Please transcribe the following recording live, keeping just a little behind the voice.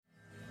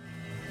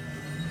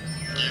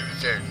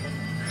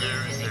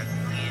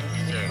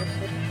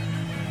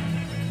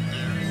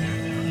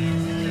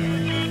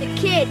The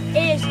kid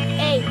is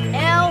a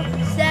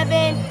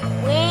L7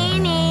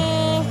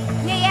 weenie.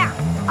 Yeah.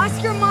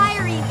 Oscar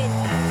Mayer even.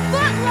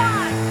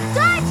 Footlong.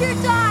 Dodger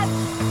dog.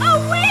 A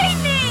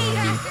weenie.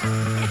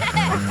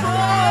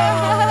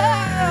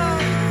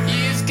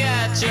 You've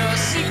got your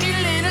secret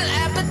little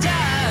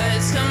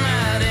appetites. Come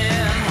out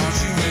and haunt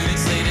you when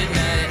it's late at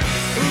night.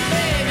 Ooh,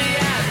 baby,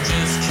 I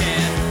just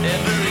can't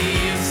ever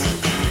leave.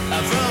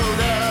 I've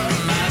rolled up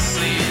my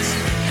sleeves,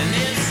 and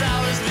it's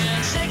always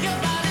been shake your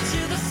body to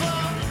the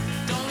floor.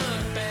 Don't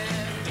look back,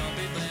 don't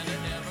be blended,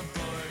 never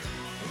bored.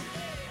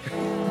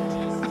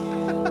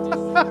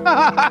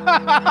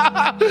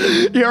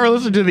 You ever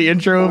listen to the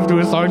intro to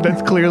a song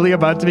that's clearly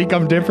about to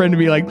become different and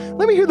be like,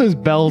 let me hear those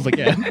bells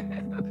again?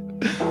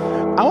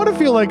 I want to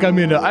feel like I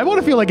want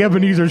to feel like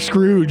Ebenezer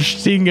Scrooge,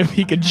 seeing if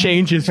he can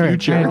change his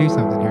future. Trying to do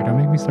something here. Don't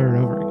make me start it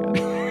over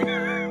again.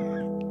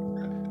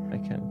 I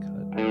can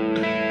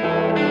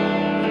cut.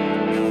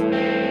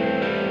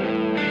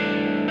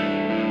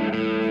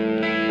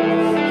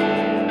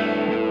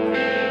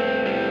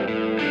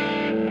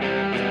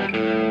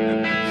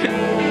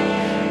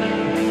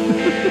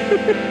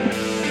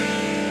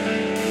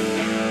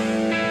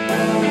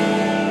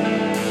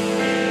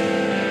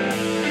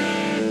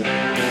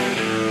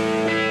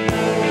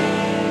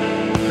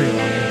 Pretty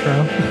long intro.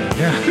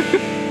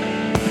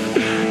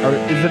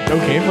 Is it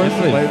okay for us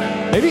to play?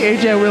 Maybe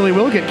AJL really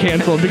will get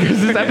canceled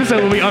because this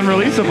episode will be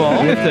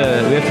unreleasable. We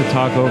have to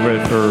talk over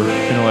it for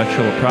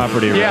intellectual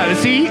property. Yeah, rights.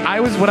 see,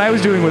 what I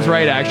was doing was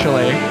right,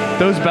 actually.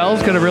 Those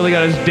bells could have really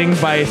got us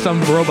dinged by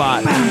some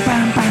robot.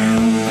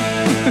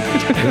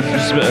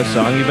 Is this a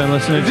song you've been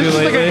listening Is to this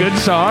like lately? a good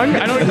song?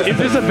 Is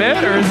this a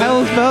bit or is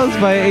Hell's Bells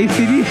by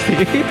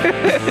AC/DC.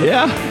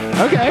 yeah?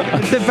 Okay.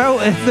 It's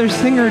about if their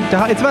singer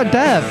died. It's about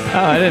death. Oh,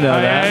 I didn't know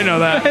I that. didn't know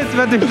that. It's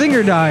about their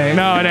singer dying.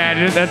 No,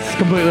 that's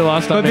completely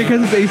lost on But me.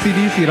 because it's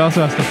AC/DC, it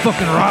also has to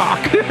fucking rock.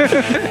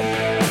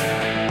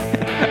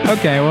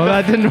 Okay, well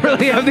that didn't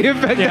really have the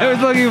effect Yeah. I was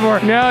looking for.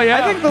 No,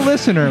 yeah. I think the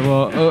listener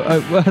will,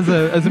 as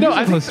a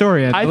musical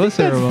historian, I the think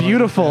listener that's will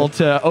beautiful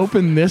to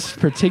open this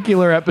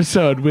particular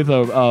episode with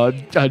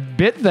a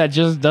bit that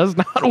just does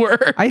not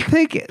work. I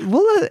think,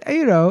 well,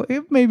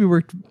 it maybe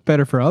worked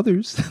better for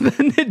others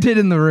than it did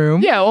in the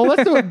room. Yeah, well,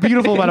 that's what's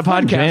beautiful about a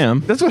podcast.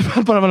 jam. That's what's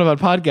fun about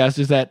a podcast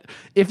is that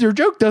if your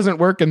joke doesn't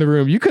work in the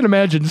room, you can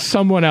imagine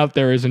someone out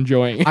there is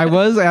enjoying it. I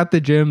was at the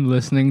gym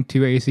listening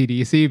to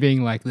AC/DC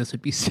being like, this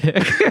would be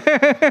sick.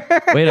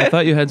 Wait, I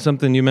thought you had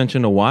something you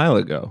mentioned a while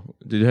ago.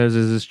 Has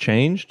this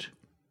changed?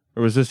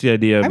 Or was this the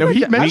idea? No,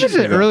 he mentioned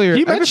it earlier.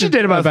 He I mentioned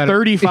it about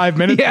 35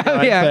 minutes ago,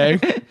 I'd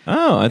say.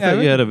 Oh, I thought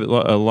you had a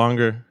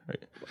longer...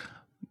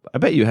 I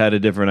bet you had a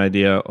different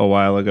idea a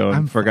while ago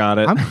and forgot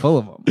it. I'm full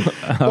of them.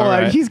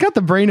 Well, he's got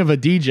the brain of a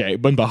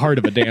DJ, but the heart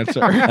of a dancer.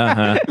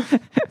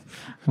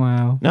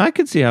 Wow. Now, I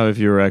could see how if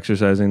you were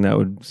exercising, that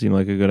would seem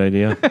like a good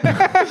idea.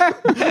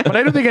 But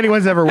I don't think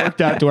anyone's ever worked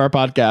out to our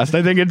podcast.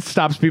 I think it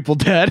stops people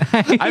dead.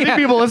 I think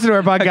people listen to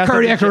our podcast.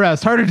 Cardiac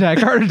arrest, heart attack.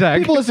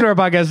 People listen to our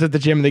podcast at the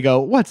gym and they go,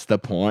 what's the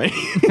point?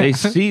 They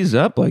seize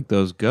up like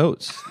those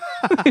goats.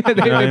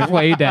 they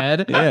play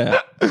dead.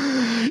 Yeah.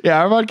 Yeah,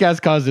 our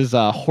podcast causes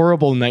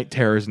horrible night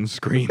terrors and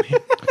screaming.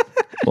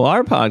 Well,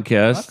 our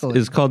podcast Luckily.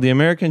 is called the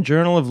American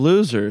Journal of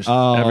Losers,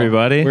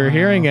 everybody. We're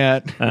hearing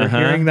it. We're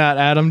hearing that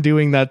Adam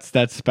doing that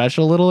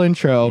special little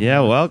intro.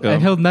 Yeah, welcome.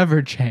 And he'll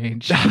never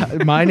change.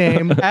 My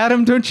name.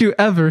 Adam, don't you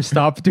ever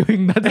stop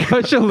doing that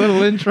special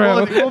little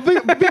intro.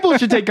 People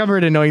should take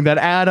comfort in knowing that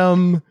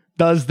Adam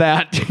does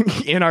that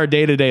in our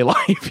day-to-day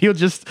life. He'll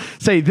just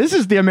say, this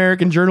is the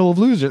American Journal of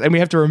Losers. And we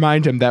have to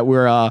remind him that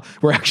we're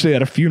actually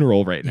at a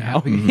funeral right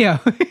now. Yeah.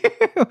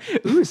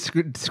 Ooh,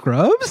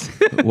 Scrubs?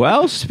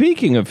 Well,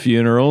 speaking of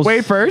funerals.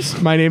 Wait,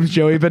 first, my name's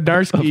Joey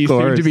Bednarski, Of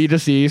course. soon to be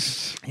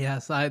deceased.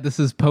 Yes, this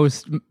is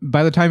post.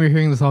 By the time you're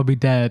hearing this, I'll be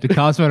dead.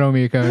 Cosmo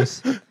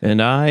Omikos.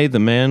 And I, the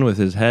man with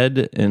his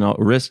head and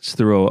wrists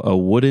through a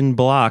wooden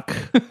block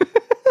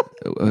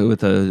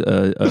with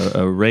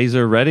a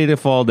razor ready to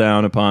fall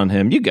down upon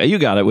him. You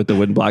got it with the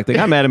wooden block thing.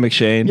 I'm Adam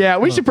McShane. Yeah,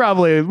 we should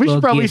probably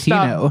Guillotino.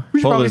 stop. We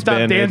should Pull probably this stop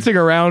band-aid. dancing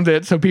around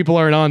it so people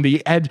aren't on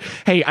the edge.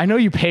 Hey, I know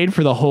you paid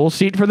for the whole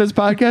seat for this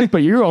podcast, but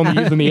you're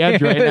only using the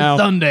edge right now.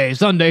 Sunday.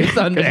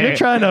 'Cause you're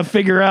trying to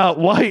figure out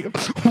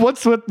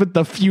what's with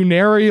the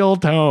funereal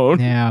tone.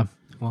 Yeah.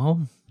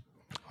 Well,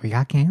 we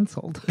got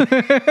canceled.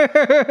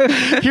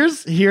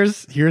 Here's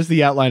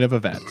the outline of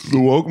events. The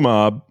woke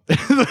mob.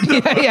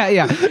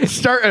 yeah.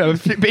 Start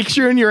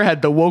picture in your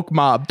head the woke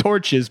mob,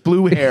 torches,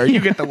 blue hair.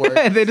 You get the word.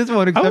 They just won't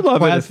would accept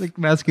love it if- classic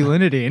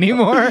masculinity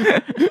anymore.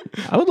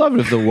 I would love it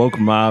if the woke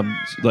mob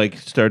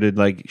started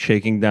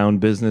shaking down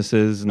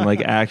businesses and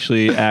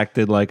actually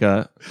acted like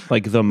the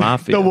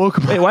mafia. The woke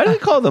mob. Wait, why do they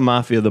call the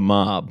mafia the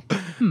mob?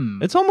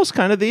 It's almost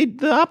kind of the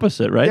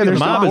opposite, right? Yeah, the they're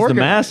mob so is the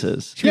organized.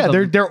 masses. Yeah,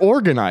 they're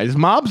organized.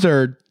 Mobs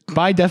are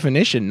by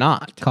definition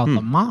not. Called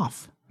the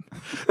moth.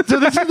 So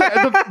this is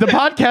the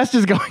podcast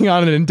is going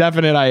on an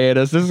indefinite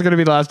hiatus. This is going to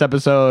be the last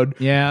episode.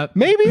 Yeah.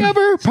 Maybe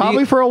ever.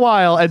 Probably for a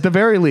while at the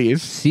very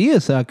least. See ya,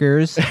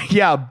 suckers.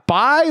 Yeah.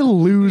 Bye,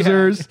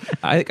 losers.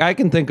 I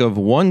can think of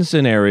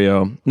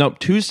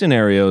two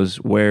scenarios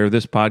where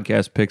this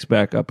podcast picks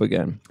back up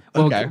again.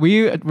 Well, Okay.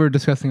 we were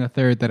discussing a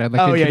third that I'd like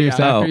to introduce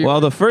after you.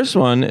 Well, the first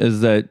one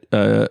is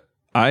that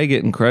I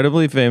get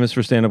incredibly famous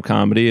for stand-up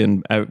comedy,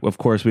 and of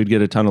course, we'd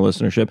get a ton of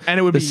listenership. And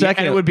it would the be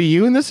second. and it would be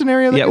you in this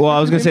scenario. Yeah, well, I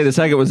was going to say the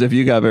second was if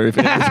you got very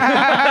famous.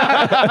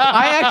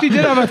 I actually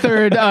did have a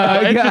third.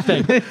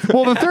 Interesting.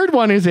 Well, the third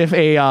one is if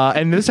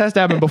and this has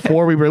to happen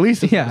before we release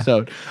this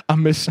episode, a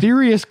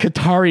mysterious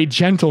Qatari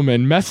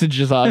gentleman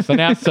messages us and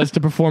asks us to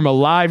perform a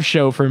live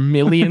show for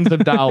millions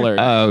of dollars.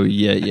 Oh,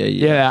 yeah.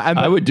 Yeah,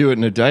 I would do it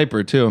in a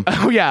diaper, too.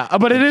 Oh, yeah.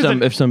 But it is.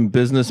 If some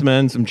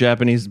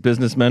Japanese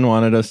businessmen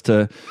wanted us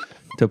to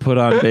put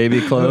on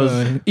baby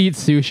clothes. Eat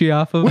sushi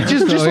off of Which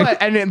is just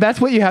and that's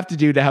what you have to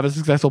do to have a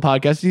successful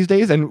podcast these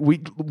days. And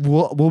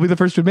we'll be the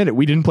first to admit it.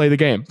 We didn't play the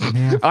game.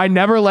 Yeah. I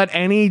never let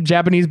any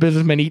Japanese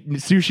businessman eat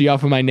sushi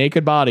off of my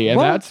naked body, and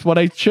that's what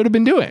I should have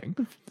been doing.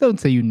 Don't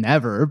say you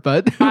never,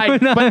 but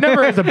but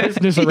never as a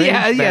business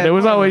arrangement. Yeah, it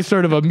was always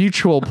sort of a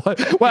mutual.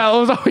 Well, it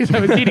was always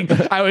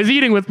I was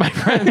eating with my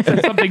friends,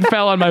 and something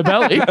fell on my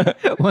belly.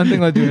 one thing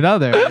led to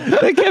another.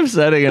 They kept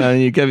setting it on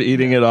you, kept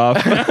eating it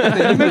off.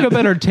 You make a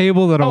better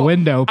table than a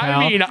window, pal.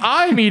 I mean,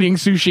 I'm eating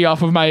sushi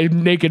off of my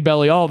naked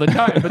belly all the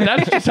time, but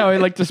that's just how I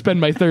like to spend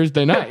my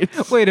Thursday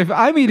nights. Wait, if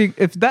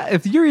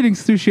you're eating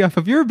sushi off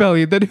of your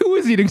belly, then who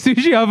is eating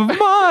sushi off of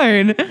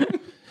mine?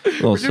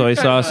 Little soy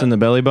sauce in the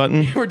belly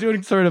button. We're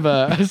doing sort of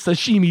a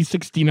sashimi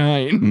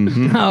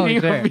 69. Oh,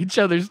 Eating sure. off each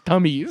other's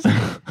tummies.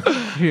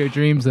 Your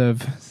dreams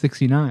of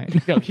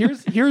 69.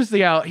 Here's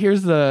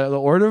the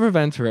order of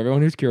events for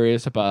everyone who's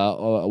curious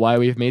about why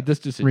we've made this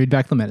decision. Read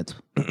back the minutes.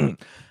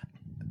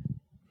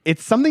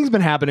 It's something's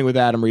been happening with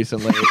Adam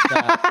recently.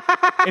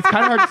 It's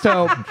kind of hard.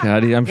 So,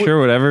 God, I'm sure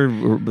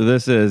whatever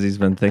this is, he's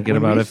been thinking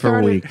about it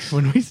for weeks.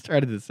 When we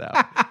started this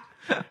out,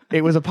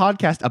 it was a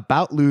podcast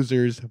about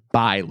losers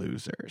by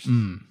losers.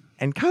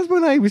 And Cosmo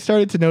and I, we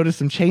started to notice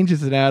some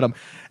changes in Adam.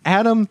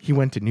 Adam, he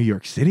went to New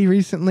York City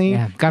recently.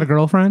 Yeah, got a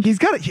girlfriend? He's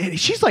got it.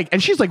 She's like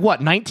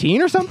what,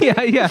 19 or something?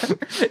 Yeah.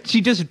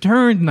 She just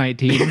turned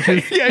 19.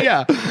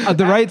 Yeah. At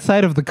the right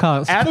side of the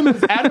cusp. Adam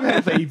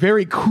has a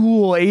very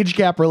cool age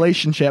gap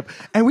relationship,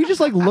 and we just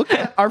looked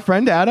at our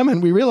friend Adam,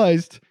 and we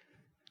realized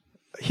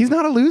he's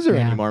not a loser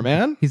anymore,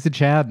 man. He's a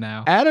Chad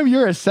now. Adam,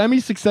 you're a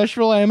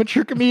semi-successful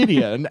amateur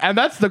comedian, and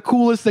that's the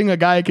coolest thing a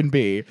guy can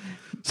be.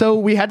 So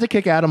we had to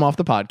kick Adam off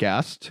the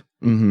podcast.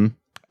 Mm-hmm.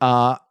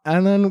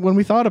 And then when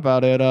we thought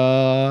about it,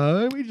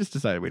 we just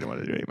decided we didn't want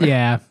to do it anymore.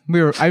 Yeah,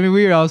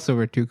 we also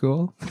were too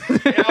cool. We're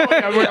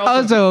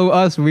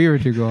We were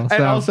too cool.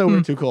 And also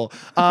we're too cool.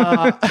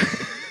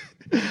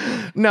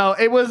 No,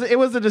 it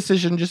was a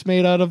decision just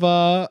made out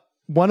of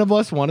one of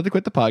us wanted to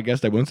quit the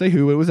podcast. I won't say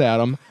who. It was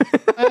Adam.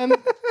 And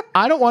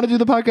I don't want to do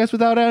the podcast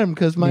without Adam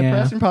because my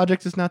present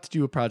project is not to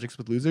do projects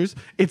with losers.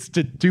 It's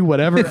to do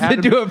whatever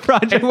Adam, to do a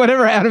project,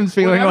 whatever Adam's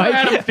feeling whatever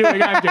like. Adam's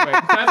doing, I'm doing.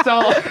 That's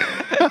all.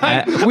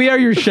 We are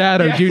your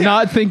shadow. Do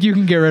not think you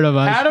can get rid of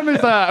us. Adam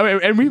is,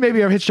 and we maybe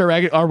have hitched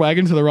our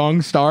wagon to the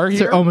wrong star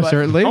here.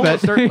 Certainly.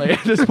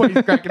 At this point,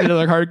 he's cracking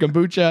into hard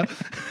kombucha.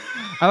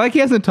 I like he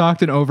hasn't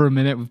talked in over a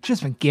minute. We've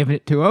just been giving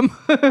it to him.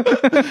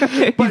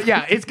 But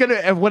yeah, it's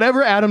gonna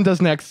whatever Adam does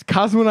next,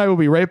 Cosmo and I will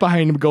be right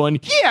behind him going,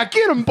 yeah,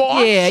 get him,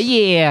 boss.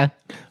 Yeah.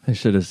 I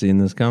should have seen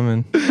this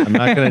coming. I'm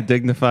not going to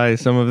dignify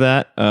some of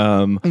that.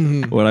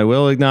 What I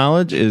will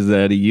acknowledge is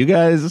that you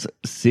guys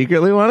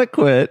secretly want to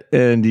quit,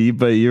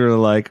 but you were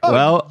like,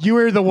 you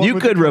were the one. You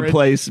could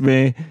replace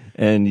me,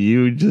 and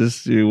you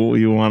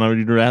want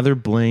to rather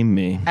blame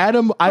me.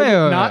 Adam,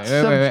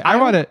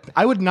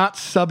 I would not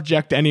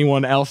subject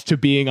anyone else to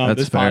being on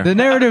That's this fair. podcast. The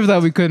narrative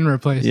that we couldn't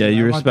replace. Yeah,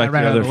 you respect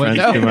your other friends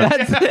too much.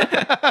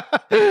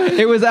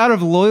 It was out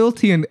of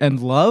loyalty and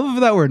love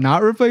that we're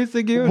not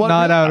replacing you.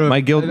 Not out of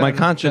my guilt. My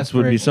conscience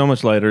would be so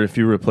much lighter if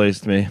you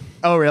replaced me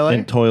Oh, really?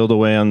 and toiled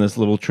away on this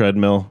little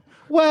treadmill,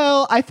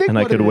 Well, I think and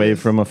I could wave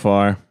from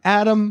afar.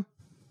 Adam,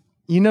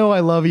 you know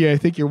I love you. I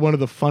think you're one of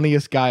the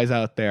funniest guys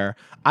out there.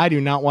 I do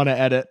not want to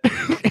edit,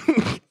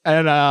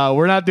 and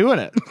we're not doing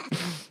it.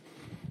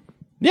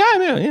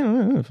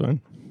 Yeah, that's fine.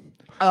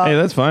 Hey,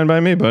 that's fine by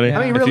me, buddy.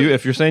 I mean, really-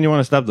 if you're saying you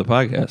want to stop the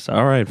podcast,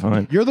 all right,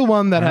 fine. You're the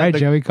one that All had right, the.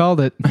 Joey called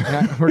it.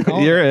 We're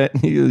calling You're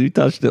it. You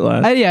touched it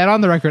last. And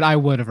on the record, I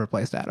would have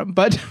replaced Adam,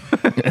 but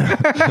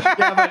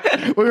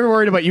but we were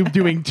worried about you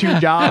doing two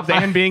jobs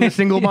and being a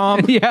single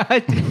mom. yeah,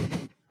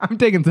 I'm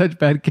taking such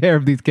bad care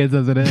of these kids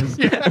as it is.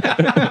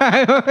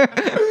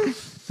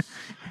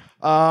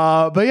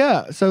 But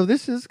yeah, so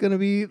this is gonna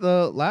be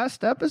the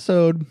last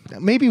episode.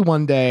 Maybe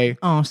one day.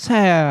 Oh,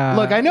 sad.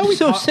 Look, I know we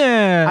so talk-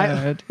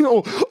 sad.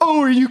 Oh,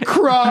 are you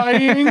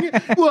crying?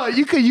 What?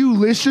 You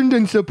listened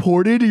and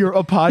supported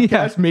a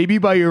podcast maybe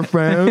by your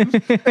friends,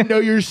 and now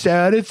you're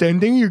sad it's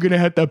ending. You're gonna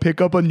have to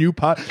pick up a new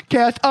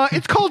podcast.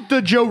 It's called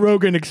the Joe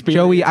Rogan Experience.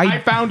 Joey, I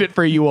found it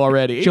for you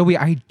already. Joey,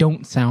 I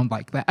don't sound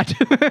like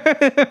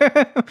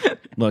that.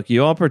 Look,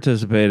 you all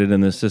participated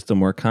in this system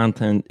where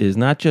content is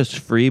not just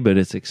free, but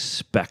it's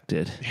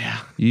expected. Yeah.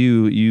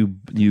 You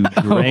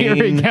Oh, here we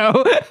drain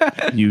go.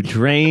 you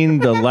drain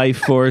the life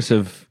force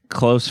of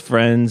close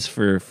friends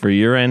for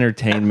your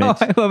entertainment.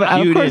 Oh, I love it.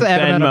 Of You course didn't I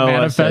haven't had a Venmo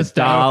us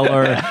manifesto.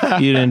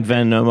 $1. You didn't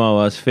Venmo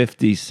us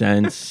 50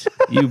 cents.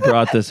 You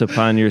brought this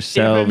upon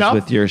yourselves enough?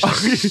 with your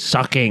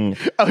sucking.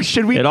 Oh,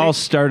 should we? It all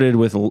started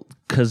with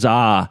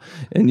Kazaa,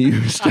 and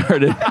you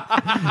started,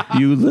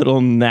 you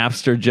little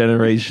Napster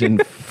generation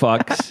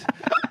fucks.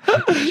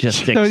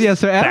 Just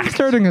So Adam's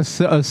starting a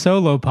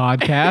solo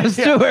podcast.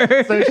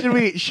 Where So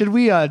should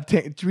we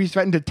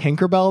threaten to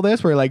Tinkerbell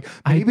this? Where like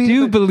I maybe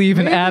do believe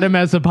in Adam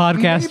as a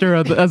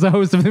podcaster, as a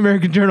host of the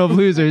American Journal of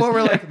Losers. Well,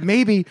 we're like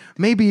maybe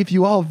if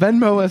you all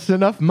Venmo us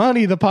enough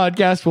money, the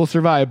podcast will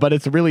survive. But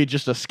it's really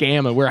just a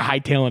scam, and we're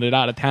hightailing it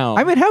out of town.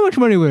 I mean, how much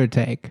money would it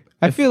take?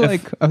 I feel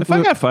like if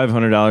I got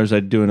 $500,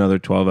 I'd do another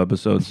 12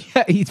 episodes.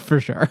 yeah, he's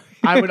for sure.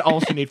 I would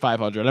also need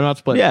 500. I'm not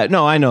splitting. Yeah,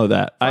 no, I know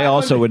that. I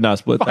also would not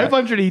split that.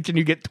 500 each, and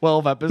you get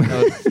 12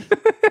 episodes.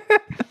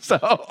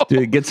 So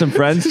Dude, get some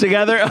friends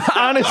together.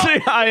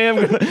 Honestly, I am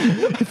gonna,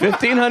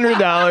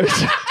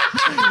 $1,500.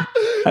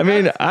 I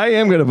mean, I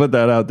am gonna put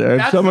that out there. If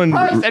that's someone, the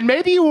price. And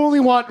maybe you only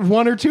want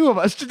one or two of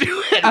us to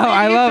do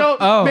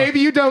it.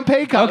 Maybe you don't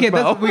pay Cosmo.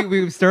 Okay,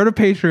 we start a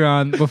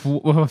Patreon with a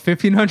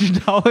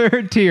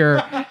 $1,500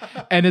 tier,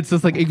 and it's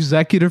this like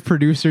executive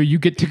producer. You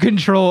get to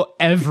control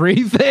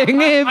everything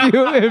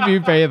if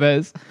you pay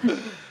this.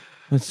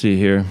 let's see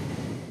here.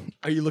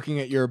 Are you looking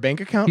at your bank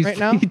account right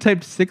now? He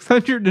typed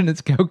 600 in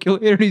his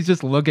calculator, and he's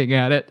just looking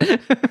at it.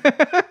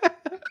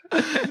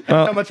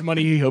 How much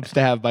money he hopes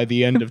to have by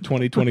the end of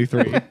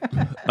 2023.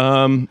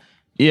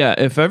 Yeah,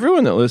 if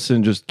everyone that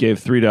listened just gave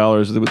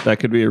 $3, that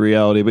could be a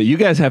reality. But you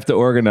guys have to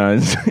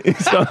organize.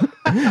 So,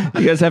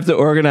 you guys have to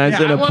organize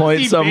and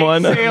appoint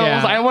someone.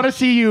 Yeah. I want to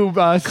see you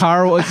Sexy that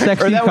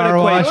car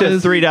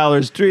washes.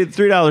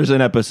 $3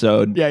 an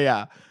episode.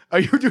 Yeah. Oh,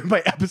 you were doing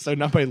by episode,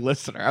 not by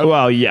listener.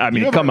 Well, yeah, I You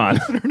mean, have come our on.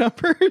 listener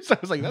numbers. I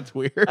was like, that's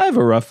weird. I have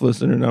a rough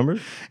listener number.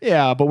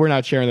 Yeah, but we're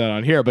not sharing that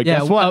on here. But Yeah,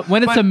 guess what?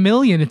 when it's a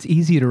million, it's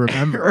easy to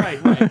remember. right.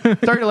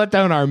 Starting to let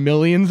down our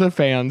millions of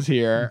fans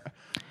here.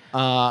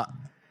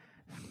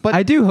 But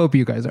I do hope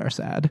you guys are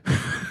sad. Is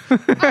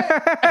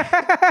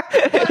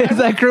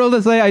that cruel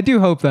to say? I do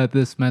hope that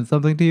this meant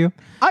something to you.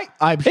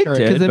 I'm It sure.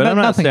 did, it but I'm meant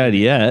not nothing. sad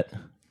yet.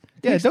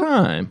 Yeah, Takes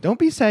time. don't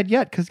be sad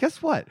yet, because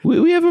guess what?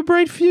 We have a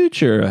bright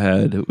future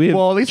ahead. We have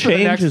Well, at least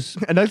changes.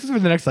 for the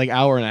next like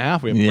hour and a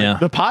half, we have Yeah.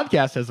 the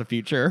podcast has a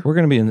future. We're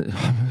gonna be in.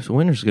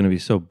 Winter's gonna be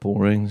so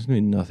boring. There's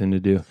gonna be nothing to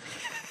do.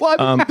 Well,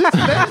 I mean,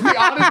 that's the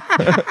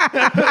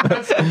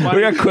honest.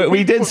 We got quit.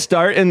 We did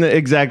start in the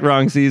exact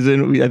wrong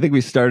season. I think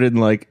we started in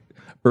like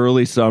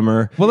early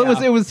summer. Well,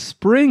 it was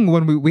spring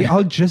when we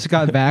all just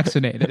got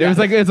vaccinated. It was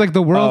like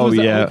the world was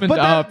opened But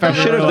up. that I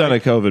should have done a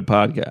COVID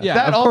podcast. Yeah.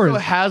 That of also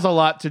course. has a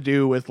lot to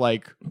do with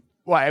like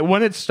why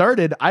when it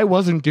started, I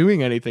wasn't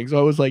doing anything. So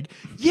I was like,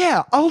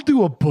 yeah, I'll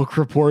do a book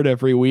report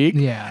every week.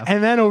 Yeah.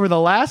 And then over the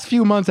last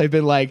few months, I've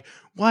been like,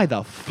 why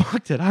the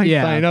fuck did I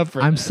sign up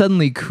for I'm this?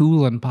 suddenly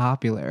cool and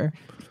popular.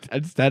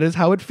 That is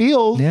how it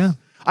feels. Yeah.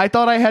 I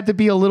thought I had to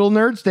be a little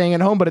nerd staying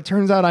at home, but it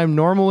turns out I'm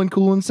normal and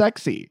cool and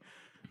sexy.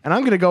 And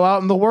I'm going to go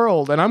out in the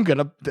world and I'm going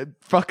to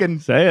fucking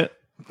Say it.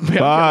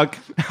 Fuck.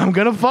 I'm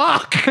going to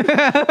fuck.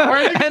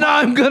 And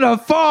I'm gonna I'm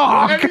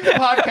fuck. ending the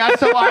podcast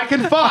so I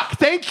can fuck.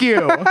 Thank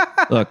you.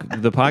 Look,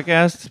 the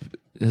podcast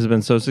has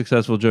been so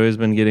successful. Joey has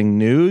been getting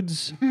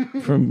nudes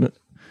from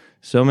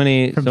so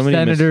many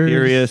senators,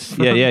 mysterious.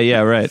 Yeah.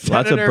 Right.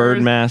 Lots of bird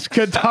Senators, masks.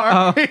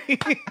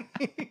 Qatar.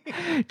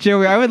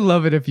 Joey, I would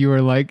love it if you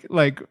were like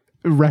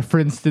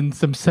referenced in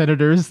some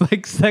senators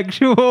like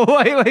sexual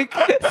like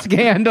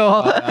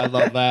scandal. I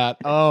love that.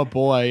 Oh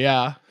boy,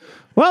 yeah.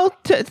 Well,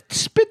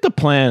 spit the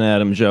plan,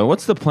 Adam Joe.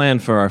 What's the plan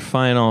for our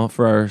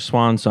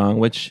swan song?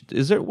 Which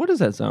is there? What does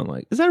that sound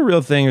like? Is that a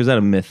real thing or is that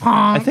a myth?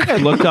 I think I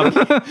looked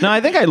up. No,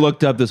 I think I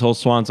looked up this whole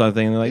swan song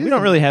thing. And they're like, we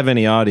don't really have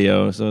any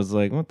audio, so it's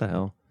like, what the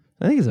hell?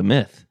 I think it's a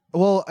myth.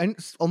 Well,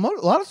 a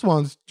lot of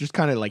swans just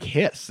kind of like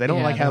hiss. They don't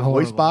Yeah, like have they're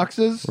voice horrible.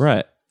 boxes,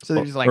 Right. so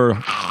they're just like.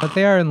 But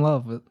they are in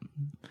love with.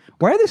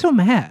 Why are they so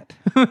mad?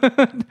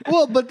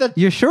 Well, but that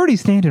Your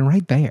shorty's standing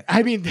right there.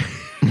 I mean,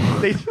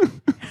 they.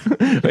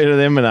 Wait, are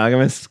they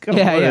monogamous? Come on,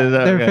 Yeah. is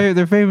that- They're okay.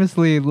 they're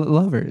famously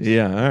lovers.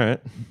 Yeah. All right.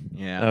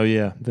 Yeah. Oh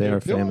yeah, they are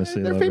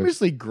famously They're lovers.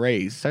 famously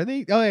grace. Are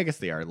they? Oh, I guess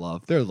they are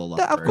love. They're the love.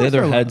 Of birds. course.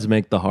 Their they're heads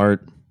make the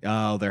heart.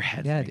 Oh, their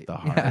heads Yeah, make the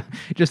heart. yeah.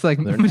 Just like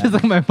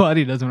my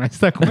body does when I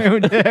suck my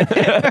own dick.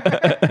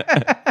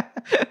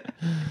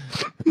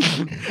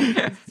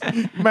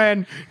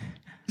 Man,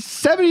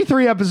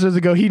 73 episodes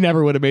ago, he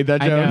never would have made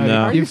that I joke. know. No.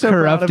 Aren't you You've so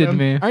proud of corrupted him?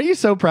 me. Aren't you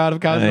so proud of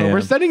I Cosmo? am.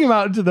 We're sending him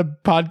out into the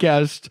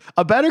podcast,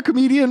 a better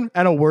comedian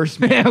and a worse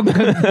man.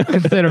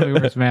 Considerably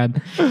worse,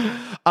 man.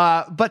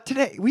 But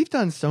today, we've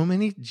done so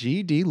many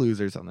GD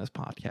losers on this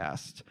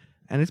podcast,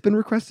 and it's been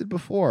requested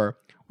before.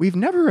 We've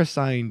never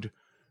assigned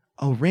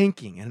a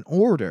ranking, an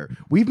order.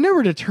 We've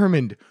never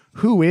determined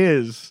who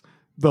is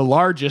the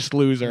largest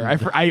loser.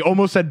 I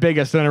almost said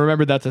biggest, and I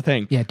remembered that's a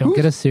thing. Yeah, don't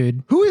get us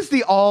sued. Who is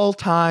the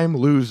all-time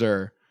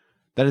loser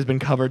that has been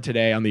covered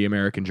today on the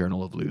American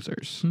Journal of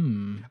Losers?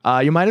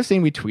 You might have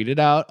seen we tweeted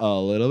out a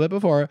little bit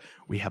before.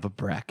 We have a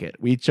bracket.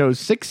 We chose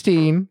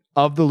 16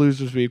 of the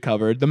losers we've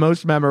covered, the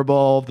most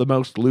memorable, the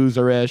most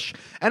loserish,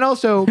 and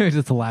also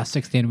It's the last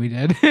 16 we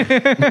did.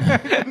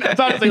 it's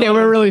honestly Yeah,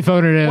 we're really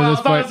phoning it at well, this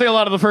it's point. honestly a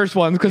lot of the first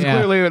ones because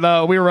Yeah. clearly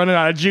we were running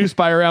out of juice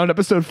by around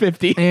episode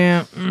 50.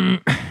 Yeah.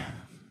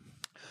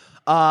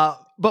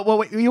 But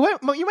what you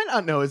might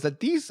not know is that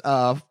these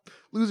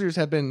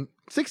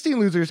 16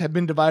 losers have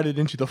been divided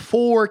into the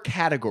 4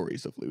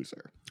 categories of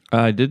loser.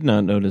 I did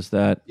not notice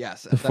that.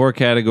 Yes. The 4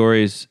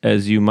 categories,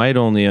 as you might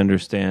only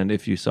understand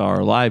if you saw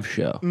our live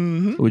show.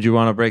 Would you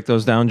want to break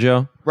those down,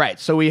 Joe? Right.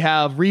 So we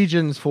have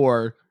regions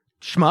for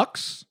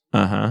schmucks,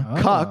 Uh-huh.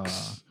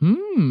 cucks,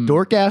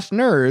 dork-ass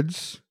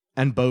nerds,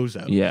 and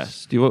bozos.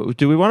 Yes. Do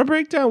we want to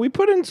break down? We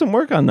put in some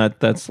work on that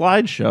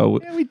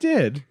slideshow. Yeah, we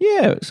did.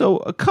 Yeah. So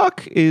a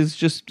cuck is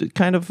just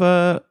kind of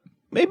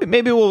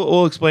maybe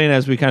we'll explain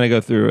as we kind of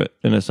go through it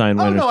and assign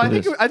Oh winners no, to I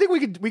this.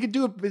 think we could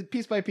do it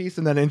piece by piece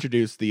and then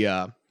introduce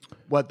the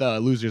what the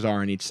losers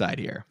are on each side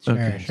here.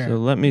 Okay. Sure. So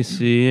let me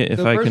see if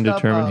So I first can up,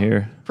 determine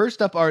here.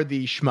 First up are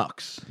the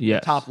schmucks.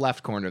 Yes. The top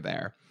left corner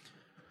there.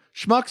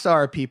 Schmucks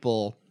are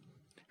people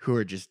who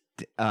are just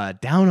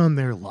down on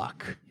their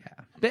luck.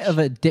 Bit of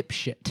a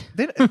dipshit.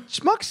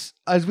 Schmucks,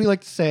 as we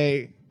like to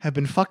say, have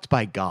been fucked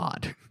by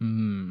God.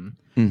 And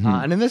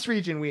in this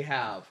region, we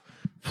have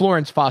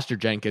Florence Foster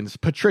Jenkins,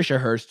 Patricia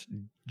Hearst,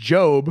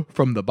 Job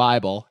from the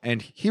Bible,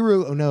 and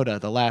Hiro Onoda,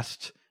 the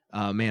last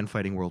man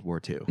fighting World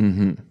War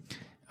II.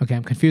 Okay,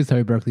 I'm confused how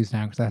we broke these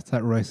down because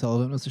that Roy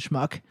Sullivan was a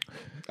schmuck.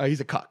 He's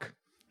a cuck.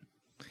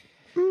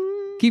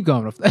 Keep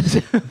going with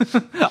this.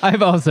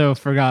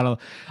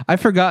 I've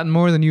forgotten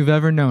more than you've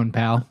ever known,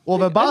 pal. Well,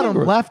 the bottom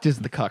left is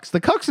the cucks.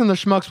 The cucks and the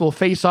schmucks will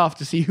face off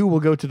to see who will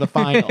go to the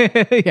final.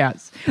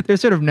 Yes, they're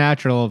sort of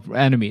natural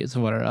enemies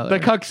of one another.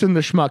 The cucks and the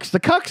schmucks. The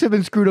cucks have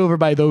been screwed over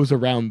by those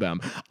around them.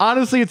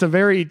 Honestly, it's a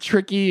very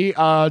tricky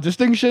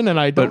distinction, and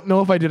I don't know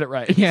if I did it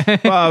right. Yeah,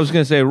 Well, I was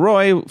going to say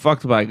Roy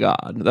fucked by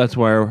God. That's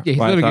why he's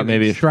I literally thought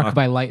maybe a struck schmuck.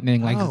 by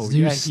lightning like Oh,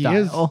 Zeus yeah,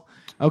 he style.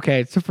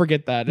 Okay, so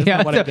forget that. That's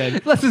not what I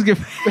did. Let's just get.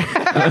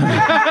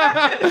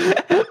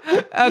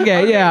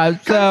 Okay, yeah.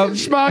 So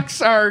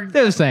Schmucks are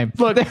they're the same.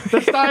 look.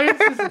 The science.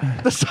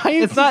 The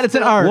science. It's not. It's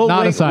an is- art, We'll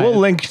not a link, science. we'll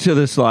link to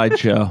the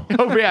slideshow.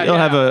 Oh, yeah, You'll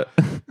yeah. have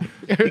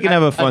you can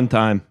have a fun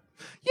time.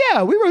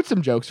 Yeah, we wrote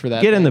some jokes for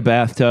that. Get in the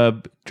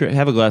bathtub,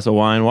 have a glass of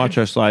wine, watch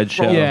our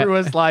slideshow. Roll Yeah. through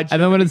a slideshow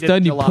And then when we it's did done,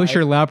 in you July. push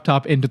your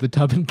laptop into the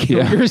tub and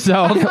kill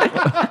yourself.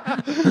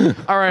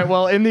 All right.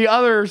 Well, in the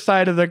other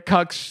side of the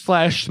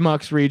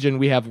cucks/schmucks region,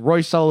 we have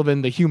Roy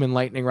Sullivan, the human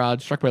lightning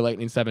rod, struck by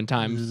lightning 7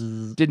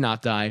 times, did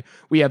not die.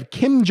 We have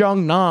Kim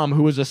Jong Nam,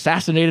 who was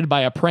assassinated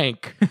by a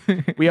prank.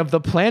 We have the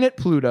planet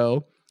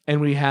Pluto, and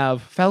we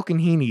have Falcon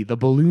Heaney, the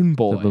balloon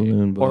boy.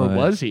 balloon boy. Or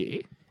was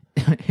he?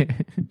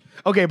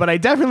 Okay, but I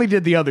definitely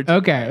did the other two.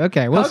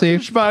 Okay, we'll see.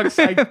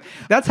 Schmucks,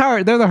 That's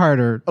hard. They're the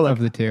harder look. of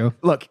the two.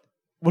 look.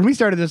 When we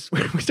started this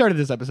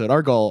episode,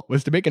 our goal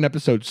was to make an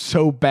episode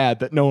so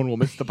bad that no one will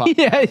miss the podcast.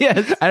 Yeah,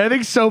 yes. And I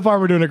think so far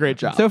we're doing a great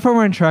job. So far,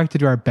 we're on track to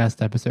do our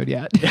best episode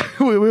yet.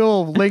 We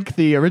will link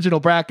the original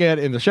bracket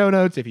in the show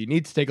notes if you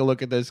need to take a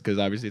look at this, because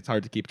obviously it's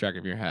hard to keep track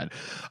of your head.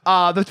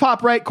 The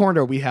top right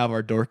corner, we have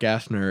our dork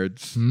ass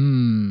nerds.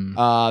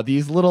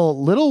 These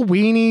little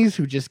weenies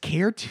who just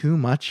care too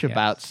much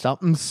about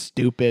something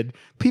stupid.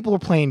 People are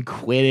playing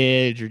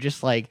Quidditch or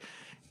just like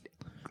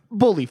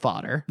bully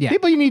fodder. Yeah.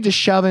 People you need to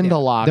shove into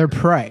lockers. They're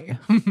prey.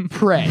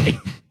 Prey.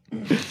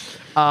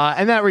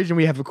 In that region,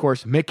 we have, of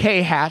course,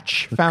 McKay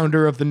Hatch,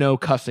 founder of the No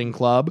Cussing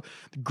Club.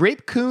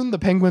 Grape Coon, the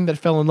penguin that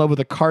fell in love with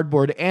a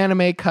cardboard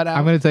anime cutout.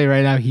 I'm going to tell you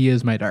right now, he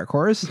is my dark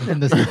horse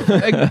in this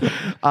thing.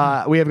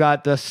 We have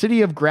got the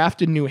city of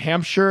Grafton, New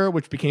Hampshire,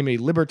 which became a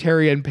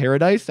libertarian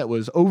paradise that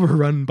was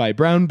overrun by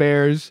brown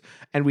bears.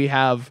 And we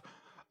have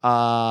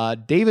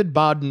David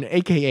Bodden,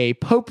 a.k.a.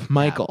 Pope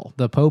Michael.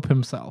 The Pope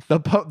himself.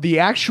 The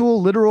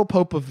actual literal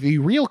Pope of the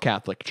real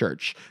Catholic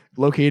Church,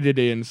 located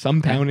in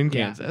some town in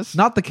Kansas.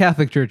 Not the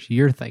Catholic Church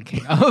you're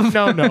thinking of.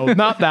 No,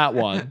 not that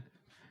one.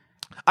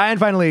 And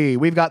finally,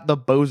 we've got the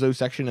bozo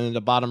section in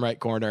the bottom right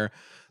corner.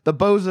 The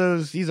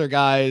bozos, these are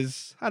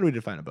guys. How do we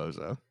define a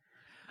bozo?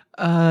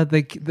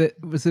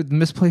 Was it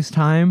misplaced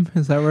time?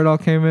 Is that where it all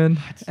came in?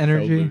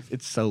 Energy.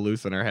 It's so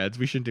loose in our heads.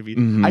 We shouldn't have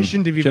even. I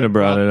shouldn't have even Should have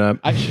brought it up.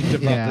 I shouldn't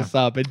have brought Yeah. this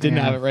up. It didn't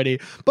Yeah. have it ready.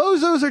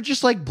 Bozos are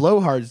just like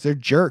blowhards. They're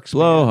jerks.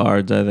 man.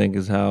 Blowhards, I think,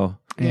 is how.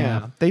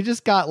 Yeah. They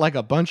just got like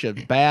a bunch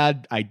of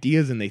bad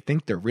ideas and they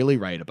think they're really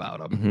right about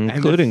them. And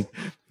Including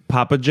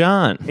Papa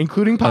John,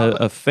 including Papa.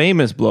 a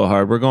famous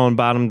blowhard. We're going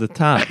bottom to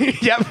top.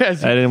 Yep, I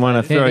didn't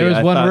want to throw There you. was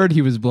I one thought word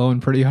he was blowing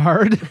pretty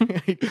hard.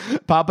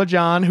 Papa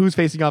John, who's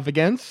facing off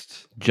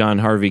against John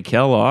Harvey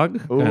Kellogg,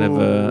 kind of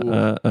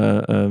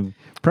a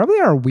Probably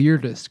our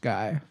weirdest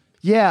guy.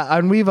 Yeah,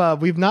 and we've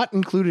not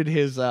included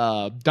his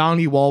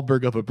Donnie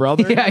Wahlberg of a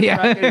brother. Yeah.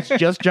 Right? It's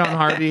just John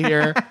Harvey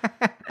here.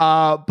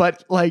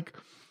 But like,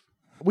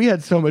 we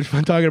had so much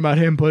fun talking about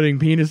him putting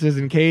penises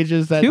in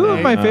cages. That Two day.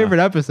 of my favorite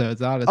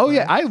episodes, honestly. Oh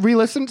yeah, I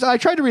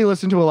tried to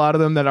re-listen to a lot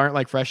of them that aren't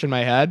like fresh in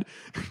my head.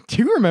 Do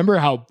you remember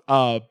how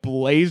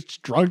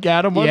blazed drunk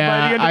Adam was by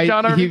the end of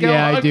John Harvey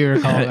Kellogg? I do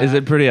recall that. Is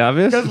it pretty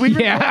obvious? Because we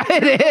Yeah,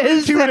 it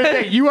is.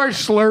 you are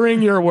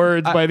slurring your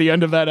words by the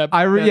end of that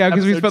episode. Yeah,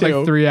 because we spent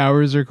like 3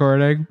 hours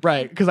recording.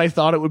 Right, because I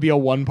thought it would be a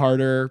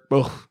one-parter.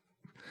 Ugh.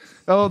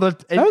 Oh,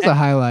 That was a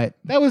highlight.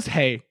 that was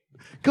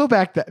go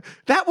back.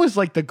 That was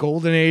like the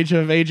golden age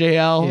of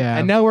AJL. Yeah.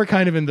 And now we're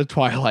kind of in the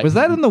twilight. Was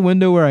that in the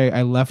window where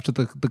I left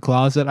the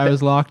closet I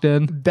was locked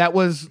in? That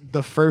was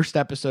the first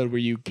episode where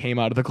you came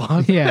out of the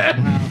closet.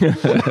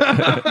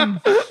 Yeah.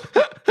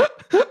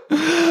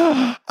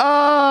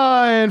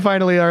 And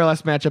finally, our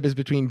last matchup is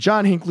between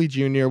John Hinckley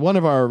Jr., one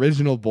of our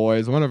original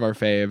boys, one of our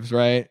faves,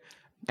 right?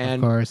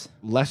 And Of course.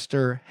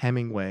 Lester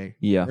Hemingway.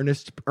 Yeah.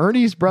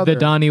 Ernie's brother. The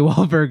Donnie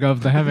Wahlberg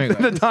of the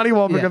Hemingway. the Donnie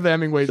Wahlberg Yeah. of the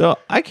Hemingways. So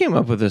I came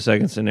up with a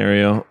second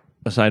scenario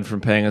aside from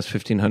paying us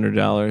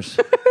 $1,500.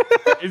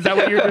 Is that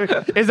what you're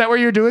doing? Is that what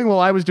you're doing while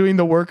I was doing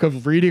the work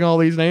of reading all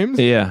these names?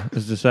 Yeah,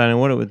 is deciding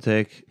what it would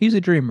take He's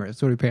a dreamer.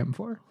 That's what we pay him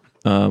for.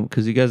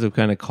 because you guys have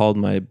kind of called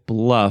my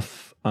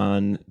bluff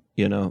on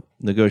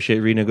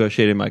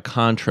renegotiating my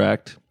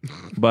contract,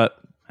 but.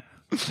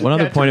 One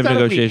other Yeah, it point of turns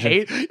out if we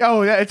negotiation. paid-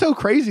 Oh, yeah, it's so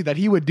crazy that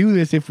he would do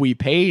this if we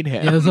paid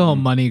him. Yeah, it was a whole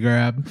money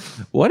grab.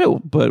 What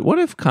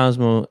if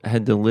Cosmo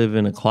had to live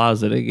in a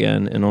closet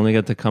again and only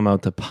got to come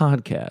out to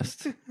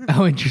podcast?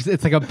 Oh, interesting.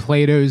 It's like a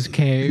Plato's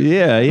cave.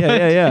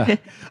 Yeah.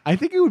 I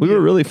think it would We be.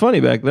 were really funny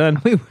back then.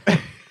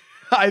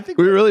 I think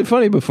We were really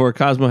funny before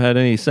Cosmo had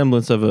any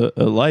semblance of a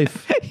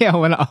life. Yeah,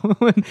 when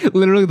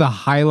literally the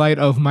highlight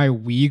of my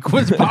week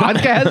was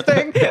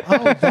podcasting.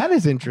 Oh, that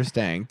is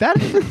interesting.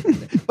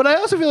 But I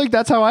also feel like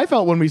that's how I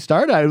felt when we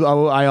started.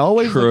 I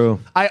always True.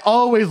 I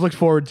always looked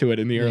forward to it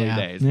in the early Yeah.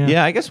 days.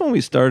 Yeah, I guess when we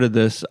started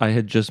this, I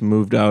had just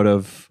moved out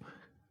of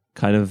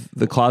kind of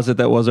the closet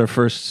that was our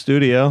first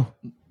studio,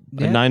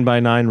 a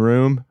 9x9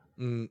 room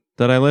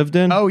that I lived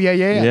in. Oh yeah.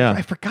 Yeah.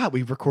 I forgot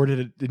we recorded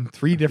it in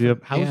 3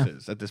 different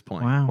houses at this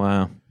point.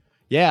 Wow.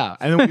 Yeah,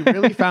 and then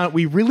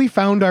we really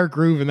found our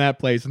groove in that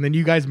place, and then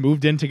you guys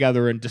moved in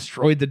together and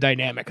destroyed the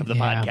dynamic of the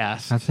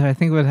podcast. That's I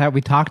think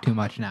we talk too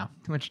much now.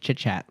 Too much chit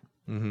chat.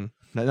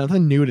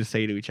 Nothing new to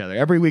say to each other.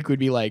 Every week we'd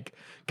be like,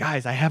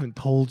 "Guys, I haven't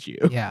told you.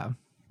 Yeah.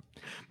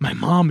 My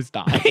mom is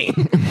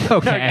dying.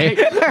 Okay.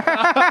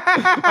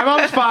 My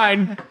mom's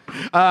fine."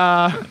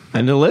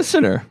 And a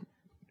listener.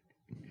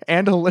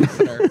 And a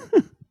listener. All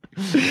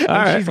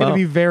right. She's gonna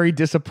be very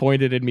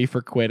disappointed in me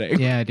for quitting.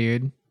 Yeah,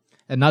 dude.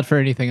 And not for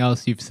anything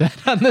else you've said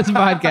on this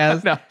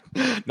podcast.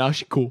 No,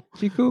 she's cool.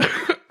 She cool.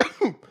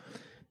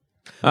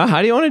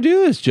 How do you want to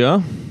do this,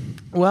 Joe?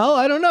 Well,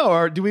 I don't know.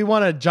 Or do we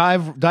want to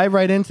dive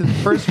right into the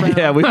first round?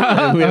 Yeah, we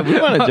want to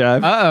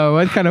jive. Uh-oh,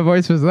 what kind of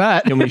voice was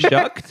that? Can we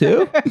shuck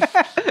too?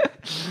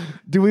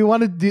 Do we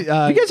want to do? You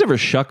guys ever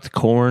shucked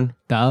corn?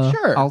 Duh.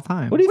 Sure. All the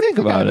time. What do you think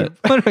about it?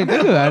 What do I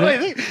think about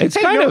it? It's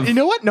hey, kind of- you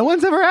know what? No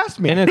one's ever asked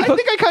me. And I it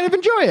think I kind of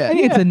enjoy it. I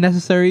think it's a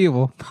necessary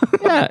evil.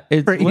 Yeah,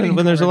 it's For eating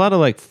when there's a corn. lot of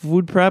like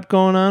food prep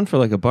going on for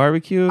like a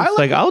barbecue. It's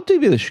like- I'll do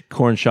the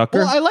corn shucker.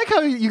 Well, I like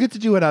how you get to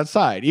do it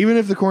outside, even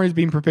if the corn is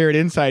being prepared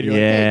inside. You're like,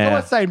 hey, Yeah. go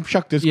outside and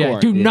shuck this Yeah, corn.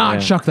 do not Yeah.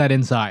 shuck that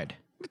inside.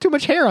 Too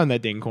much hair on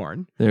that dang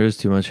corn. There is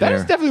too much That hair.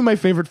 is definitely my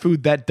favorite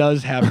food that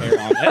does have hair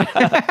on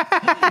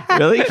it.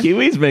 Really,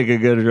 kiwis make a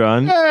good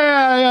run.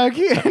 Yeah,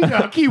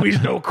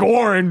 kiwis no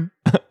corn.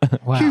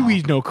 Wow.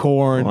 Kiwis no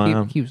corn.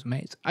 Wow. He was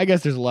amazing. I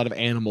guess there's a lot of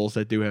animals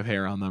that do have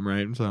hair on them,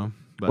 right? So,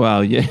 but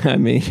Well, yeah, I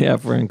mean, yeah,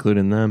 if we're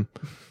including them.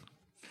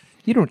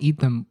 You don't eat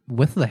them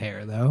with the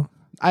hair, though.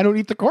 I don't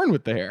eat the corn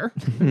with the hair.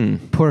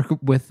 Pork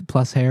with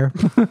plus hair.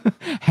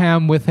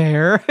 Ham with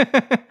hair.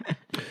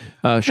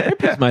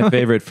 Shrimp is my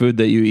favorite food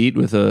that you eat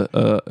with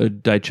a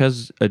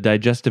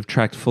digestive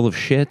tract full of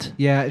shit.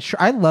 Yeah,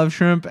 I love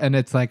shrimp, and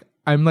it's like,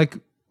 I'm like,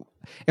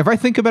 if I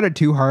think about it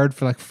too hard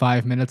for like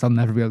 5 minutes, I'll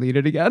never be able to eat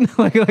it again.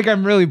 like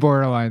I'm really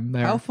borderline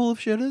there. How full of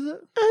shit is it?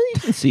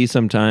 You can see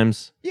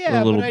sometimes.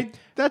 Yeah, a little. but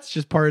that's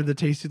just part of the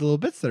tasty little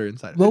bits that are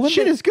inside. Well, Well, when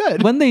shit they- is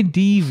good. When they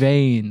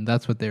devein,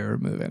 that's what they're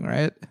removing,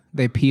 right?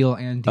 They peel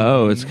and devein.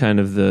 Oh, it's kind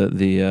of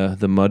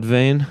the mud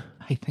vein.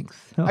 I think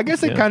so. I guess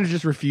they kind of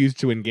just refuse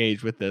to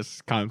engage with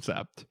this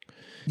concept.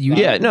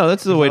 Yeah, no,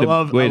 that's the way to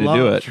I do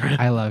love it. Shrimp.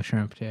 I love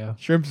shrimp too.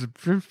 Shrimp's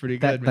pretty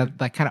good. man.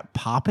 That kind of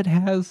pop it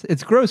has.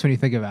 It's gross when you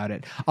think about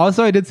it.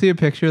 Also, I did see a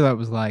picture that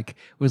was like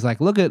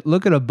look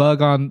at a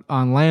bug on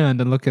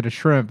land and look at a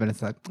shrimp, and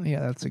it's like, yeah,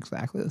 that's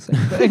exactly the same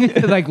thing.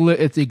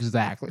 It's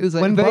exactly the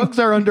same When thing. bugs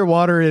are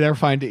underwater, they're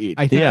fine to eat.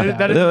 I think Yeah.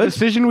 That is a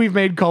decision we've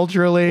made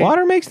culturally.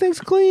 Water makes things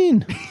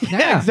clean.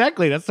 Yeah,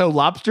 exactly. That's so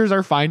lobsters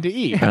are fine to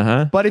eat.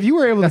 Uh-huh. But if you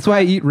were able That's why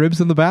I eat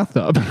ribs in the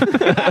bathtub.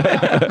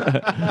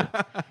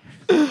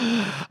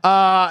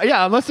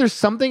 yeah, unless there's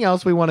something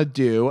else we want to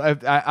do.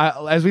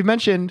 As we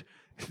mentioned,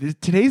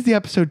 today's the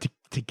episode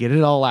to get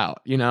it all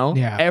out, you know?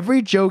 Yeah.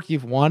 Every joke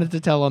you've wanted to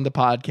tell on the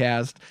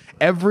podcast,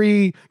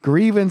 every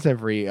grievance,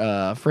 every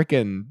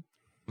frickin'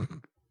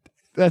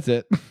 that's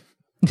it.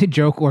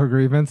 Joke or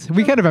grievance.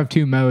 We kind of have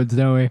two modes,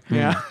 don't we?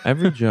 Yeah.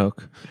 Every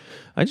joke.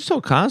 I just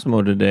told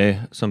Cosmo today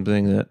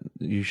something that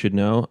you should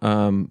know.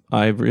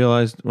 I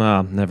realized,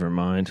 well, never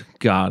mind.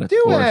 God, it's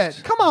Do worse.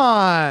 it. Come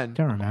on.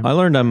 Don't remember. I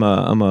learned I'm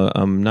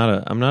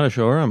not a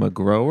shower, I'm a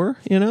grower,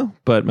 you know?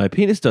 But my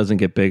penis doesn't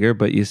get bigger,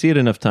 but you see it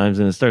enough times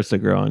and it starts to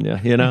grow on you,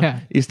 you know?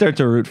 Yeah. You start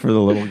to root for the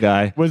little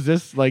guy. Was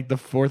this like the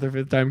fourth or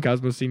fifth time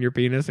Cosmo's seen your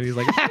penis? And he's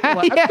like,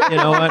 You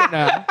know what?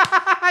 no.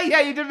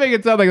 Yeah, you did make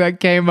it sound like that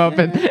came up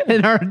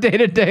in our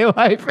day-to-day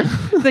life.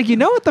 It's like, you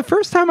know what? The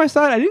first time I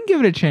saw it, I didn't give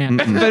it a chance.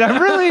 But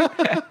I'm really...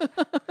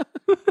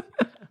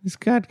 He's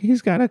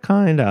got a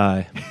kind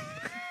eye.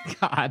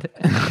 God.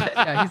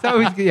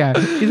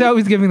 He's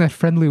always giving that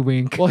friendly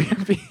wink. Well,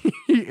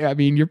 I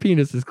mean, your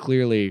penis is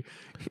clearly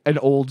an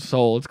old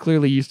soul. It's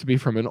clearly used to be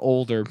from an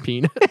older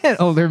penis. An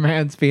older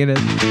man's penis.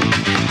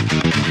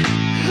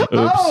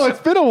 Oh, it's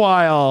been a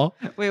while.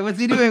 Wait, what's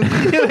he doing?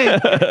 What's he doing?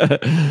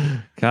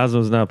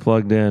 Cosmo's not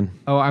plugged in.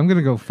 Oh, I'm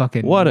gonna go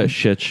fucking... What a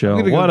shit show.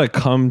 I'm gonna What go- a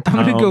come I'm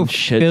gonna go town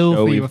shit show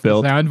filthy we with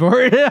built. the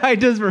soundboard. I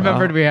just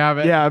remembered we have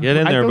it. Yeah, Get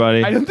in I there, don't-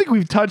 buddy. I don't think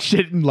we've touched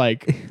it in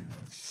like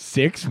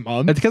 6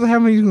 months. It's because I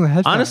haven't been using the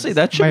headphones. Honestly,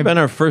 that should have been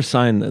our first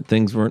sign that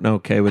things weren't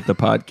okay with the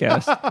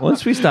podcast.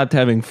 Once we stopped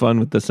having fun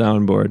with the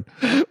soundboard.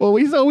 Well,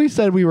 we always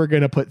said we were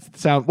going to put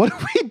sound. What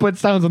if we put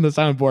sounds on the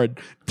soundboard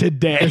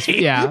today?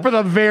 Yeah. For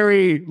the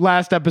very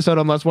last episode,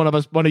 unless one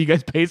of you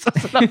guys pays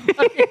us enough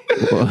money.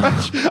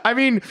 Which, I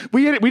mean,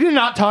 we did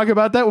not talk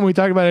about that when we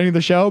talked about any of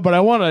the show, but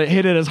I want to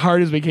hit it as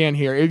hard as we can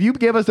here. If you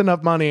give us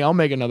enough money, I'll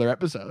make another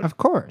episode. Of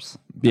course.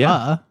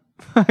 Yeah.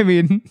 I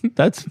mean...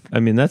 That's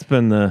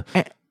been the...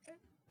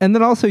 And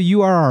then also,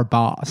 you are our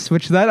boss,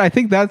 which I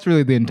think that's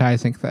really the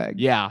enticing thing.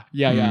 Yeah.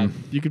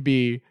 You could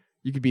be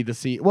the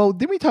C. Well,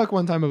 didn't we talk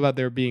one time about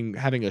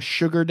having a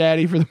sugar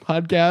daddy for the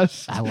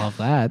podcast? I love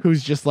that.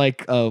 Who's just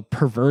like a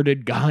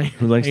perverted guy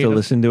Who likes to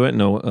listen to it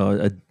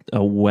in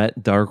a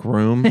wet, dark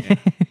room.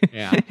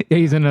 Yeah.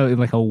 He's in a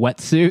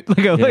wetsuit,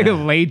 like a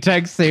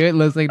latex suit,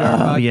 listening to our Oh,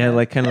 podcast. yeah,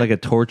 like kind of like a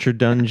torture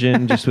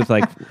dungeon, just with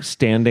like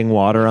standing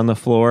water on the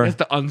floor. He has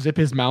to unzip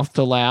his mouth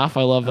to laugh.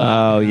 I love that.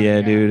 Oh,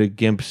 yeah, dude, a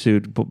gimp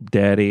suit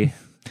daddy.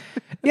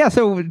 Yeah,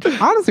 so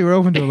honestly, we're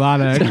open to a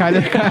lot of kind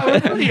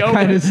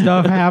of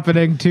stuff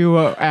happening to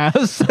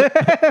us.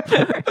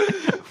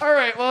 All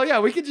right. Well, yeah,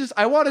 we could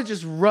I want to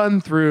just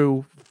run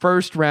through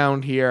first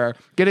round here,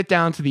 get it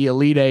down to the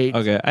Elite Eight.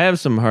 Okay, I have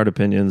some hard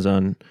opinions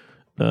on...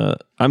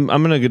 I'm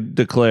going to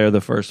declare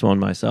the first one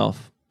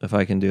myself, if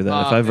I can do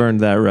that, if I've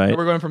earned that right.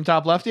 We're going from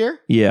top left here?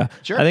 Yeah.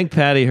 Sure. I think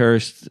Patty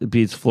Hearst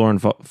beats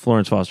Florence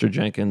Foster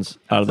Jenkins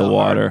out of the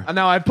water.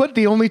 Now, I put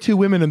the only two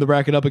women in the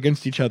bracket up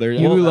against each other.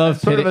 You love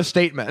sort of pitting- a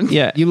statement.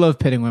 Yeah. You love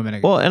pitting women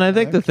against. Well, and I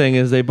think the thing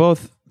is they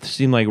both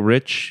seem like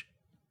rich.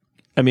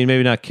 I mean,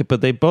 maybe not,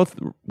 but they both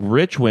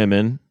rich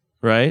women,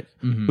 right?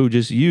 Who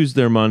just use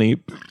their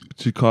money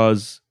to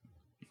cause...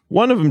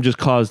 One of them just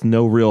caused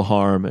no real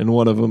harm, and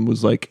one of them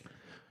was like...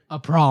 a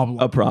problem.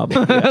 A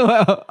problem.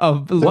 Yeah.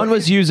 One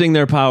was using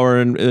their power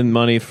and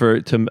money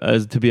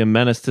to be a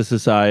menace to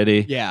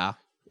society. Yeah.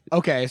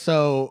 Okay,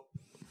 so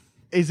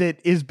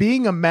is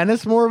being a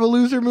menace more of a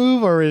loser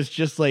move, or is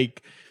just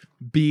like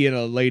being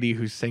a lady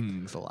who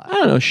sings a lot? I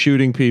don't know.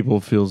 Shooting people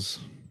feels...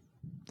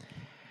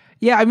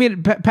 Yeah, I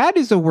mean,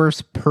 Patty's a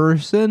worse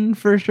person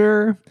for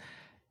sure.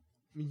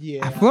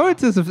 Yeah.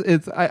 Florence is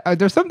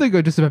there's something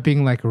good just about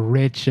being like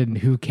rich and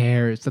who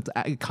cares. That's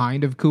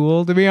kind of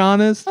cool, to be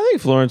honest. I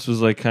think Florence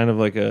was like kind of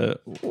like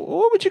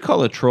what would you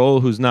call a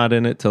troll who's not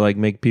in it to like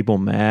make people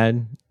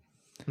mad?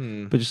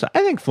 But just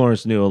I think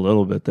Florence knew a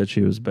little bit that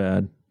she was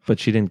bad, but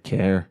she didn't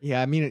care.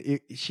 Yeah, I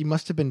mean, she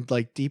must have been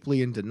like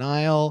deeply in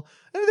denial.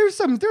 And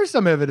there's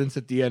some evidence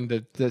at the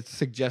end that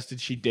suggested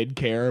she did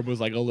care and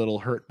was like a little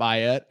hurt by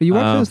it. You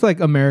watch those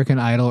like American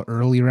Idol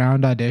early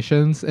round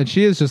auditions, and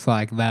she is just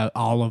like that.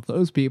 All of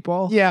those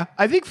people. Yeah,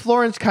 I think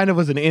Florence kind of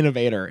was an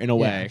innovator in a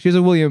way. She's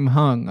a William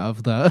Hung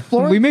of the.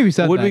 Florence- We maybe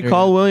said Would that we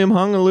call William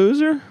Hung a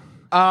loser?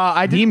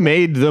 I did. He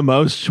made the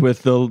most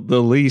with the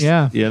least.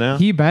 Yeah, you know.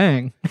 he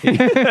bang.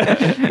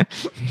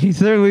 He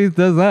certainly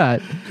does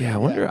that. Yeah, I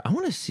wonder. I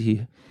want to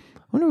see.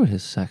 I wonder what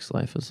his sex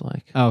life is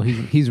like. Oh,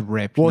 he's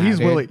ripped. Well, now, he's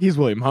dude.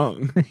 William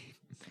Hung.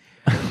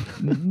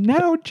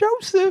 No,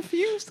 Joseph,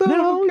 you son of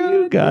a gun.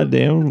 you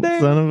goddamn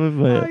son of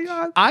a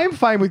bitch. I'm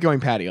fine with going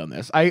Patty on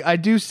this. I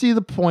do see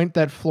the point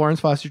that Florence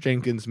Foster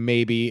Jenkins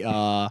maybe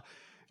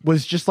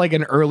was just like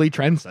an early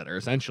trendsetter,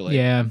 essentially.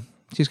 Yeah,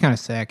 she's kind of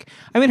sick.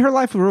 I mean, her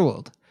life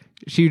ruled.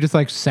 She just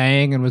like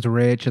sang and was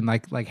rich and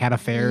like had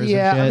affairs.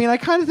 Yeah, and shit. I mean, I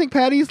kind of think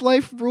Patty's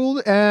life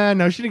ruled.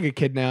 No, she didn't get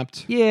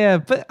kidnapped. yeah,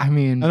 but I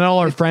mean, And then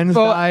all her friends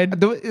died.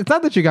 It's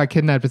not that she got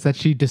kidnapped; it's that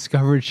she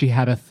discovered she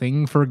had a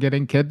thing for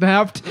getting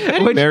kidnapped.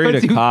 Which Married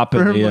puts a you cop in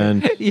the firmly-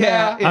 end.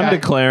 Yeah, I'm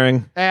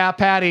declaring. Yeah,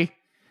 Patty.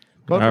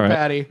 Vote All for right.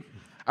 Patty.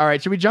 All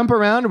right, should we jump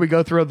around or we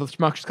go through the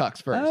schmucks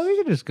cucks first? we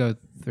could just go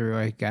through,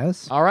 I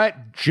guess. All right,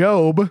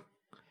 Job,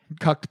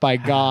 cucked by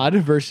God,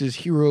 versus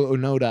Hiro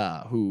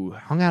Onoda, who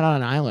hung out on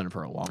an island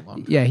for a long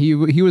time. Yeah, he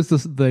was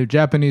the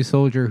Japanese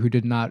soldier who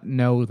did not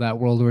know that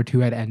World War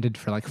II had ended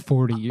for like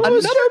 40 years.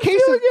 Another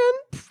case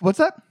of what's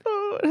that?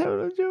 What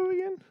happened to Job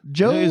again?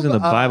 Job, He was in the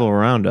Bible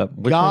Roundup.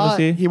 Which one was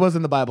God, he? was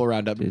in the Bible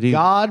Roundup. Did he-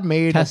 God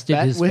made Tested a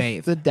bet his with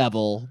faith. the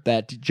devil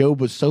that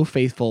Job was so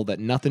faithful that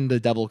nothing the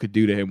devil could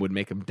do to him would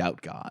make him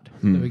doubt God.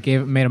 So made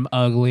him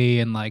ugly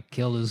and like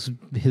killed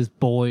his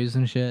boys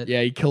and shit.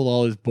 Yeah, he killed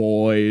all his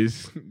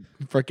boys.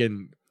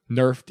 Freaking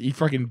nerfed. He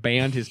freaking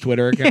banned his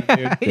Twitter account,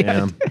 dude.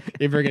 Damn.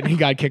 He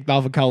got kicked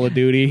off of Call of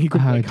Duty. He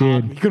couldn't play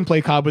COD. dude. He couldn't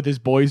play COD with his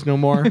boys no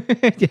more.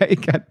 Yeah,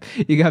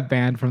 he got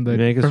banned from the. You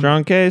make a from-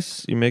 strong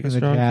case. You make a the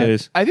strong chat.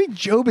 case. I think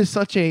Job is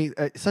such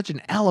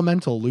an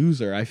elemental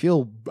loser. I'd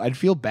feel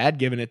bad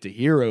giving it to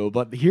Hero,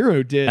 but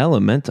Hero did.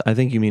 Element. I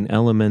think you mean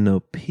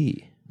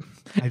LMNOP.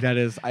 That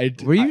is. Are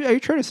Are you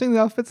trying to sing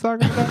the Outfit song?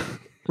 Right now?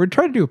 We're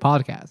trying to do a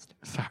podcast.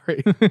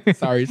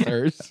 sorry,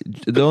 sirs.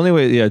 The only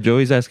way, yeah,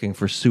 Joey's asking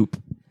for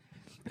soup.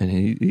 And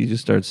he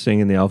just starts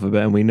singing the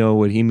alphabet, and we know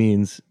what he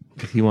means.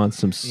 He wants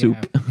some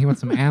soup. Yeah, he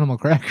wants some animal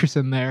crackers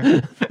in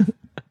there.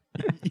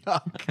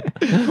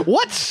 Yuck.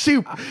 What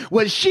soup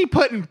was she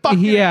putting? Fucking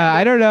Yeah,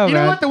 I don't know. You know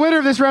man. what? The winner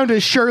of this round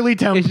is Shirley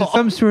It's Temple. just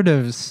some sort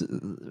of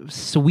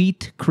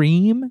sweet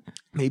cream.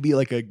 Maybe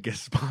like a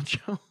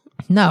gazpacho.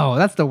 No,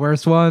 that's the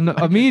worst one.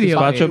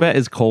 Immediately. Gazpacho bet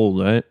is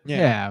cold, right?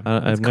 Yeah,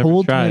 I've it's never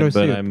cold tried, tomato but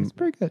soup. I'm- It's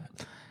pretty good.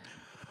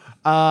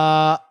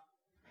 I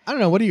don't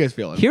know. What are you guys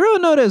feeling? Hiro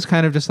Noda is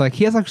kind of just like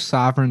he has like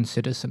sovereign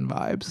citizen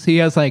vibes. He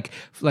has like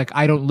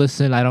I don't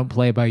listen, I don't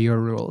play by your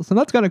rules, and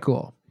that's kind of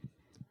cool.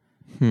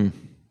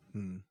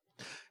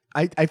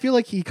 I feel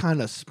like he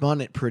kind of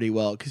spun it pretty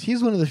well because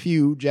he's one of the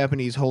few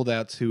Japanese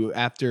holdouts who,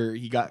 after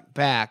he got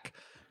back,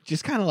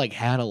 just kind of like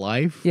had a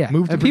life. Yeah,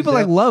 moved to and people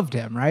Brazil. like loved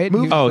him, right?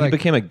 Moved- Oh, like, he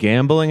became a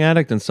gambling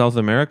addict in South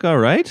America,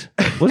 right?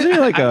 Wasn't he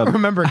like I don't a...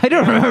 remember. I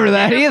don't remember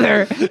that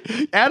either.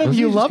 Adam, Was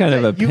you he just love kind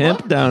of a You pimp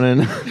loved down in...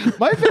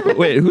 My favorite.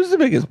 Wait, who's the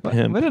biggest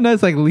pimp? What a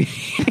nice like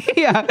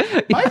yeah.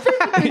 My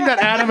favorite thing that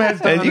Adam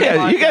has done. And on you the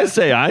guys podcast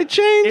say I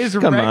changed? is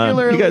Come on.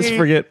 You guys regularly-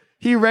 forget...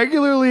 He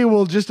regularly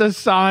will just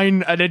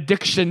assign an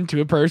addiction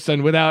to a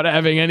person without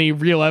having any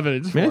real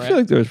evidence for I mean, I feel it.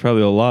 like there was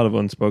probably a lot of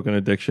unspoken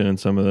addiction in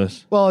some of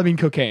this. Well, I mean,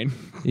 cocaine.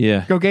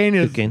 Yeah. Cocaine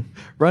is Cocaine.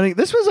 running.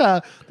 This was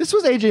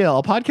AJL,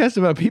 a podcast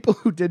about people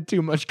who did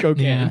too much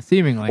cocaine. Yeah,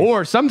 seemingly.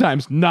 Or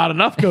sometimes not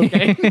enough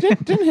cocaine.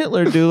 Didn't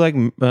Hitler do like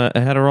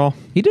Adderall?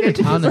 He did a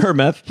ton of Or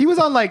meth? He was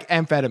on like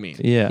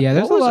amphetamine. Yeah. Yeah,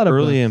 there's What a was lot of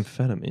early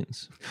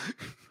amphetamines.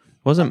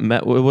 Was it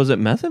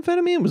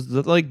methamphetamine? Was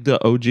that like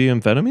the OG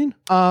amphetamine?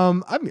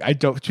 I mean, I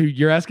don't.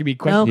 You're asking me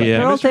questions. No, Yeah.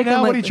 they're all Mr. taking Now,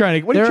 like, what are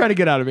you trying to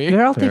get out of me?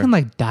 They're all Fair. taking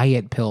like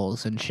diet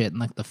pills and shit in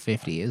like the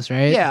 50s,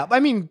 right? Yeah,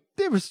 I mean,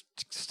 there was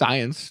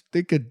science.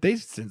 They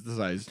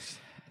synthesized.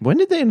 When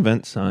did they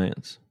invent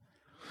science?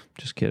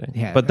 Just kidding.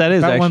 Yeah, But that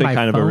is about when actually my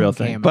kind of a phone real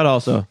thing. came But out.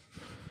 also,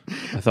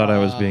 I thought I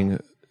was being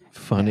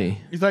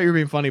funny. You thought you were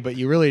being funny, but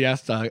you really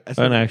asked An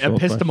actual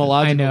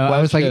epistemological I know.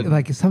 I was question.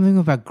 like something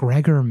about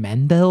Gregor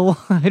Mendel.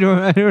 I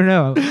don't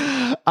know.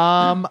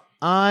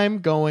 I'm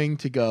going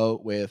to go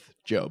with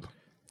Job.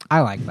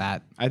 I like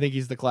that. I think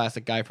he's the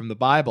classic guy from the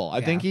Bible.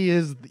 I think he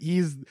is.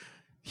 He's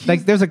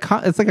Like there's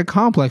it's like a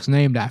complex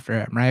named after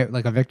him, right?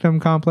 Like a victim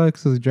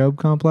complex, is a Job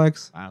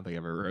complex. I don't think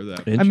I've ever heard that.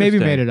 I maybe Interesting.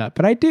 made it up,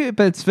 but I do.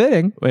 But it's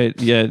fitting.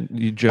 Wait, yeah,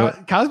 you Joe.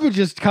 Cosmo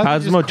just coined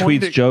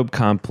tweets it- Job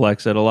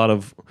complex at a lot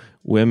of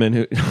women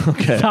who.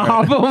 Okay.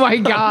 Stop. Oh my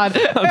god.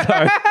 I'm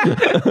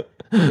sorry.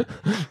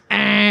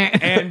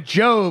 and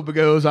Job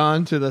goes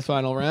on to the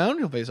final round.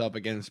 He'll face up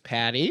against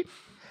Patty.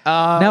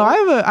 Now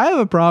I have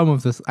a problem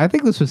with this. I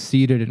think this was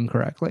seeded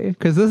incorrectly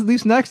because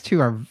these next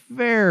two are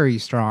very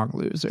strong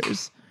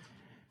losers.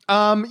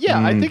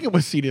 Yeah, I think it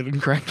was seated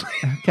incorrectly.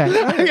 Okay.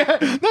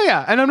 No,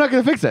 yeah, and I'm not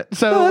going to fix it.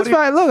 So No, what that's do you-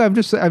 fine. Look,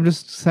 I'm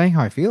just saying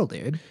how I feel,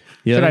 dude.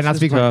 Yeah, Should I this not is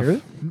speak my tough.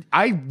 truth?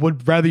 I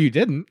would rather you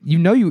didn't. You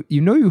know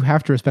you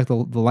have to respect the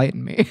light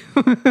in me.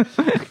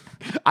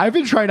 I've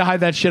been trying to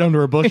hide that shit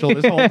under a bushel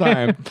this whole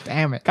time.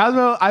 Damn it.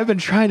 Cosmo, I've been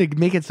trying to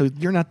make it so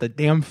you're not the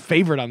damn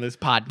favorite on this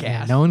podcast.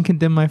 Yeah, no one can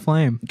dim my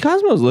flame.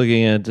 Cosmo's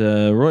looking at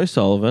Roy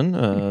Sullivan.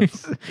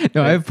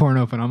 No, I have porn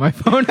open on my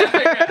phone.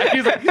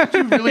 He's like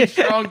two really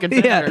strong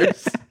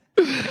contenders.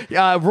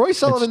 Roy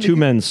Sullivan. It's two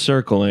men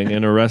circling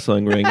in a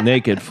wrestling ring,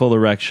 naked, full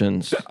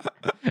erections.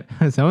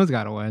 Someone's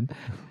got to win.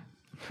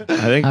 I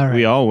think All right.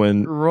 we all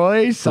win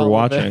Roy for Sullivan.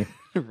 watching.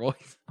 Roy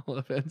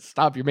Sullivan.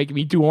 Stop, you're making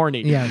me too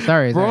horny. Yeah,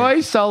 sorry.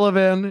 Roy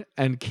Sullivan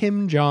and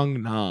Kim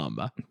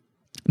Jong-nam.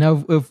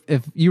 Now,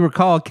 if you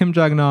recall, Kim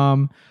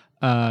Jong-nam,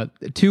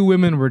 two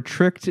women were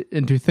tricked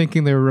into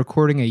thinking they were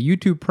recording a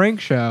YouTube prank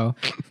show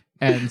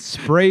and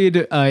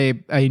sprayed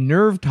a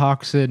nerve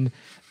toxin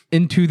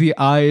into the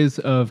eyes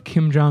of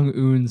Kim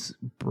Jong-un's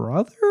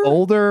brother?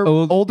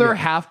 Older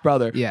half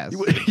brother. Yes.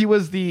 He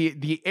was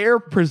the heir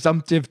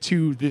presumptive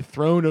to the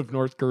throne of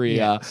North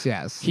Korea.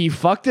 Yes. He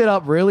fucked it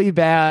up really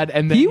bad,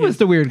 and then He was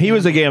the weird. He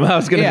was a gambler. I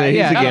was going to say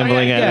he's a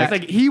gambling addict.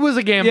 It's like he was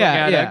a gambling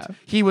addict. yeah.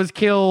 He was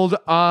killed.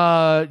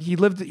 He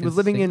was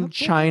living in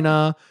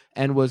China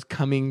and was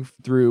coming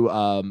through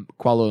Kuala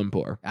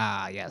Lumpur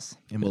Ah, yes.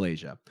 in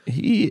Malaysia.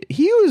 He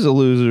was a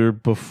loser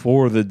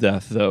before the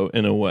death, though,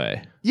 in a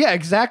way. Yeah,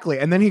 exactly.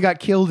 And then he got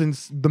killed in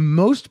the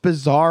most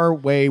bizarre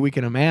way we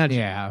can imagine.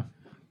 Yeah.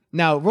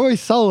 Now, Roy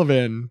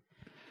Sullivan,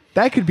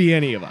 that could be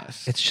any of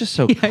us. It's just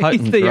so cut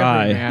He's and the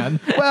dry.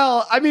 everyman.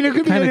 Well, I mean, it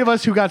could be Kinda- any of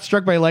us who got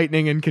struck by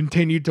lightning and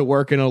continued to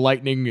work in a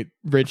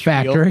lightning-rich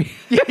Factory.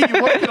 Field. Yeah,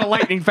 you worked in a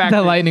lightning factory.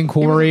 The lightning He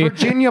was a quarry.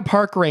 Virginia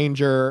park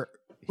ranger.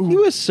 He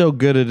was so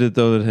good at it,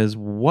 though, that his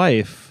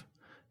wife,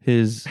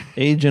 his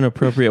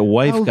age-inappropriate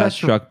wife, got that's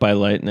struck by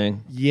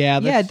lightning. Yeah,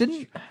 Yeah,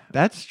 didn't.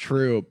 that's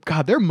true.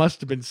 God, there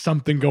must have been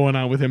something going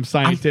on with him I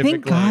scientifically.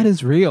 think God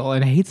is real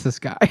and hates this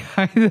guy.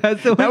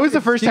 That's the That was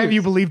the first time you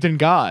excuse. believed in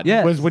God.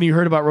 Yes. Was when you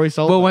heard about Roy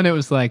Sullivan. Well, when it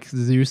was like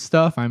Zeus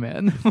stuff, I'm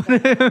in.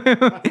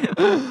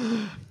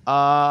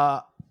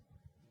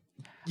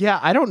 Yeah,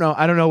 I don't know.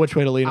 I don't know which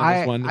way to lean on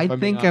this one. I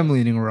think I'm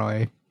leaning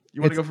Roy.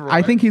 You want to go for Roy?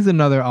 I think he's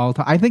another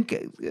all-time. I think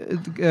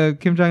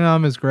Kim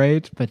Jong-nam is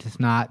great, but just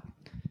not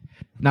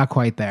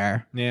quite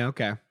there. Yeah,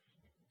 okay.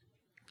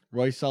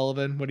 Roy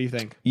Sullivan, what do you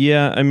think?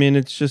 Yeah, I mean,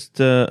 it's just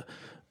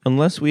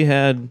unless we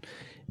had,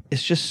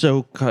 it's just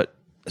so cut.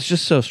 It's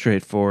just so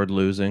straightforward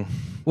losing.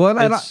 Well,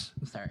 It's-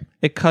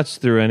 It cuts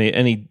through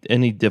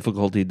any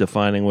difficulty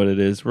defining what it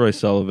is. Roy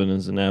Sullivan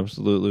is an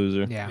absolute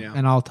loser. Yeah,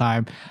 an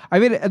all-time. I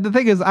mean, the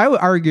thing is, I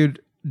argued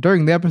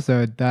during the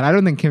episode that I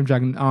don't think Kim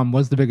Jong-un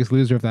was the biggest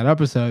loser of that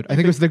episode. I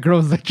think it was the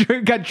girls that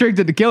got tricked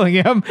into killing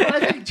him. I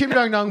think Kim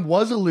Jong-nam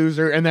was a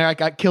loser and they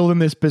got killed in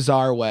this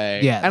bizarre way.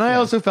 Yes, and I yes.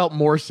 also felt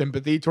more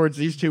sympathy towards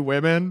these two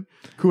women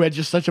who had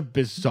just such a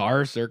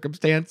bizarre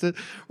circumstances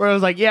where I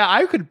was like, yeah,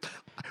 I could...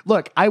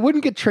 Look, I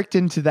wouldn't get tricked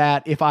into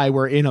that if I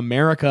were in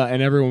America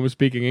and everyone was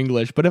speaking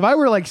English. But if I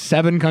were like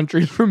 7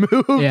 countries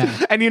removed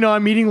and,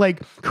 I'm meeting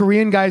like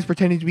Korean guys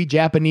pretending to be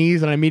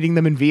Japanese and I'm meeting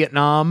them in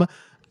Vietnam,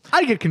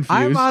 I'd get confused.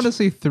 I'm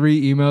honestly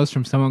 3 emails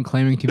from someone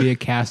claiming to be a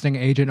casting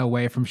agent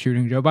away from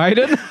shooting Joe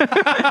Biden.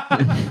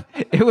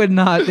 It would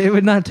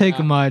not take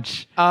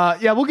much.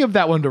 Yeah, we'll give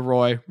that one to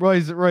Roy.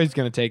 Roy's going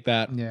to take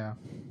that. Yeah.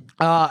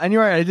 And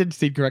you're right, I did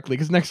see correctly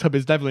because next up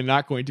is definitely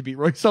not going to be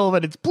Roy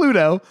Sullivan. It's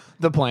Pluto,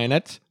 the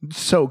planet,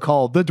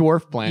 so-called the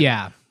dwarf planet.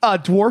 Yeah.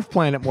 Dwarf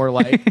planet, more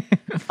like,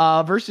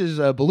 versus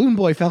Balloon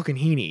Boy Falcon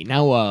Heaney,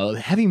 now a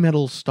heavy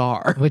metal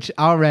star. Which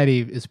already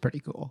is pretty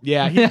cool.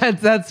 Yeah,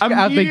 that's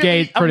out the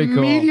gate pretty cool.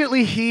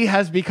 Immediately, he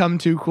has become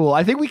too cool.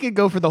 I think we could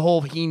go for the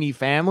whole Heaney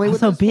family.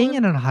 Also, with this being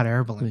one. in a hot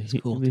air balloon is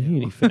cool The too.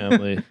 Heaney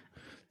family.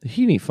 The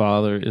Heaney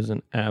father is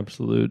an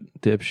absolute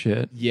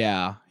dipshit.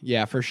 Yeah,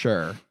 for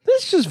sure.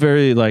 This is just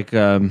very like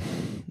I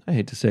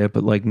hate to say it,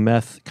 but like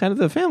meth. Kind of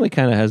the family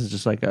kind of has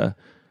just like a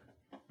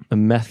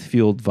meth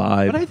fueled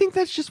vibe. But I think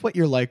that's just what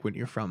you're like when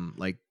you're from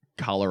like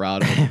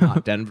Colorado,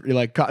 not Denver. You're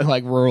like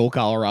rural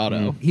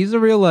Colorado. He's a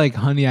real like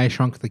Honey I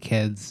Shrunk the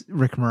Kids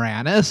Rick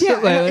Moranis. Yeah,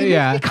 Like,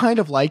 and we kind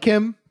of like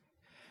him.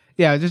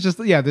 Yeah, just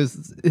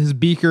this his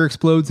beaker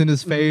explodes in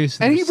his face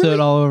and, And he soot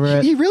all over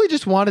it. He really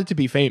just wanted to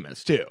be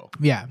famous too.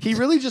 Yeah. He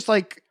really just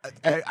like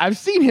I've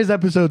seen his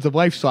episodes of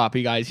Life Swap,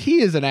 you guys.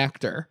 He is an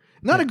actor,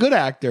 not a good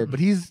actor, but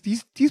he's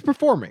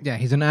performing. Yeah,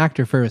 he's an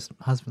actor first,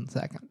 husband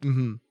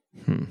 2nd.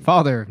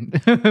 Father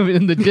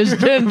in the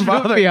distant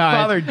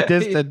Father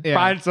distant. Yeah.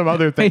 Find some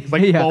other things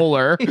like Yeah.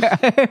 bowler.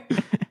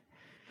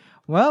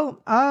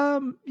 Well,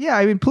 yeah,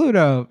 I mean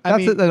Pluto.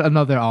 That's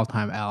another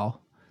all-time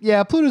L.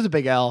 Yeah, Pluto's a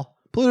big L.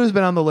 Pluto's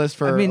been on the list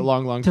for a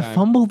long to time.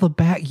 fumble the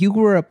bag, you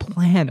were a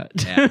planet.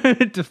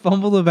 To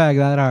fumble the bag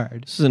that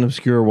hard. This is an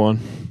obscure one.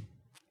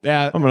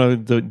 Yeah, I'm gonna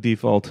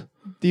default.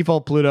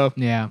 default Pluto.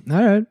 Yeah.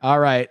 All right. All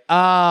right.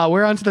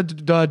 We're on to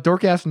the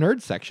dork ass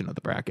nerd section of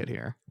the bracket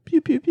here. Pew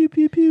pew pew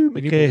pew pew.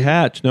 McKay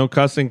Hatch, no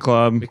cussing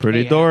club.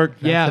 Pretty dork.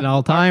 Yeah, An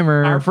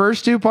all-timer. Our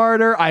first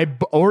 2-parter, I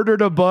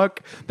ordered a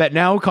book that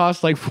now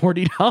costs like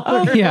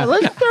 $40. Yeah.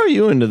 Let's throw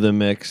you into the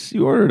mix.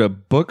 You ordered a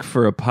book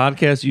for a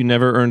podcast you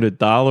never earned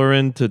 $1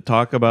 in to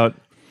talk about.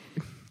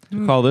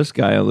 To call this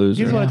guy a You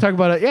loser. just want to talk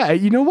about it? Yeah,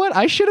 you know what?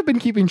 I should have been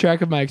keeping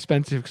track of my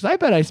expenses because I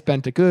bet I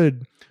spent a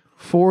good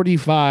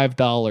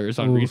 $45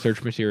 on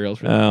research materials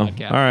for the Oh,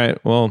 podcast. all right.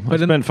 Well, I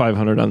spent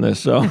 $500 on this,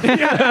 so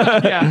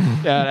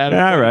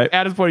yeah. All right.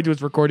 Adam's pointing to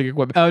his recording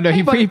equipment. Oh no,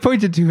 he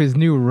pointed to his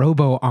new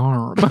robo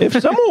arm. if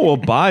someone will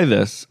buy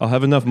this, I'll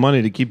have enough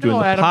money to keep doing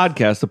the Adam,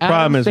 podcast. The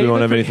problem is we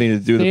won't have anything to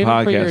do the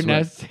podcast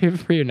with. Save it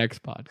for your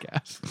next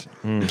podcast.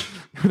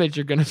 That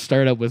you're going to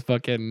start up with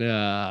fucking...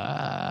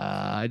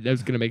 I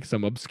was going to make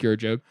some obscure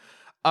joke.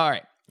 All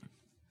right.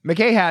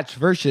 McKay Hatch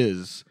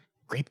versus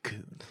Grape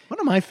Coon. One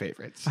of my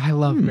favorites. I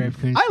love Grape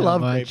Coon. I so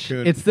love much. Grape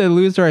Coon. It's the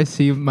loser I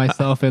see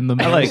myself in the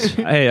most.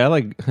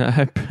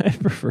 I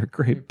prefer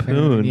Grape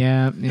Coon.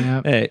 Yeah,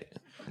 yeah. Hey,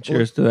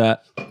 cheers to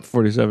that.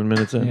 47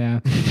 minutes in. Yeah.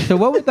 So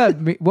what would that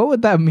what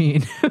would that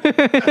mean?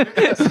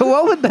 So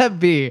what would that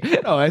be?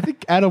 Oh, I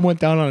think Adam went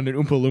down on an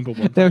Oompa Loompa one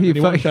time. No, And he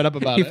won't shut up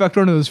about he it. fucked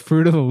one of those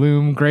Fruit of the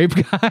Loom grape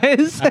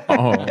guys.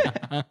 Oh,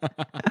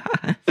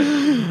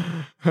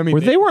 I mean,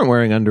 they weren't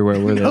wearing underwear,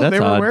 were they? no, That's they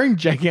were odd. wearing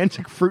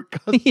gigantic fruit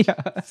cups. Yeah.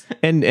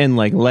 and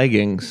like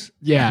leggings.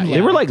 Yeah.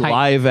 They were like Tight.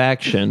 live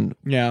action.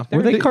 Yeah.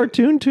 Were they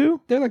cartoon too?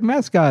 They're like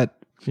mascot.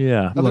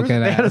 Yeah. Well, Look at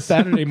they had a us.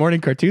 Saturday morning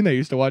cartoon they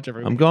used to watch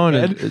every I'm week. going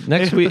to- And next they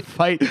have week- to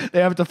fight. They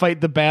have to fight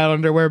the bad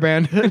underwear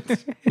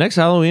bandits. Next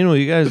Halloween, will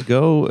you guys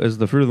go as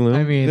the Fruit of the Loom?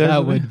 I mean, You guys that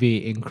will be? would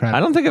be incredible. I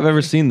don't think I've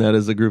ever seen that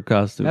as a group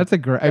costume. That's a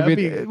great. I That'd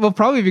mean, be- well,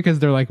 probably because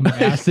they're like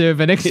massive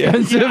and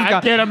expensive. Yeah,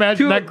 I can't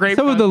imagine that grape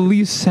Some of the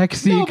least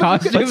sexy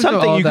costumes. but of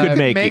something all you could time.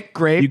 make. Make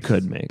grapes. You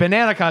could make.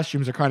 Banana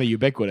costumes are kind of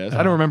ubiquitous.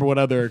 I don't remember what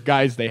other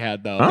guys they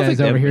had though. I don't think Guys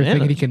they over have here thinking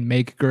bananas. he can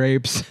make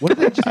grapes. What did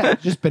they just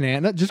have? Just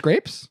banana? Just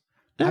grapes?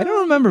 I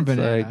don't remember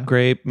banana. Like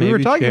grape, we were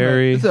maybe talking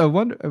cherry. about. It's a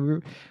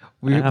wonder.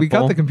 We got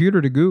Apple. the computer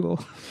to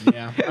Google.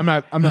 Yeah. I'm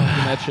not looking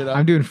that shit up.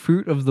 I'm doing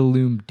Fruit of the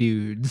Loom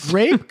dudes.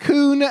 Grape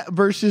Coon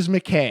versus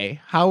McKay.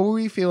 How are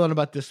we feeling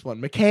about this one?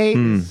 McKay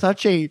is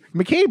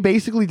McKay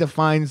basically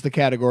defines the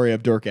category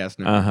of dork ass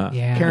nerd. Uh-huh.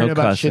 Yeah. Caring No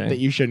about shit cussing. that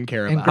you shouldn't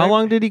care And about. How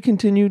long did he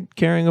continue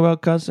caring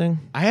about cussing?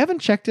 I haven't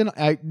checked in.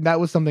 That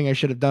was something I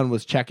should have done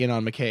was check in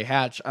on McKay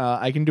Hatch.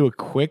 I can do a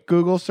quick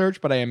Google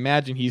search, but I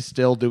imagine he's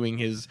still doing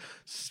his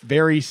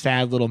very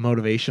sad little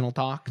motivational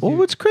talk. Well,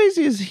 what's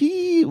crazy is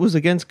he was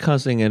against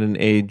cussing at an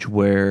age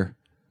where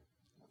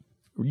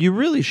you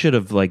really should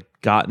have like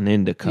gotten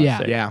into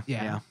cussing.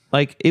 Yeah.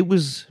 Like it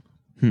was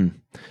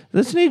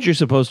That's an age you're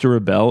supposed to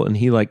rebel, and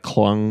he like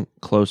clung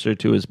closer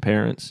to his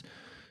parents.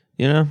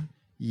 You know?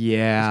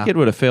 Yeah. Kid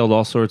would have failed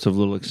all sorts of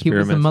little He was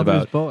experiments a mother's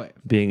about boy.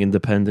 being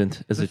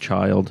independent as a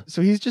child.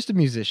 So he's just a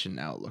musician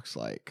now, it looks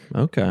like.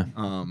 Okay.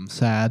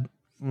 Sad.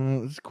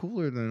 Well, it's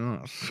cooler than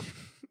us.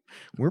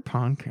 We're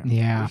podcasters.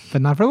 Yeah,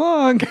 but not for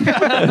long.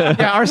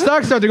 Yeah, our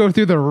stocks start to go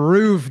through the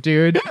roof,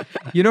 dude.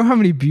 You know how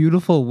many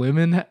beautiful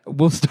women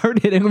will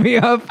start hitting me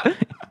up?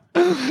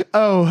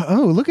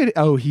 Look at it.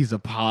 Oh, he's a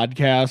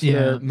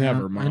podcaster.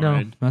 Never I mind.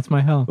 know. That's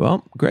my hell.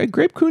 Well,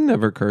 Grape Coon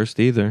never cursed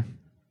either.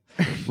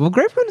 Well,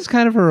 Grape Coon is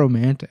kind of a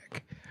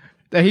romantic.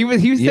 He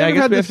was. Yeah, I kind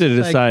guess of we have to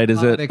decide: is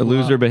it psychotic a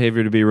loser love.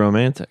 behavior to be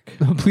romantic?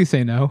 Please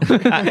say no.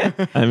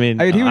 I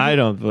mean, I mean, he was- I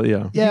don't. But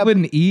yeah. Yeah, He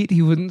wouldn't eat.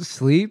 He wouldn't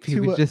sleep. He To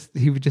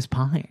would just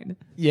pine.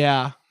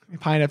 Yeah.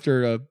 Pine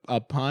after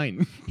a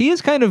pine. He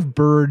is kind of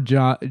Bird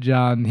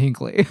John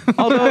Hinckley.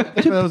 Although,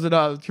 That was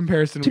a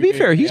comparison. to be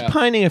fair, he's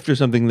pining after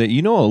something that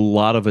you know a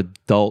lot of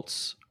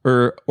adults,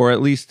 or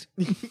at least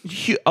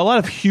a lot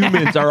of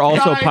humans are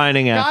also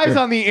pining after. Guys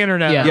on the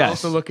internet Yeah. are Yes.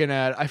 also looking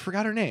at. I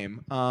forgot her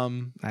name.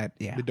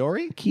 Yeah.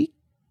 Midori. Kiki?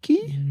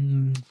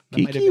 might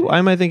have Kiki? been- Why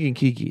am I thinking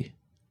Kiki?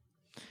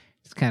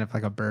 It's kind of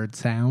like a bird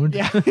sound.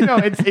 Yeah,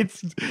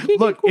 it's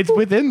look, it's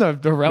within the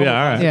realm. Yeah,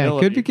 all of right. Yeah, it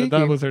could be possibility, but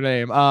That Kiki. was her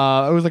name.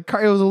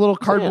 It was a little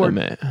cardboard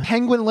anime.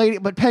 penguin lady,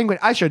 but penguin.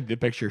 I showed you the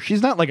picture.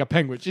 She's not like a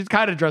penguin. She's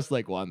kind of dressed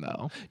like one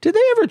though. Did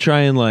they ever try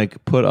and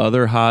like put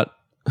other hot?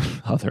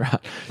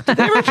 Did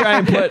they ever try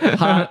and put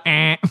hot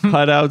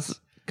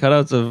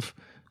cutouts of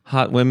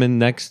hot women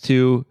next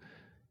to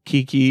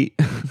Kiki,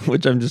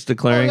 which I'm just Oh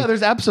declaring yeah,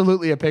 there's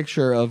absolutely a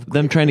picture of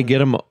them trying to get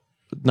them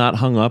not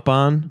hung up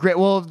on? Great.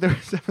 Well, there's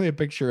definitely a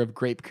picture of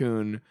Grape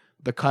Coon,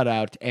 the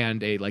cutout,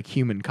 and a like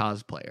human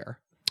cosplayer.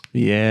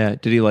 Yeah.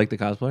 Did he like the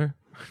cosplayer?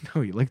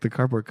 No, you like the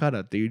cardboard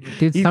cutout, dude.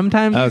 Dude, He's-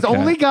 sometimes He's Okay.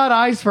 only got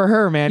eyes for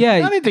her, man. Yeah,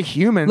 He's not into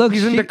humans. look,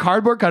 He's into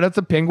cardboard cutouts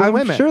of penguin I'm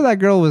women. sure that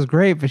girl was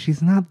great, but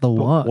she's not the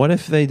one. What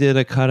if they did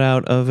a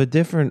cutout of a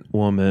different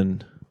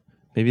woman?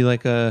 Maybe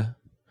like a.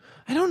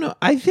 I don't know.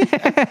 I think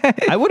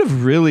I would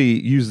have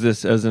really used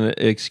this as an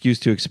excuse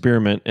to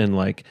experiment and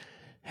like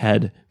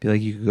be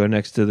like, you could go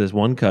next to this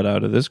one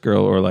cutout of this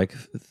girl, or like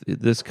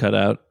this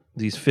cutout,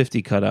 these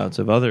 50 cutouts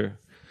of other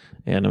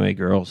anime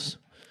girls.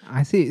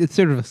 I see. It's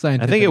sort of a I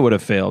scientific. think it would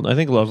have failed. I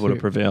think love would have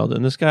prevailed.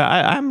 And this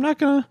guy, I'm not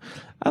gonna.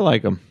 I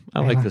like him. I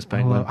like this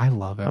penguin. I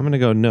love it. I'm gonna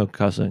go no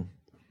cussing.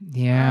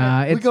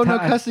 Yeah, we it's go no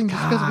tough. cussing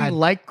just because we God,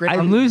 like Grape I'm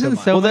Coon losing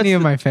much. so Well, many that's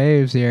of my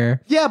faves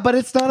here, Yeah, but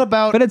it's not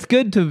about. but it's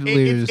good to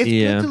lose. It's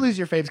Yeah. good to lose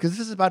your faves because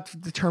this is about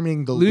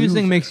determining the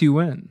Losing loser. makes you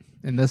win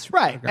in this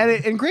Right.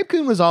 regard. And Grape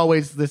Coon was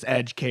always this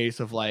edge case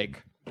of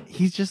like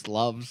he just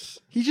loves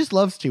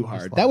too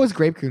hard. That was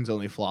Grape Coon's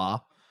only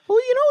flaw. Well,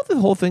 you know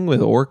the whole thing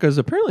with orcas.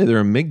 Apparently,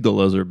 their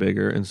amygdalas are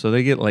bigger, and so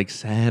they get like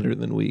sadder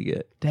than we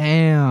get.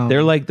 Damn,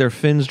 They're like their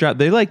fins drop.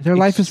 They like their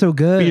life is so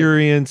good.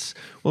 experience.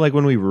 Well, like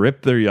when we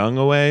rip their young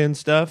away and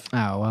stuff.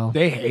 Oh well,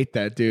 They hate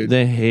that, dude.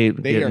 They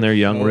hate They getting are their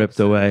young so ripped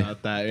upset away.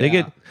 about that, They yeah.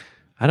 get.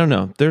 I don't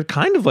know. They're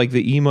kind of like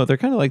the emo. They're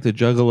kind of like the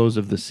juggalos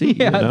of the sea.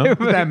 Yeah, you know?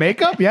 With that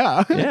makeup,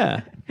 yeah.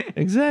 Yeah.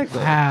 Exactly.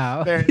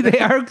 wow, They're- they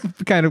are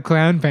kind of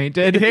clown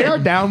painted. They are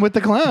down with the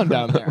clown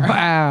down there.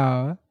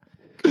 Wow.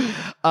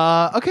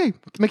 Okay,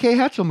 McKay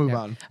Hatch will move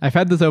on. I've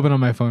had this open on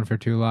my phone for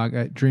too long.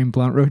 Dream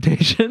blunt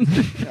rotation.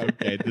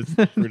 Okay,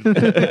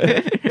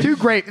 two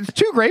grapes. It's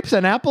 2 grapes,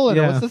 an apple, and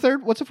Yeah.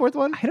 what's the fourth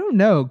one? I don't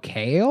know.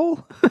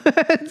 Kale?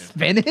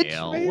 Spinach?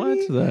 Maybe? What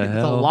the It's a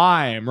hell?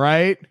 lime,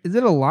 right? Is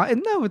it a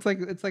lime? No, it's like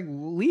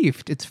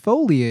leafed. It's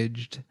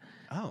foliaged.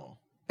 Oh,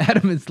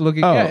 Adam is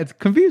looking. Oh. Yeah, it's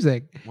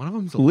confusing. one of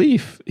them's a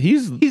Leaf.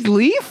 He's He's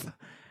leaf.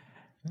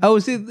 Oh,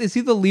 is he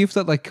the leaf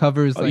that like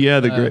covers? Like, yeah,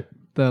 the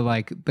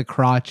the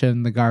crotch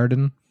and the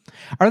garden.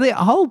 Are they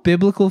all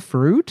biblical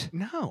fruit?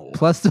 No.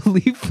 Plus the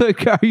leaf.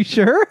 Like, are you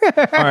sure?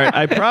 All right,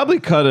 I probably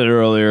cut it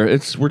earlier.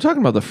 We're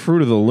talking about the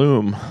fruit of the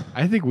loom.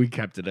 I think we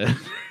kept it in.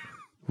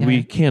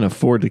 We can't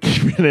afford to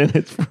keep it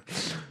in.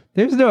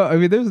 There's no. I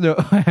mean, there's no.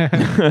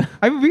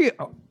 I mean,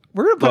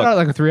 we're gonna put Look, out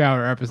like a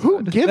 3-hour episode.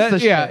 Who gives a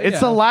shit? Yeah, It's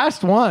the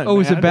last one. Oh,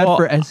 is it man. bad Well,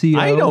 for SEO?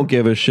 I don't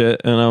give a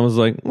shit, and I was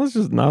like, let's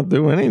just not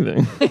do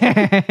anything.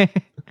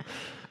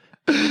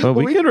 But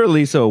we could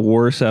release our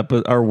worst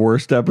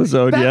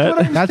episode That's yet.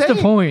 what I'm That's the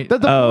saying. point. The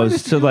Oh, point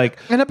is to so do like-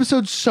 an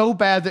episode so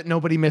bad that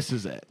nobody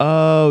misses it.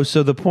 Oh,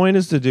 so the point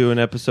is to do an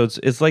episode.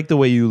 It's like the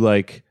way you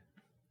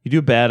do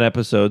a bad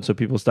episode so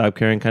people stop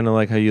caring, kind of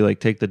like how you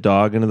like take the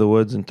dog into the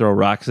woods and throw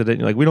rocks at it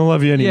and you're like, we don't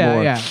love you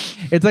anymore. Yeah.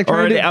 It's like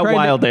Or trying a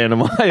wild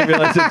animal. I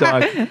realize a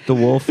dog. The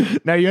wolf.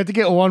 Now you have to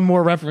get one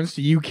more reference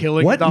to you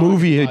killing. What a dog.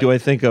 movie do I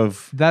think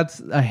of?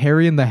 That's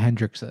Harry and the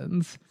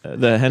Hendricksons.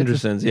 The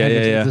Hendersons. Yeah.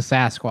 It's a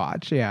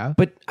Sasquatch. Yeah.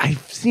 But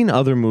I've seen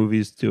other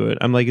movies do it.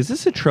 I'm like, is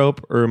this a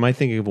trope or am I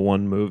thinking of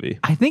one movie?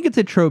 I think it's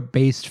a trope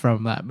based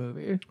from that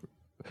movie.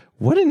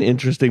 What an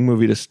interesting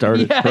movie to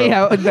start a trope.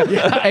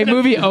 A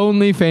movie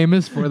only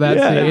famous for that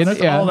scene. That's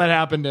Yeah. all that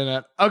happened in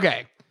it.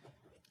 Okay.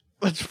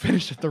 Let's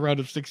finish at the round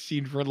of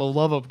 16 for the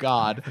love of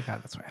God.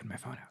 God, that's why I had my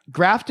phone out.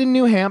 Grafton,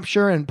 New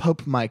Hampshire, and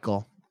Pope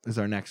Michael is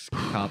our next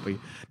copy.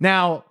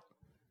 Now,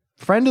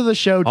 friend of the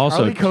show,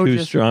 Also Charlie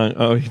too strong.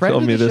 Oh, he friend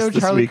told of me the this show,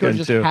 Charlie weekend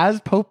Kojas, too. has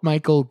Pope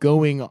Michael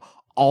going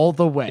all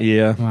the way.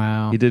 Yeah.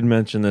 Wow. He did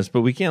mention this, but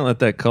we can't let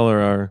that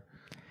color our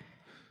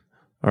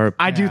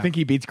I do think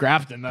he beats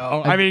Grafton,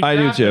 though. I mean, I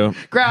do Grafton- too.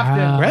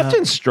 Grafton.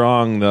 Grafton's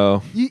strong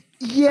though.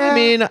 Yeah. I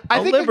mean, I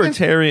a think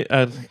libertarian.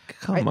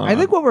 Come on. I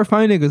think what we're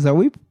finding is that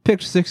we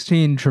picked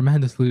 16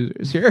 tremendous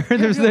losers here.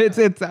 These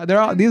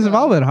have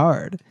all been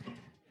hard.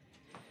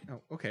 Oh,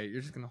 okay,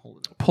 you're just going to hold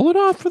it up. pull it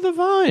off for the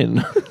vine.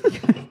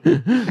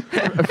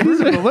 A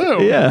fruit of the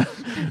loom. Yeah.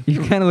 He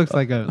kind of looks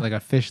like a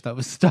fish that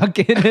was stuck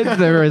in it there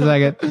for a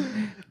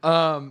second.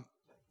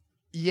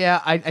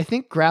 Yeah, I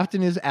think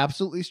Grafton is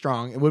absolutely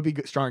strong. It would be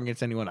strong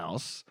against anyone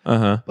else.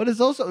 Uh-huh. But it's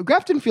also,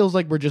 Grafton feels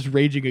like we're just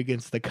raging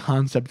against the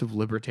concept of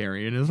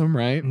libertarianism,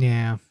 right?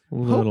 Yeah.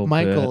 Pope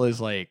Michael is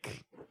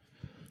like,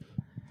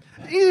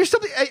 there's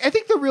something, I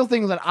think the real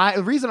thing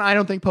the reason I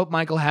don't think Pope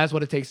Michael has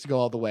what it takes to go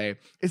all the way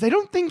is I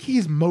don't think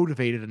he's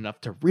motivated enough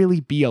to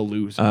really be a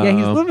loser. Yeah,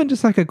 he's living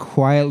just like a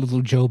quiet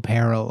little Joe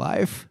Perro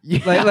life.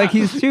 Yeah. Like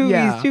he's too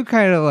Yeah. he's too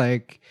kind of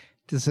like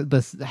just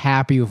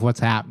happy with what's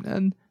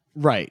happening.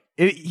 Right.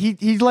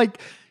 He's like,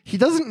 he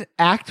doesn't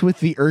act with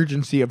the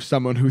urgency of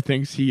someone who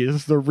thinks he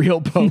is the real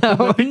Pope. No,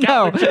 The Catholic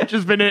no. Church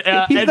has been He's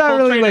not infiltrated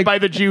really like- by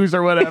the Jews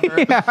or whatever.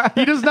 Yeah.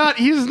 He does not.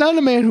 He's not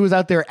a man who is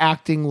out there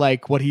acting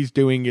like what he's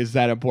doing is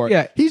that important.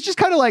 Yeah. He's just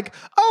kind of like,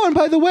 oh, and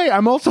by the way,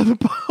 I'm also the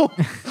Pope.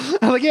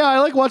 I'm like, yeah, I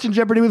like watching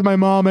Jeopardy with my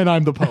mom, and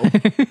I'm the Pope.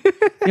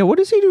 Yeah, what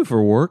does he do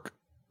for work?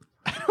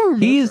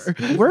 He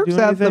works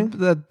do at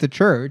anything? the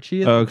church.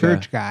 He's a Okay.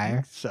 church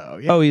guy. So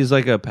yeah. Oh, he's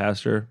like a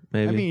pastor,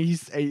 maybe. I mean,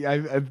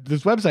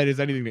 this website is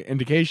anything to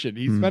indication.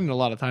 He's spending a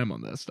lot of time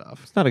on this stuff.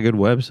 it's not a good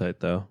website,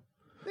 though.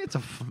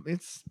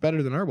 It's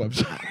better than our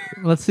website.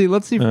 Let's see.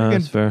 That's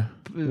Freaking fair.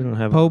 We don't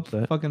have Pope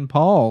a website. fucking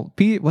Paul.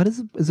 Pete. What is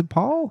it? Is it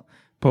Paul?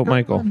 Pope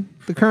Michael.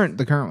 The current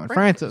one.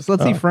 Francis.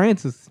 Let's see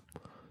Francis.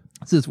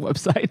 It's his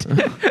website.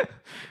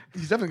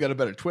 He's definitely got a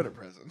better Twitter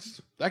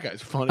presence. That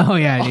guy's funny. Oh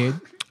yeah, dude.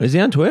 Is he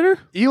on Twitter?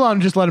 Elon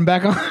just let him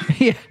back on.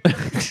 Yeah.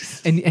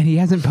 and he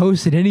hasn't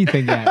posted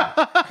anything yet.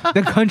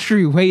 The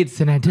country waits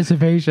in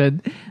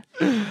anticipation.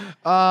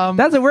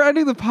 That's it. We're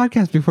ending the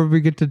podcast before we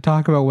get to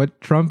talk about what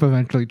Trump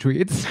eventually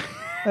tweets.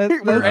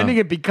 We're ending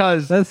it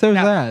because That's so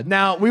now, sad.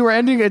 Now we were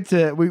ending it to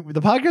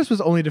the podcast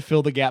was only to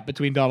fill the gap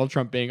between Donald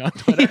Trump being on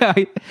Twitter.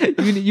 Yeah,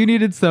 you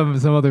needed some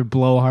other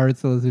blowhards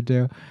to listen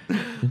to.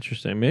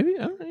 Interesting. Maybe,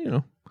 I don't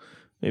know,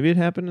 maybe it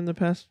happened in the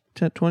past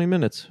 20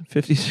 minutes,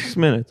 56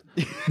 minutes.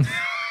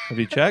 Have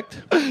you checked?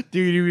 Do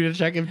you need to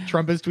check if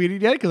Trump has tweeted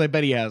yet? Because I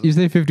bet he has. You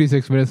say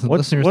 56 minutes, and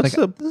What's listeners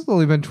the- like, this has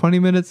only been 20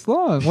 minutes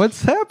long.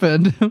 What's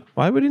happened?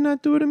 Why would he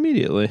not do it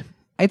immediately?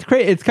 It's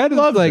great. It's kind of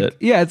Loves like, it.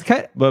 yeah, it's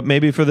kind. But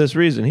maybe for this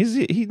reason.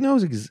 He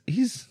knows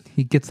he's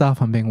He gets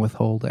off on being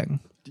withholding.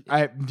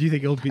 Do you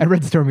think it'll be? I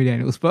read Stormy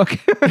Daniels' book.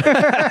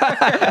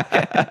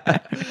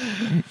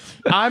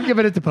 I'm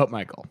giving it to Pope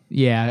Michael.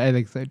 Yeah, I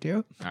think so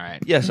too. All right.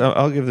 Yes,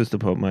 I'll give this to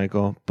Pope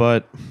Michael,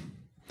 but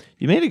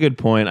you made a good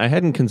point. I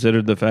hadn't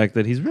considered the fact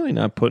that he's really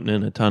not putting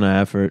in a ton of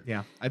effort.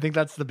 Yeah, I think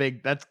that's the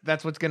big.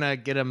 That's what's gonna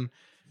get him.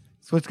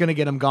 It's what's gonna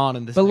get him gone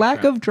in this. The next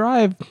lack round. of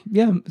drive,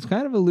 yeah, it's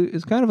kind of a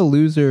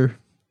loser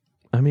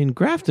I mean,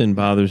 Grafton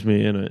bothers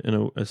me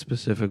in a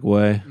specific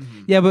way.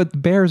 Yeah, but the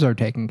Bears are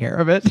taking care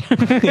of it.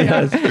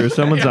 Yeah, that's true.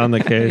 Someone's on the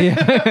case.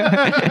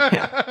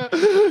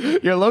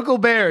 Your local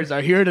Bears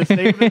are here to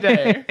save the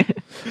day.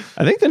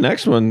 I think the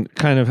next one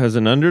kind of has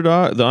an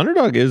underdog. The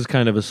underdog is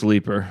kind of a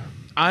sleeper.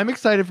 I'm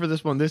excited for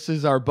this one. This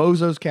is our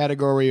Bozos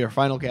category, our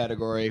final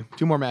category.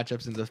 2 more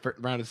matchups in the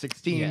round of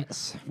 16.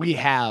 Yes. We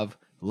have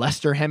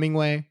Lester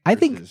Hemingway. I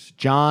think- versus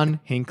John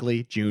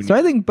Hinckley Jr. So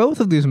I think both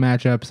of these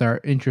matchups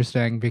are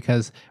interesting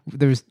because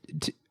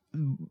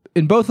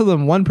in both of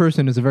them, one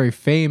person is a very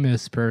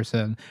famous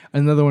person,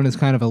 another one is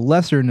kind of a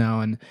lesser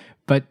known.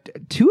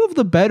 But 2 of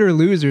the better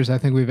losers I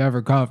think we've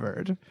ever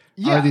covered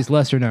are these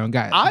lesser known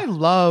guys. I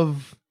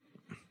love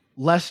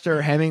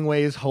Lester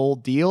Hemingway's whole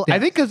deal. I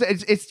think because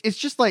it's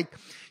just like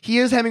he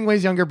is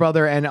Hemingway's younger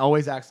brother and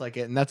always acts like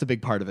it, and that's a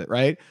big part of it,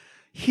 right?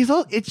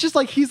 It's just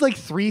like he's like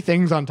 3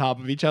 things on top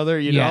of each other,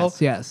 you know?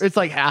 Yes. It's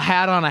like a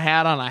hat on a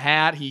hat on a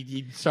hat.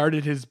 He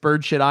started his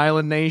Bird Shit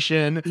Island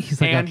Nation.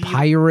 He's like and a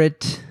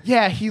pirate.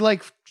 Yeah, he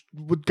like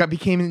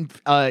became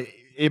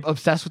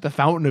obsessed with the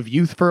Fountain of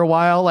Youth for a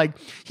while. Like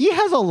he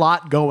has a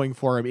lot going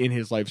for him in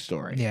his life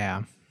story.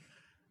 Yeah.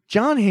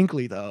 John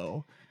Hinckley,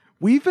 though,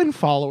 we've been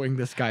following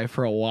this guy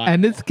for a while.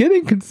 And it's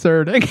getting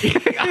concerning.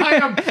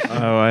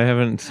 Oh, I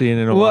haven't seen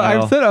it in a Well,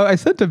 while. I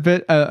sent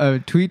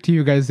a tweet to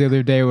you guys the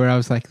other day where I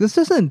was like, this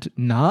doesn't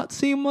not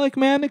seem like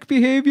manic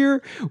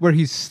behavior, where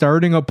he's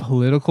starting a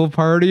political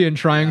party and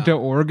trying to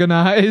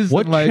organize.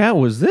 What and, like, chat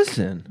was this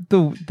in?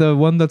 the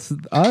one that's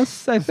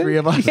us, I think. 3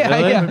 of us. Yeah,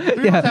 Really? yeah, 3 of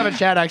us yeah. have a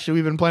chat, actually.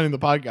 We've been planning the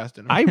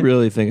podcast. I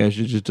really think I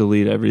should just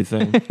delete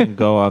everything and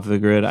go off the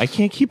grid. I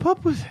can't keep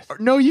up with it.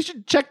 No, you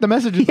should check the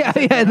messages. Yeah,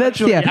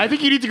 Actually, yeah. I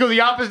think you need to go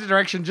the opposite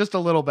direction just a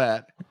little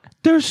bit.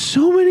 There's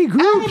so many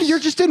groups. You're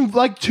just in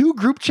like 2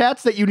 group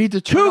chats that you need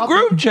to turn 2 off.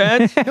 group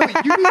chats. No,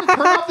 you need to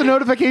turn off the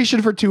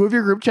notification for 2 of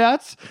your group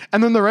chats,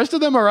 and then the rest of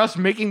them are us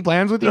making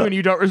plans with you and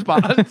you don't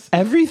respond.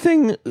 Every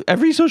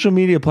social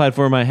media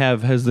platform I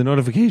have has the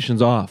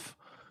notifications off.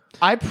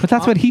 But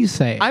that's what he's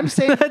saying. I'm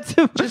saying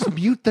just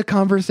mute the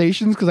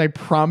conversations, because I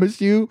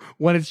promise you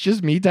when it's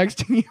just me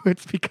texting you,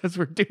 it's because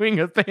we're doing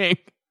a thing.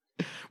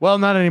 Well,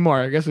 not anymore.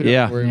 I guess we don't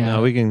have to worry about it.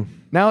 No, we can.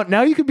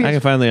 Now you could be I can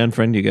finally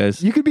unfriend you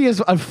guys. you could be as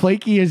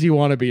flaky as you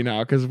want to be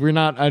now, because we're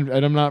not.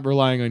 I'm not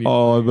relying on you.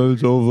 Oh, I've been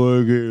so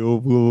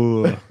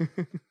flaky.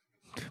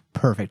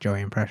 Perfect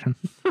Joey impression.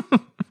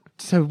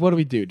 So what do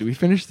we do? Do we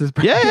finish this?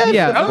 Yeah,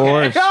 Yeah. of Okay,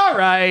 course. all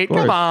right.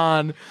 course. Come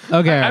on.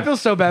 Okay. I feel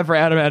so bad for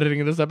Adam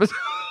editing this episode.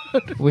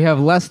 We have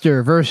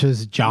Lester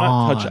versus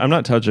John. I'm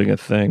not touching a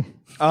thing.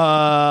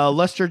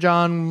 Lester,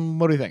 John,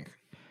 what do you think?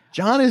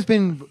 John has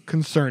been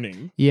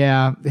concerning.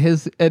 Yeah,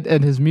 his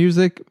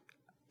music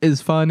is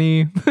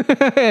funny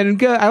and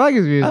good. I like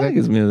his music. I like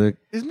his music.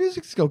 His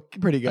music's go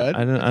pretty good.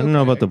 I don't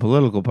know about the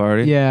political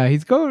party. Yeah,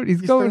 he's going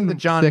in the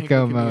John Hinckley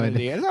sicko mode.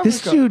 community. It's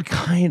always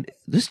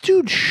This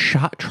dude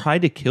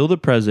tried to kill the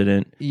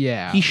president.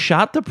 Yeah. He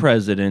shot the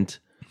president,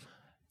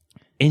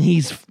 and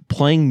he's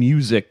playing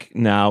music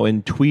now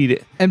and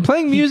tweet. And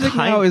playing music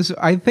kind- now is,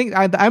 I think,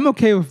 I'm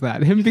okay with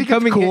that. Him think it's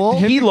becoming cool?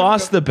 He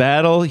lost the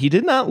battle. He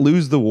did not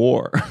lose the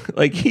war.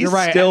 Like he's You're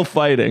right. still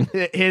fighting.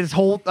 his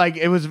whole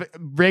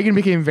Reagan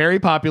became very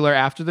popular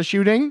after the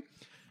shooting.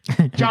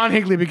 John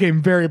Hinckley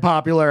became very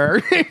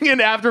popular,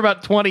 and after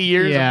about 20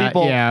 years Yeah, of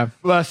people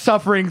yeah.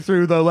 suffering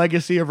through the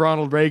legacy of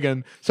Ronald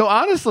Reagan. So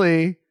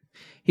honestly,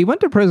 He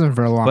went to prison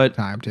for a long But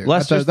time too.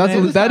 Lester's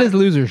That is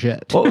loser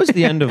shit. What was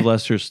the end of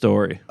Lester's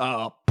story?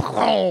 Yeah.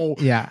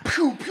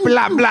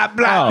 blah blah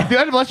blah. Oh, The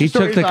end of Lester's he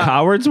story took the is,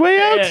 coward's way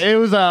out. It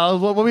was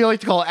what we like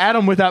to call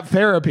Adam without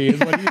therapy. Is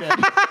what he did.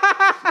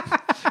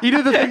 He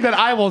did the thing that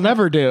I will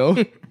never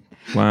do.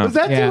 Wow. Was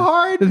that Yeah. too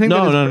hard? The thing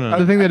No, that no.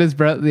 The thing that his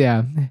brother,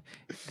 yeah,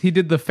 he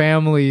did the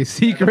family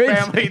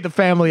secret. the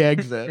family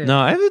exit. No,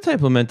 I have the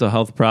type of mental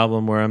health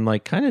problem where I'm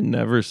like kind of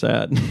never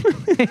sad.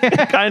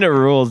 Kind of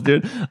rules,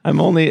 dude.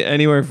 I'm only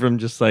anywhere from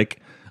just like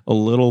a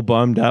little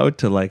bummed out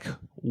to like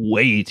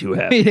way too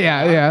happy.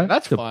 Yeah.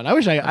 That's fun. I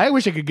wish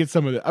I could get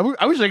some of it.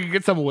 I wish I could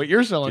get some of what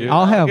you're selling.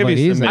 I'll have Give what me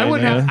he's some I saying.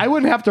 wouldn't have. I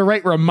wouldn't have to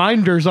write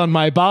reminders on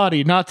my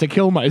body not to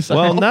kill myself.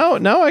 Well,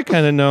 now I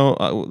kind of know.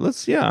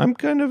 I'm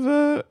kind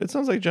of. It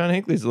sounds like John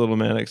Hinckley's a little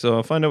manic, so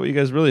I'll find out what you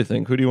guys really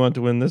think. Who do you want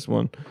to win this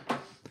one?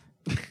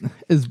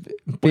 Is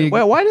big.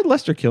 Well, why did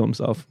Lester kill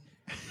himself?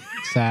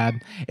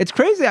 Sad. It's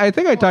crazy. I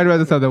think I talked about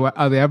this on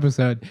the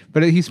episode,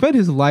 but he spent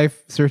his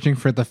life searching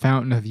for the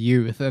Fountain of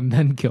Youth and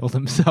then killed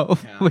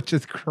himself, which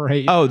is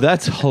crazy. Oh,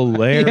 that's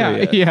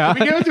hilarious. yeah. we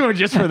give it to him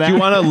just for that. Do you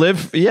want to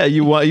live? Yeah,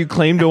 you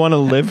claim to want to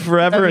live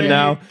forever, and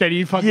now. that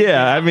he fucking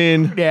Yeah, I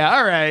mean, yeah.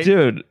 All right,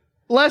 dude,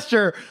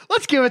 Lester.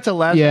 Let's give it to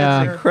Lester.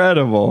 Yeah.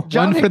 incredible.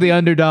 John One for the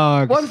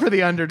underdogs. One for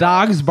the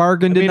underdog. Dogs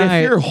bargained I mean, tonight.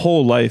 if your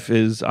whole life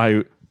is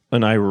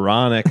an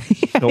ironic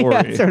story,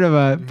 That's sort of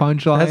a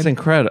punchline. that's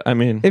incredible. I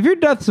mean, If your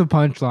death's a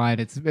punchline,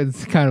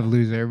 it's kind of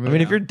loser. But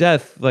if your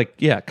death,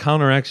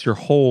 counteracts your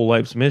whole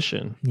life's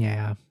mission.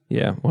 yeah.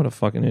 Yeah, what a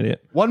fucking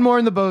idiot. One more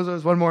in the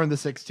Bozos, one more in the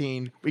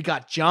 16. We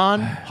got John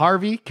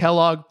Harvey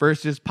Kellogg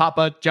versus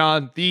Papa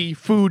John, the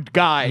food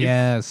guy.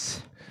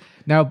 Yes.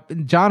 Now,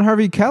 John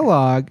Harvey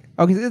Kellogg.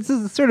 Okay, this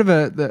is sort of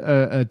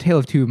a tale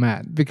of two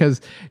men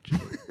because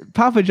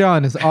Papa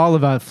John is all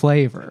about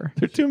flavor,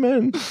 They're two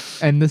men.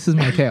 and this is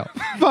my tale.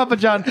 Papa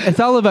John. It's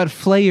all about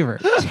flavor,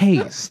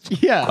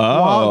 taste, Yeah.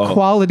 Oh.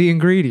 quality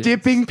ingredients,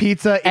 Dipping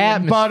pizza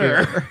in butter.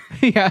 atmosphere.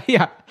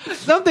 Yeah.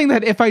 Something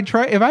that if I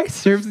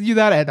served you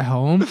that at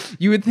home,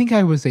 you would think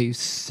I was a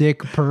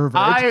sick pervert.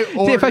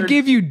 If I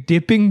gave you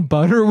dipping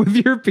butter with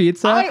your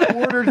pizza, I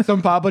ordered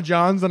some Papa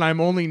John's, and I'm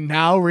only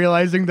now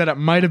realizing that it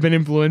might have been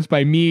influenced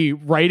by me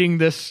writing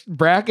this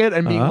bracket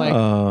and being like,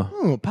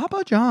 "Oh,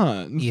 Papa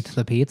John's." eat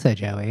the pizza,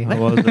 Joey. How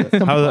was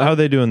it? How are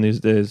they doing these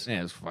days?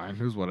 Yeah, it's fine.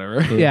 It was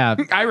whatever. Yeah.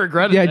 I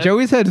regretted Yeah, it.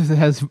 Joey's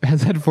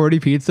has had 40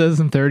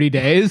 pizzas in 30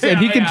 days, and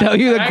he can yeah. tell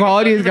you the I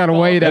quality can has tell got you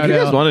way If you guys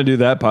downhill. want to do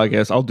that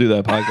podcast, I'll do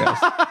that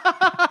podcast.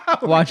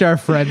 Watch our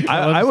friend.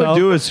 I would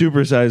do a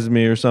supersize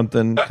me or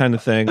something kind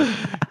of thing.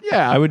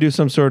 Yeah. I would do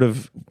some sort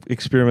of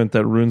experiment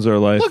that ruins our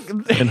life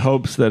in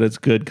hopes that it's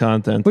good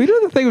content. We do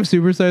the thing with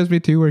Super Size Me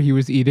too, where he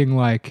was eating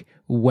like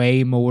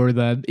way more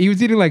than he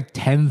was eating like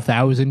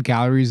 10,000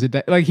 calories a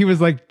day. Like he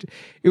was like,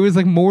 it was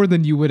like more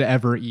than you would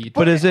ever eat.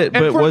 But is it?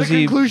 And But for was the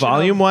he conclusion of-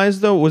 volume wise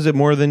though? Was it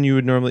more than you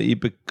would normally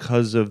eat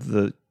because of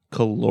the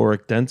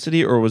caloric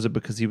density, or was it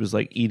because he was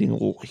like eating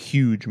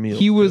huge meals?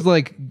 He was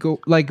like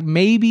like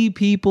maybe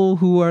people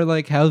who are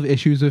like have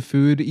issues with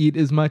food eat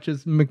as much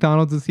as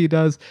McDonald's as he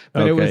does,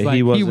 but it was Okay, like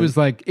he he was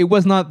like it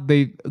was not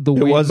the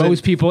way wasn't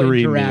most people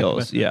 3 interact meals.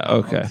 with. Yeah.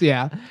 Okay.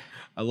 Yeah.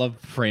 I love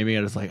framing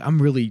it as like, I'm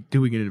really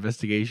doing an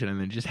investigation and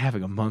then just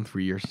having a month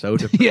where you're so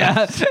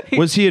depressed. Yeah.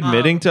 Was he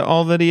admitting to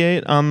all that he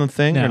ate on the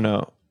thing or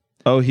no?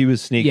 Oh, he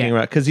was sneaking Yeah.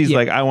 around because he's Yeah.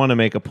 like, I want to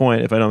make a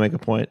point. If I don't make a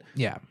point,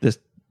 Yeah. this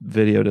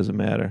video doesn't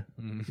matter.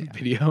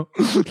 Video.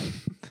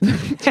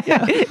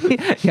 Yeah.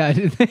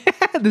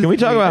 Can we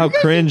talk about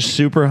how cringe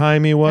Super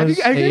Jaime was?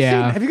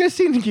 Have you guys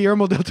seen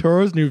Guillermo del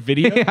Toro's new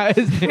video? Yeah,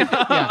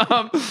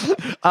 yeah.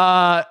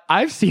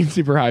 I've seen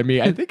Super High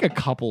Me, I think a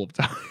couple of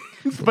times.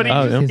 But he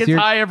Oh, just yeah. gets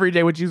high every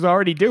day, which he's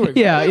already doing.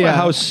 Yeah,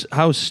 yeah.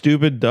 How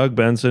stupid Doug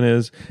Benson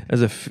is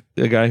as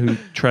a guy who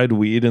tried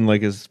weed in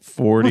like his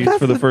 40s that's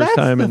for the first that's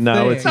time, the and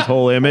now thing. it's his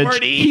whole image.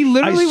 40. He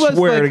literally I was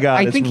swear like, to God,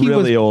 I it's think he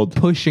really was old.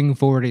 pushing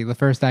 40 the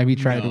first time he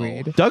tried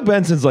weed. Doug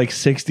Benson's like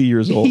 60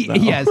 years old now.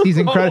 Yes, he's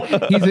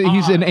incredible.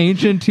 He's an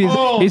ancient.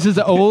 He's as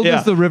old Yeah.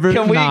 as the river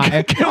Can we-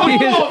 Nile. can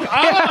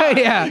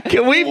we- Yeah.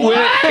 Can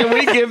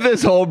we give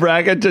this whole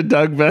bracket to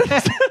Doug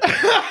Benson?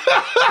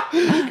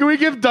 Can we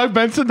give Doug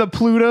Benson the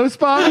Pluto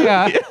spot?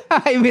 Yeah.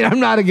 I mean, I'm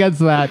not against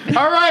that.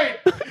 All right.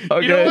 You know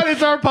Okay. what?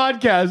 It's our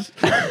podcast.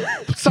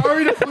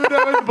 Sorry to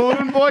Pluto and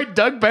Balloon Boy.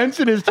 Doug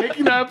Benson is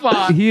taking that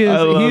spot. He is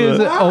love he is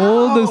it.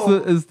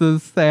 old as the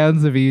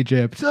sands of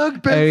Egypt. Doug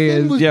And he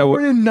Benson is- was Yeah,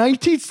 born in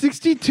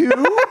 1962.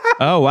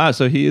 Oh wow,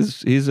 so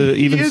he's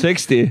even is-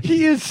 60.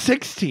 He is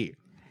 60.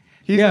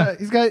 Yeah.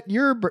 He's got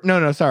your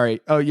no,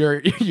 sorry. Oh,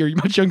 your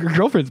much younger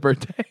girlfriend's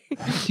birthday.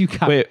 You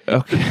got, Wait,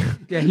 okay.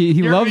 yeah, he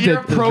your, loved your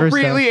it. the first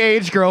appropriately time.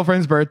 aged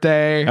girlfriend's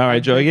birthday. All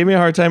right, Joe, you gave me a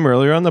hard time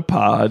earlier on the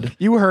pod.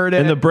 You heard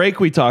it. In the break,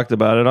 we talked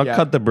about it. I'll Yeah.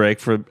 cut the break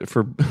for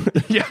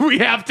yeah, we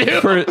have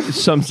to. for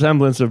some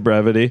semblance of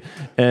brevity,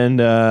 and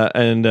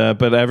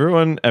but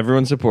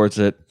everyone supports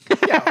it.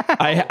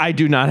 I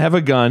do not have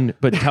a gun,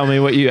 but tell me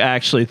what you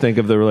actually think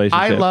of the I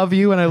relationship. love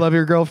you and I love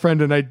your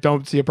girlfriend, and I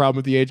don't see a problem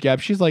with the age gap.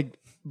 She's like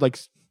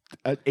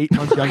 8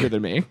 months younger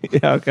than me.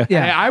 Yeah, okay.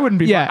 Yeah. I wouldn't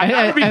be. Yeah,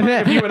 I would be fine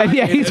if you and I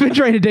yeah, he's been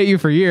trying to date you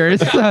for years.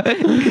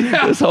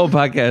 This whole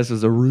podcast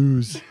is a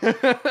ruse.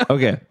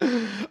 Okay,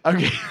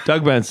 Okay.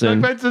 Doug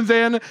Benson. Doug Benson's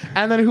in,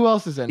 and then who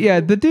else is in? Yeah,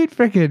 the dude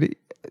freaking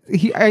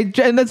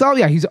and that's all.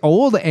 Yeah, he's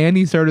old and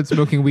he started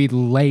smoking weed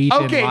late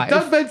in Okay, life.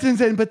 Doug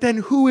Benson's in, but then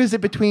who is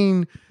it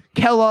between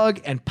Kellogg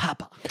and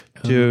Papa?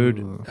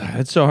 Dude,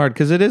 it's so hard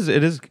because it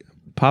is.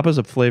 Papa's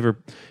a flavor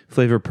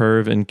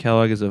perv, and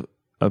Kellogg is a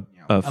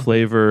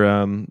flavor.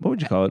 What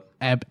would you call it?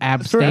 Sort of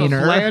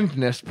Abstainer.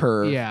 blandness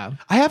perv. Yeah.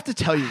 I have to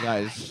tell you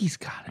guys, He's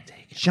gotta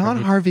take it.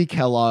 John Harvey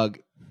Kellogg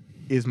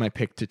is my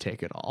pick to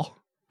take it all.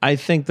 I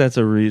think that's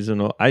a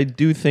reasonable. I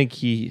do think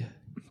he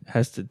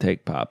has to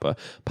take Papa.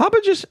 Papa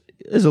just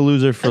is a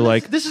loser for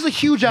like. This is a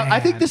huge. I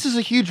think this is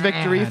a huge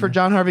victory for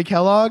John Harvey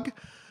Kellogg.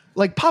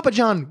 Like Papa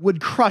John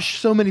would crush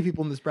so many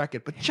people in this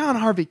bracket, but John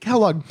Harvey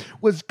Kellogg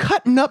was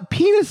cutting up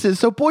penises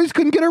so boys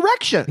couldn't get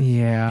erection.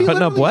 Yeah. He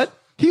Cutting up literally- what?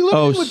 He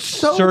literally Oh, would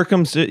so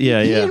circumcision.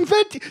 Yeah, He yeah.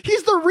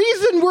 he's the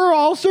reason we're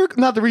all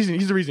not the reason.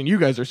 He's the reason you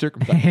guys are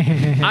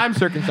circumcised. I'm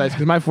circumcised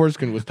because my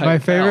foreskin was tight. My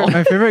as hell.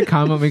 favorite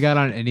comment we got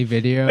on any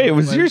video. Wait,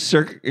 was your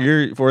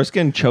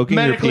foreskin choking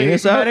your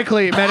penis out?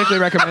 medically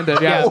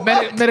recommended. Yeah,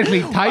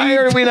 medically tight? Why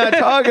are we not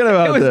talking It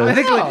about was this?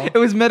 medically. It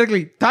was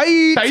medically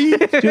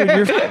tight.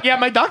 Dude, yeah,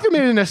 my doctor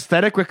made an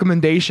aesthetic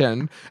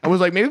recommendation and was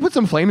like, maybe put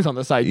some flames on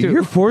the side too.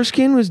 Your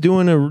foreskin was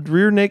doing a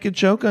rear naked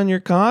choke on your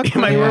cock.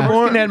 my when you were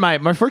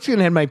born? foreskin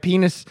had my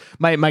penis,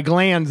 my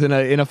glands in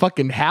a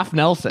fucking half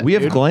Nelson. We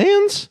have dude.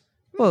 glands.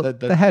 Well,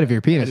 the head of your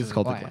penis is is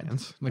called the gland,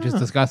 glands. which is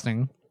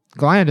disgusting.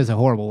 Gland is a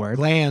horrible word.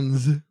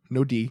 Glands,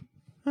 no D.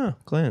 Oh,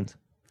 glands.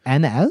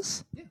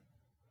 NS?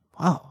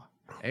 Wow.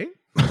 Hey,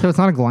 So it's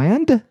not a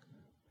gland?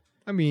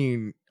 I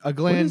mean, a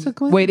gland. is a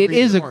gland? Wait, it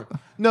is a.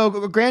 No,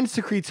 a gland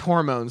secretes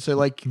hormones. So,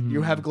 like,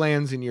 you have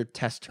glands in your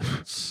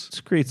testicles.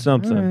 Secrete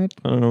something. All right.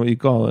 I don't know what you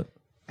call it.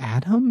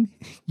 Adam?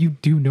 You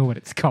do know what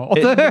it's called.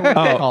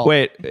 Oh,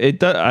 wait. It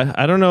does.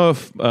 I don't know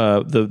if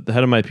the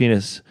head of my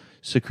penis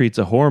secretes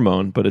a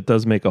hormone, but it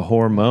does make a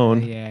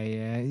hormone.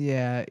 Yeah.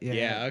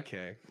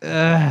 Okay.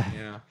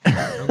 Yeah.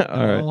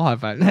 All right. High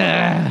five.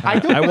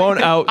 I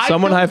won't out.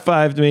 Someone high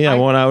fived me. I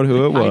won't out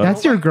who it was.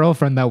 That's your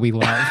girlfriend that we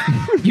love.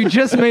 You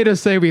just made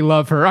us say we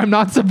love her. I'm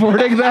not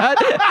supporting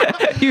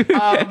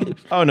that.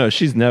 Oh no,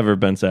 she's never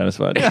been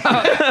satisfied.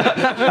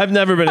 I've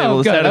never been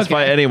able to good,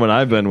 satisfy anyone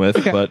I've been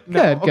with, but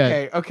Good.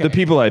 Okay. the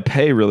people I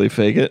pay really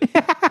fake it.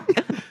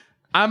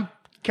 I'm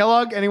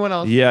Kellogg. Anyone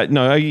else? Yeah,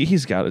 no,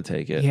 he's got to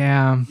take it.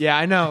 Yeah. Yeah,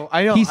 I know.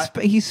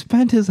 He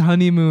spent his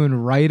honeymoon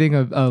writing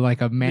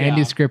a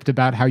manuscript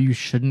about how you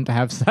shouldn't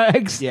have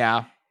sex.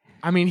 Yeah.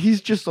 I mean, he's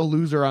just a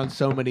loser on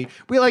so many.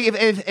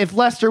 If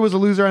Lester was a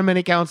loser on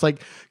many counts,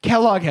 like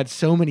Kellogg had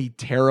so many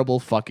terrible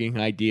fucking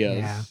ideas.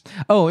 Yeah.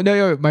 Oh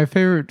no! My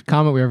favorite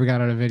comment we ever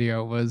got on a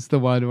video was the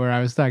one where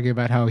I was talking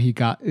about how he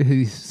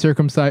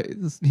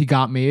circumcised. He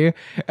got me,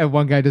 and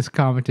one guy just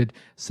commented,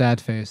 "Sad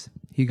face.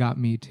 He got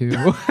me too."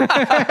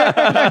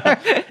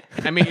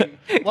 I mean,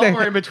 while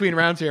we're in between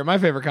rounds here, my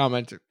favorite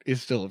comment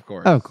is still, of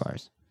course, Of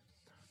course,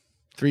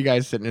 3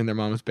 guys sitting in their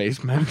mama's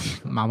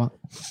basement, Mama.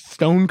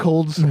 stone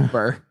cold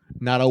sober,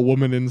 not a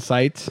woman in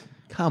sight.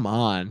 Come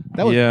on,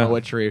 that was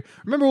poetry.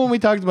 Remember when we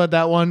talked about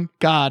that one?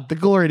 God, the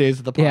glory days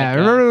of the podcast. Yeah,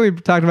 remember we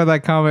talked about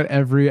that comment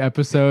every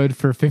episode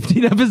for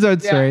 15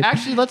 episodes straight.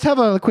 Actually, let's have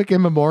a quick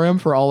in memoriam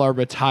for all our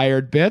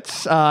retired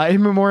bits.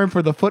 In memoriam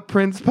for the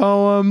Footprints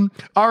poem.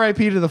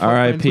 R.I.P. to the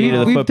Footprints. R.I.P. to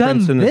the We've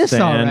Footprints done in the this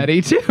sand.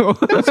 already too.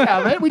 Let's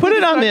have it. Put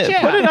it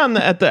on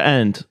at the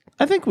end.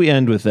 I think we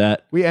end with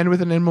that. We end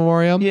with an in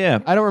memoriam. Yeah.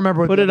 I don't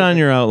remember. Put it on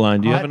your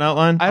outline. Do you have an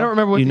outline? I don't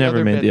remember what you the never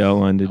other made bits- the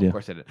outline, did No, you? Of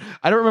course I did.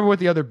 I don't remember what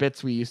the other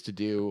bits we used to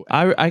do.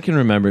 I can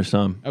remember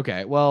some.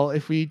 Okay, well,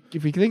 if we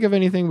think of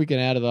anything, we can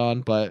add it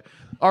on. But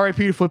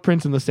R.I.P. to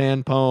Footprints in the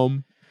Sand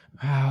poem.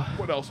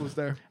 What else was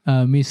there?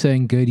 Me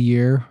saying "good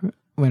year"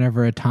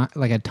 whenever a time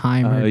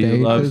or You date.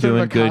 love was- doing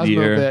Sort of a good Cosmo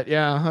year. bit.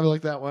 Yeah, I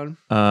like that one.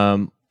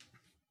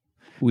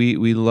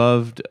 We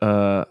loved.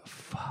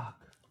 Fuck.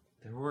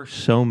 There were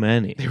so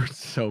many. There were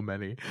so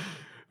many.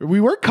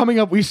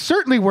 We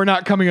certainly were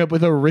not coming up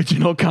with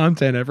original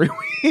content every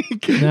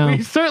week. No.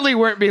 We certainly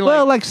weren't being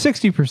Well, like, like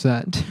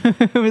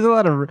 60%. It was a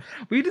lot of.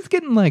 We were just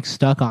getting like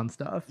stuck on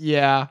stuff.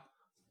 yeah.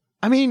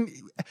 I mean,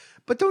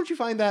 but don't you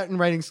find that in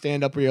writing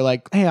stand-up where you're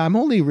like, hey, I'm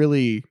only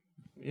really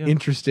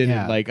interested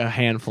Yeah. in like a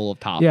handful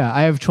of topics. Yeah,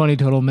 I have 20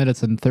 total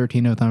minutes and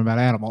 13 of them about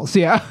animals.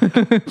 Yeah.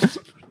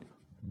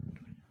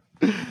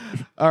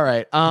 All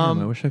right. I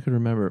wish I could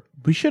remember.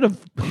 We should have.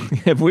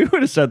 If we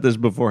would have said this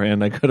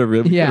beforehand, I could have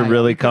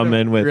really come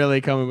in with.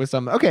 Really coming with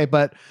something. Okay,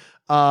 but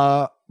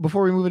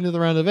before we move into the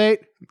round of 8,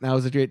 now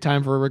is a great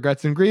time for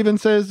regrets and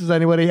grievances. Does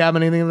anybody have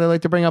anything they'd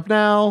like to bring up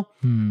now?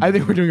 I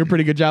think we're doing a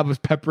pretty good job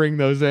of peppering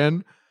those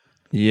in.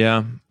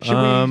 Yeah.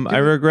 I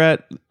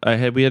regret.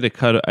 We had to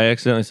cut. I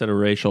accidentally said a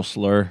racial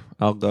slur.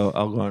 I'll go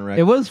on record.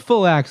 It was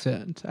full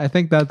accident. I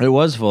think that's. It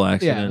was full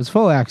accident. Yeah, it was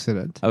full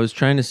accident. I was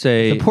trying to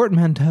say The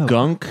portmanteau.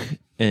 gunk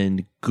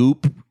and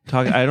goop.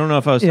 I don't know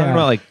if I was talking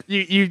about like.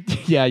 You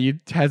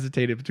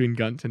hesitated between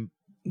Gunt and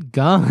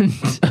Gunt.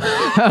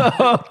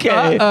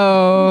 Okay.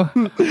 Oh.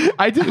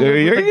 I did.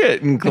 You're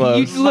getting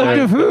close. You lived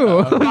with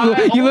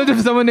who? You lived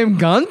with someone named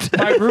Gunt?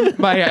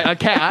 a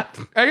cat.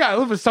 I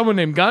lived with someone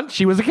named Gunt.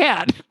 She was a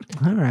cat.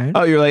 All right.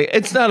 Oh, you're like,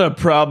 it's not a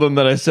problem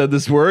that I said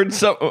this word.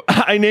 So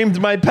I named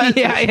my pet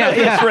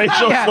this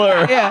racial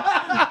slur.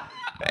 Yeah.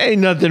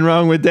 Ain't nothing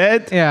wrong with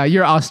that. Yeah,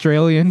 you're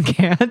Australian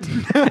cat.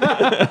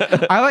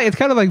 It's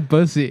kind of like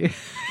Bussy.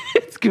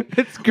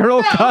 It's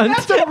girl cunt.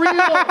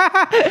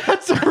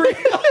 That's a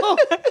real.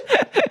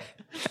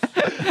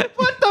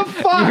 What the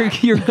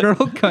fuck? Your girl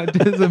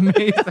cunt is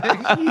amazing.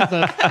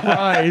 Jesus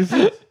Christ.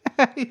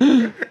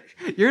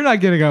 You're not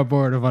getting on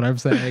board of what I'm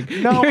saying.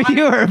 No,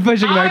 you are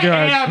pushing back your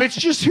arms. It's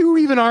just who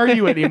even are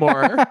you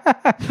anymore?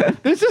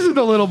 This isn't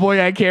the little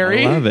boy I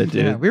carry. I love it,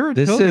 dude. Yeah, we were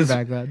this children is,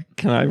 back then.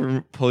 Can I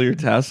pull your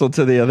tassel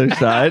to the other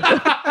side?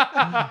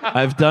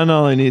 I've done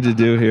all I need to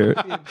do here.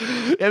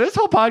 Yeah, this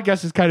whole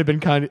podcast has kind of been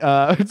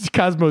it's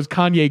Cosmo's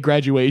Kanye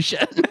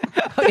graduation.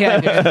 Yeah,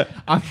 dude.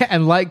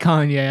 And like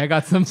Kanye, I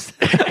got some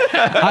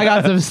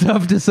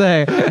stuff to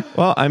say.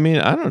 Well, I mean,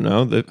 I don't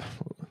know.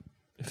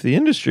 If the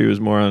industry was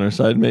more on our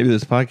side, maybe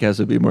this podcast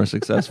would be more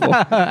successful.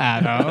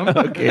 Adam.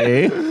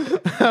 Okay.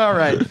 All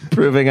right.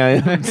 Proving I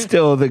am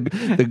still the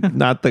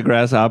not the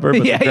grasshopper,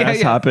 but the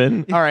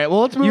grasshopping. All right.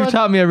 Well, let's move You've on.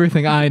 taught me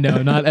everything I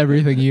know, not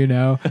everything you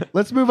know.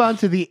 Let's move on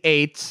to the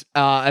 8,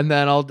 and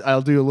then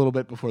I'll do a little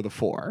bit before the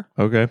 4.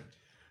 Okay.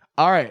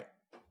 All right.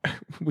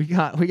 We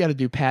got to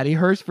do Patty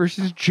Hearst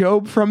versus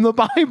Job from the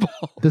Bible.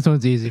 This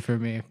one's easy for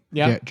me.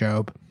 Yeah.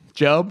 Job.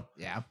 Job?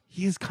 Yeah.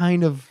 He is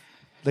kind of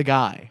the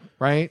guy,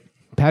 right?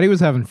 Patty was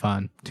having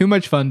fun. Too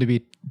much fun to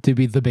be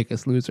the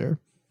biggest loser.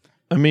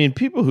 I mean,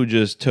 people who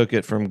just took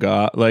it from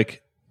God,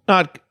 like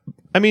not.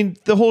 I mean,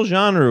 the whole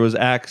genre was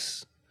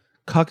acts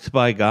cucked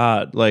by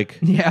God. Like,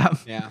 Yeah.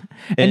 Yeah.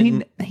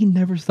 And he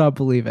never stopped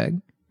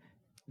believing.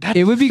 That's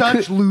It would be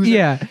such coo- loser.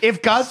 yeah.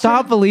 If God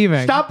Stop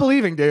believing. Stop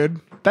believing, dude.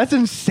 That's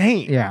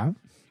insane. Yeah.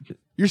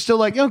 You're still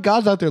like,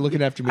 God's out there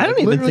looking after me. I don't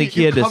Like, even literally, think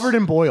he you're had to covered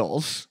in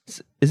boils.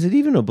 is it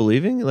even a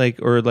believing? Like,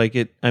 or like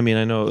it? I mean,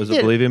 I know it was a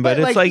did, believing, but but,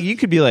 it's like, like you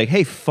could be like,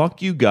 "Hey,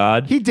 fuck you,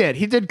 God." He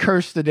did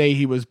curse the day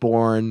he was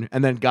born,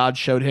 and then God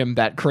showed him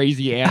that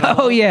crazy animal.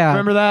 Oh, yeah.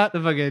 Remember that?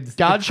 The fucking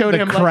God showed the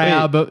him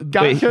crab. Like,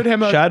 God showed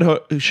him a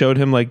God showed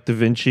him like Da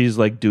Vinci's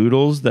like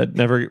doodles that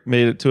never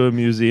made it to a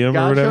museum or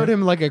God whatever. showed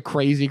him like a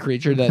crazy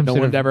creature that Some no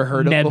sort one of had ever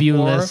heard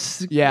nebulous-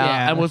 of before. Yeah,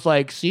 yeah. and was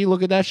like, see,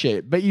 look at that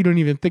shit. But you don't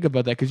even think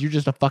about that because you're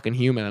just a fucking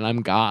human and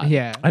I'm God.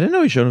 Yeah. I didn't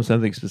know he showed him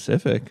something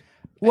specific.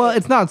 Well,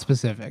 it's not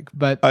specific,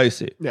 but I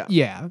see.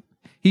 yeah.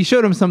 He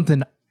showed him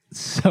something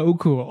so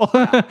cool.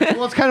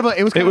 Well, it's kind of like,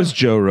 It was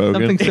Joe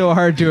Rogan. Something so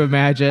hard to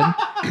imagine.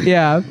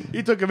 Yeah.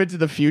 he took him into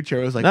the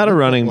future. It was like Not a look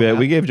running what bit. will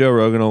We gave Joe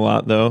Rogan a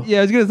lot though. Yeah,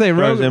 I was going to say, As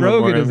far as in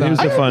Rogan memoriam, is he was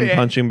on. a fun happen.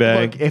 punching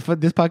bag. Look, if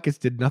this podcast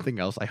did nothing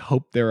else, I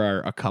hope there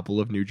are a couple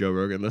of new Joe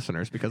Rogan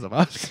listeners because of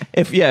us.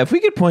 If we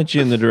could point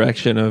you in the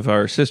direction of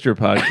our sister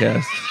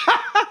podcast,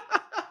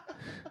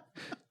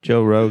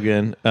 Joe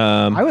Rogan.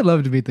 I would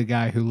love to meet the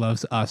guy who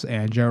loves us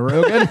and Joe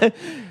Rogan.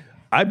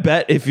 I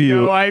bet if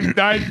you I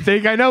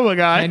think I know a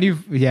guy. And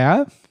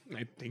yeah?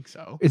 I think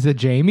so. Is it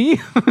Jamie?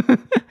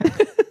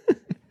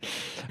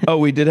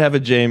 we did have a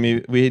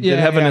Jamie. We did Yeah,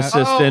 have an yeah.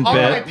 assistant bit.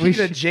 R.I.P.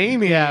 to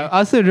Jamie. Yeah,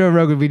 us and Joe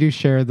Rogan, we do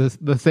share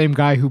the same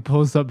guy who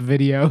pulls up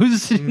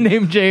videos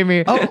named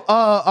Jamie.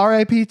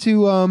 R.I.P.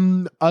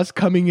 to us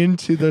coming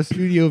into the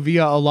studio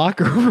via a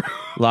locker room.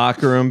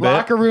 Locker room bit.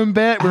 Locker room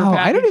bit. We're Oh, I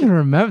patting, don't even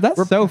remember.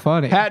 That's so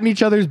funny. patting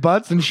each other's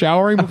butts and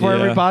showering before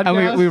every Yeah.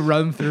 podcast. And we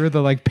run through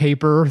the like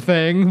paper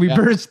thing. We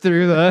burst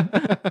through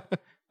the.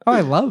 Oh,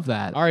 I love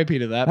that. R.I.P.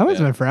 to that. That was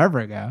bit. been forever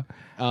ago.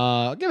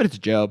 Give it to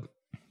Job.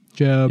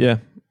 Job. Yeah.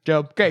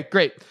 Job. Okay,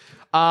 great.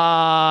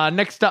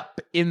 Next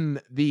up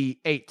in the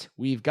 8,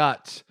 we've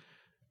got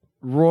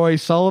Roy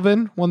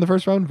Sullivan won the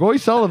first round. Roy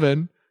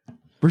Sullivan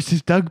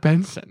versus Doug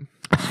Benson.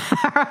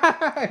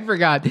 I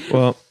forgot.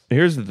 Well,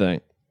 here's the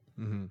thing.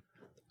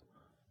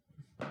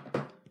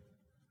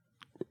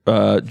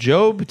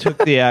 Job took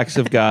the axe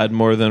of God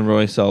more than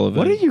Roy Sullivan.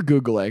 What are you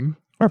Googling?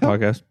 Our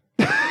podcast.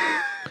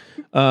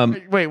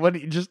 Wait, what?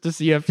 Just to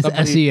see if It's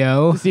somebody,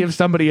 SEO. to see if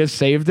somebody has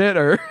saved it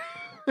or.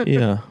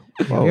 Yeah.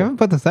 We haven't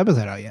put this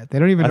episode out yet. They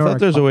don't even I know. thought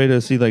there's a way to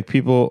see like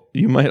people.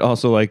 You might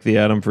also like the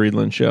Adam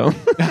Friedland show.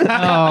 Oh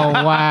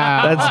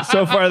wow!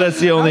 That's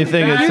the only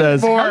thing it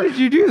says. How did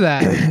you do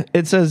that?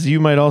 It says you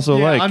might also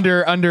like.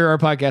 under our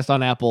podcast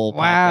on Apple.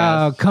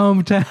 Wow, Podcasts.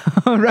 come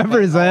town,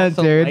 represent,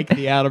 Also dude. like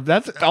the Adam.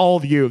 That's all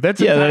of you.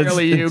 That's Yeah, that's-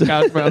 entirely you,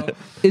 Cosmo.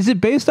 Is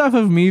it based off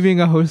of me being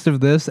a host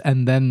of this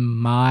and then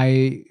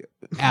my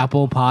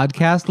Apple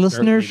Podcast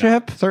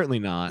listenership? Certainly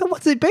not.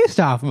 What's it based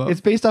off of?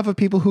 It's based off of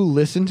people who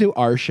listen to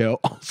our show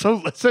also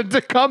listen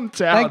to Come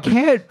Town.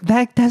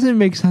 That doesn't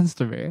make sense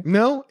to me.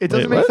 No, it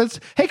doesn't Wait, make what? sense.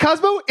 Hey,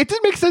 Cosmo, it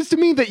didn't make sense to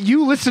me that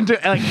you listen to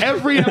like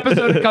every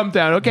episode of Come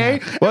Down, okay?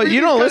 Well,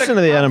 you don't Everything's listen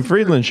to the Adam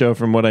Friedland show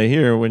from what I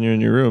hear when you're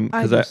in your room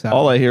I do because so.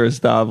 all I hear is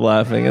Stav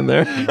laughing in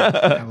there.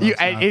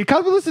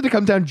 Cosmo listen to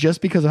Come Down just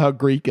because of how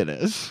Greek it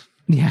is.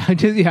 Yeah,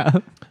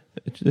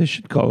 They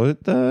should call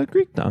it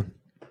Greek Town.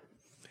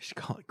 They should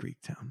call it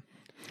Greek Town.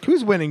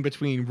 Who's winning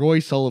between Roy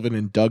Sullivan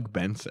and Doug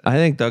Benson? I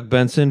think Doug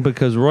Benson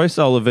because Roy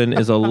Sullivan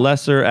is a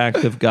lesser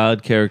act of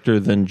God character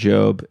than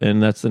Job,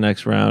 and that's the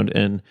next round.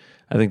 And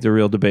I think the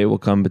real debate will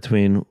come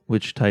between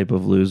which type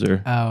of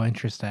loser. Oh,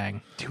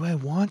 interesting. Do I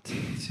want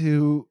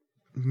to?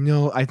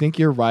 No, I think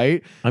you're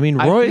right. I mean,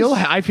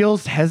 I feel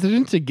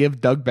hesitant to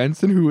give Doug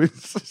Benson, who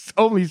is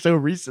only so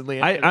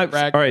recently. all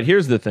right.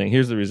 Here's the thing.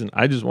 Here's the reason.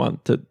 I just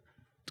want to.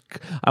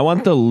 I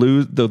want the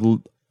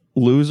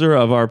loser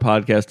of our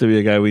podcast to be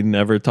a guy we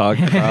never talked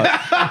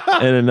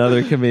about and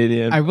another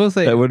comedian. I will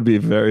say- that would be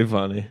very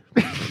funny.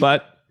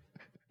 But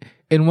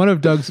In one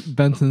of Doug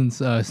Benson's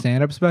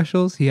stand-up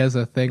specials, he has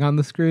a thing on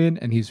the screen,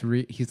 and he's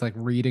like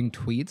reading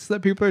tweets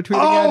that people are tweeting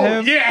at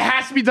him. yeah, it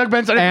has to be Doug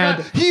Benson. I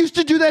And- forgot. He used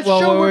to do that Well,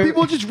 show where wait.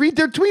 people just read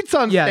their tweets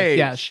on stage.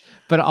 Yes.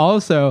 But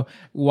also,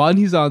 while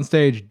he's on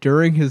stage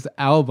during his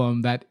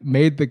album that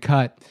made the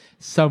cut,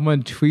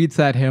 someone tweets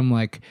at him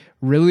like,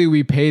 "Really,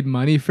 we paid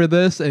money for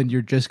this, and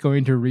you're just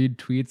going to read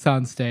tweets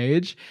on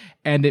stage?"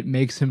 And it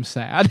makes him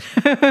sad.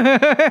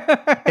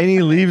 and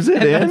he leaves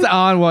it in. That's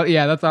on what?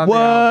 Yeah, that's on. The What?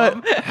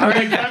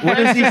 album. What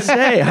does he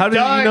say? How does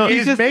he know?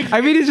 He's just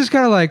I mean, he's just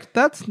kind of like,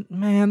 that's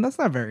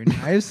not very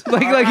nice.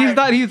 like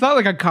he's not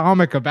like a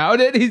comic about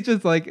it. He's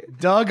just like,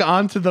 Doug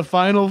onto the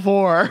Final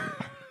Four.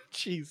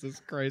 Jesus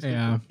Christ.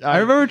 yeah. I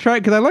remember trying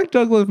because I like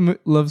Doug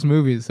Loves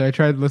Movies, so I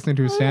tried listening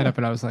to his stand up,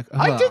 and I was like,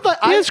 I did like.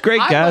 He has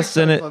great guests,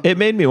 and it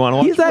made me want to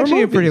watch. he's more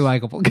actually a movies. pretty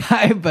likable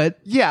guy, but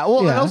Yeah, well,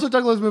 and Yeah. also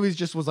Doug Loves Movies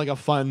just was like a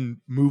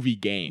fun movie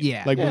game.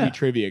 Yeah. Like movie Yeah.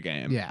 trivia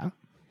game. yeah.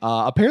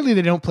 Apparently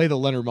they don't play the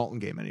Leonard Maltin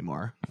game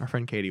anymore. Our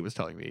friend Katie was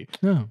telling me.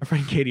 No. Our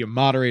friend Katie, a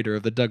moderator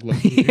of the Doug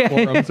Loves Movie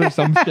forums or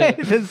some shit.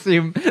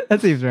 that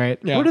seems right.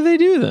 Yeah. What do they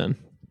do then?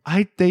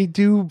 They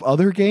do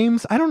other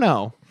games. I don't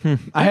know.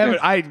 I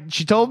haven't.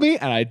 She told me,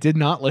 and I did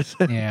not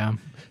listen. Yeah.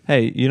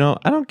 Hey,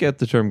 I don't get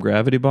the term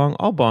gravity bong.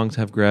 All bongs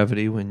have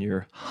gravity when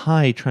you're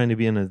high trying to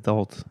be an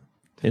adult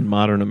in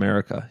modern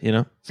America,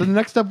 So the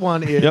next up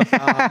one is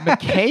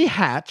McKay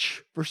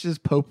Hatch versus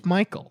Pope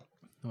Michael.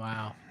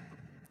 Wow.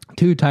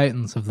 Two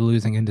titans of the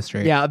losing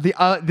industry. Yeah,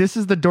 this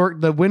is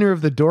the winner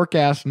of the dork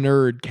ass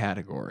nerd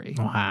category.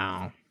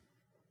 Wow.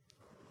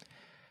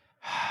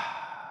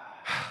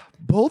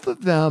 Both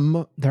of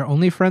them Their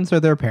only friends are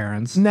their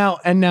parents. now,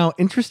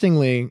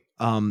 interestingly,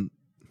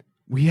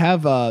 we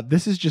have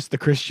this is just the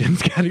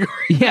Christians category.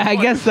 Yeah, I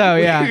guess so.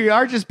 Yeah. We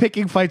are just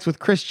picking fights with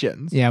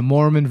Christians. Yeah,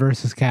 Mormon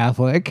versus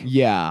Catholic.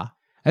 Yeah.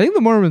 I think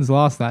the Mormons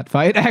lost that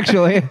fight,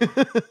 actually.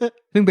 I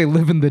think they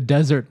live in the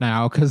desert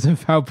now because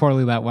of how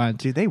poorly that went.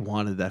 Dude, they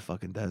wanted that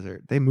fucking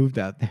desert. They moved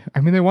out there.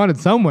 I mean, they wanted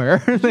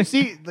somewhere. You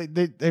see, have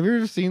you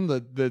ever seen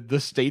the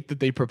state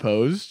that they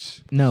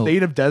proposed? No.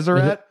 State of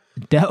Deseret?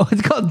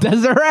 It's called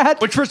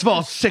Deseret? Which, first of all,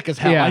 is sick as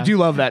hell. Yeah. I do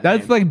love that.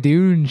 That's name. like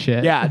Dune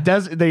shit. Yeah,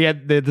 they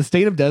had the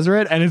state of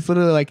Deseret, and it's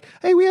literally like,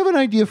 hey, we have an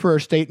idea for our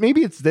state.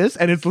 Maybe it's this,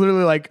 and it's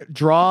literally like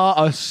draw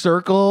a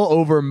circle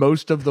over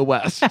most of the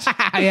West.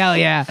 Hell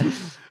yeah.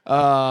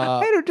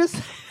 I don't just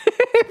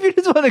if you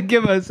just want to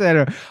give us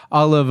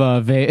all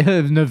of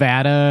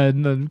Nevada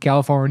and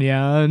California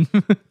and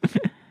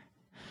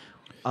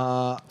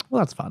well,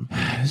 that's fun.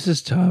 This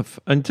is tough.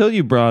 Until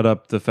you brought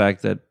up the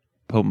fact that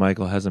Pope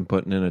Michael hasn't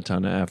put in a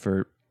ton of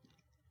effort,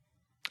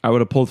 I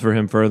would have pulled for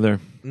him further.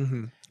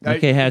 Mm-hmm.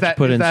 McKay Hatch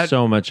put in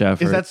so much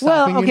effort. Is that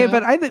Well, stopping okay, you now?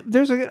 but I think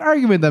there's an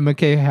argument that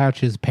McKay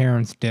Hatch's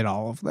parents did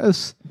all of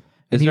this.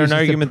 Is He there was an just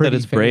a argument that pretty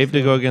it's brave face to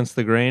go though. against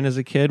the grain as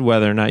a kid,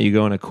 whether or not you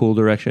go in a cool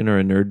direction or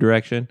a nerd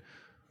direction?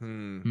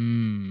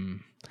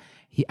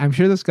 I'm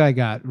sure this guy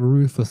got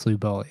ruthlessly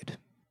bullied.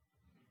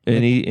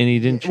 And he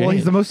didn't change. Well,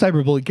 he's the most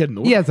cyberbullied kid in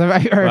the world. Yes, I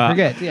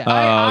forget. Yeah.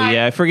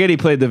 I forget he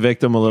played the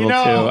victim a little too.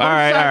 All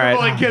right.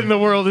 Cyberbullied kid in the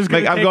world is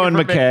going to I'm going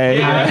McKay.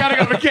 Yeah, I gotta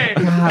go McKay.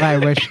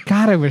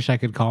 God, I wish I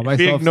could call If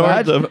he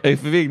myself that.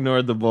 if he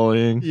ignored the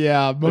bullying,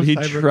 Yeah, but he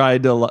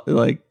tried to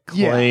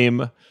Yeah.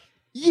 claim.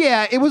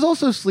 Yeah, it was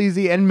also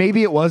sleazy, and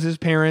maybe it was his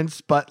parents,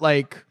 but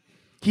like,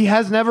 he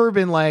has never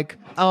been like,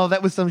 oh,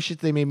 that was some shit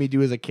they made me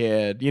do as a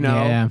kid.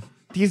 Yeah.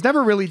 He's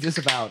never really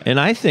disavowed it. And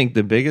I think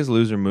the biggest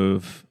loser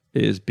move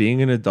is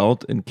being an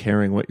adult and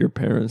caring what your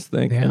parents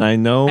think. Yeah. And I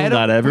know Adam,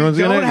 not everyone's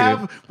going to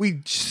agree.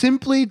 We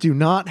simply do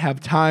not have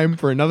time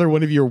for another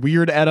one of your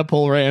weird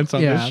Oedipal rants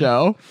on Yeah. this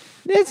show.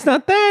 It's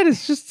not that.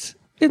 It's just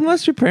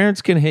unless your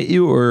parents can hit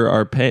you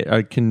or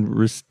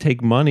can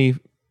take money.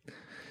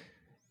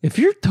 If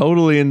you're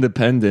totally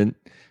independent,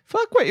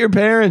 fuck what your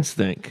parents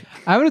think.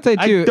 I would say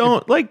too. I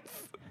don't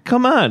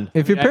come on.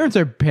 If your parents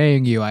are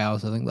paying you, I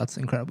also think that's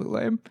incredibly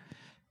lame.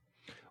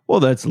 Well,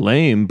 that's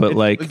lame, but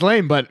It's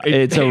lame, but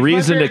it's a if my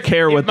reason to parents-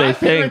 care what if my they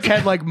parents think.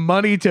 had like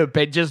money to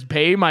just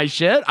pay my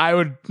shit, I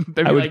would.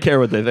 I would care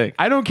what they think.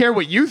 I don't care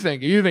what you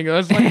think. You think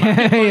that's like my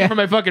money Yeah. for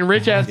my fucking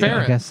rich ass I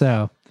parents. guess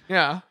so.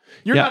 Yeah,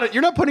 you're Yeah. not.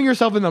 You're not putting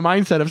yourself in the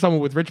mindset of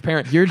someone with rich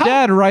parents. Your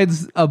dad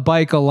rides a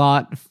bike a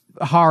lot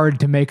hard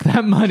to make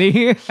that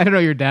money. I don't know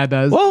your dad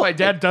does. Well, My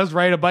dad does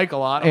ride a bike a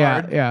lot.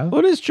 yeah, hard. yeah.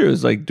 what is true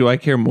is do I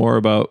care more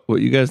about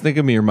what you guys think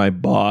of me or my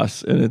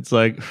boss? And it's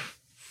like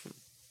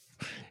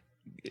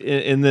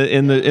in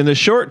the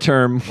short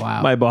term,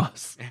 Wow. my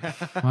boss.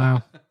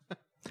 Wow.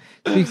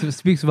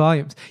 Speaks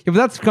volumes. Yeah, but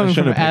that's coming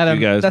from shouldn't have Adam.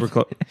 picked you guys. That's We're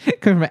clo-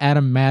 coming from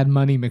Adam Mad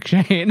Money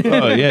McShane.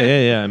 Oh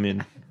yeah. I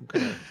mean,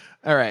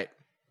 All right,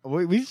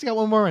 we just got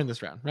one more in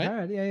this round, right? All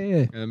right.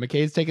 Yeah.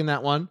 McKay's taking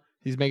that one.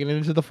 He's making it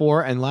into the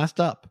 4, and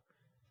last up,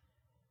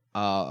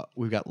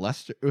 we've got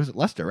Lester. Was it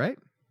Lester, right?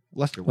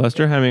 Lester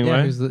Lester Hemingway.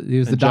 Yeah, he was the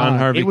and John dog.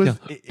 Harvey. It was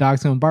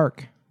Dog's gonna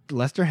bark.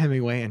 Lester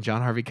Hemingway and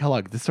John Harvey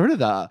Kellogg. The sort of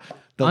the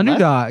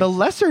Underdogs. the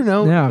lesser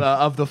known Yeah.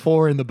 of the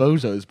 4 in the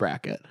Bozos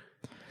bracket.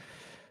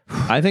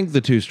 I think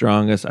the two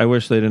strongest. I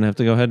wish they didn't have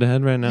to go head to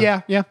head right now.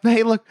 Yeah.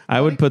 Hey, look, I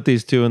would put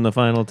these two in the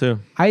final too.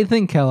 I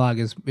think Kellogg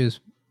is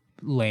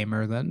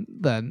lamer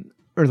than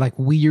or like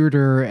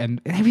weirder, and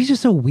he's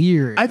just so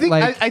weird. I think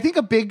like, I think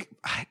a big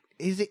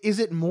is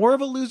it more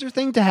of a loser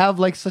thing to have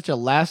like such a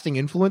lasting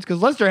influence?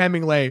 Because Lester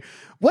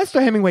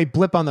Hemingway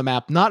blip on the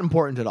map, not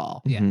important at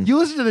all. Yeah. You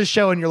listen to this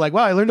show and you're like,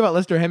 wow, I learned about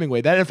Lester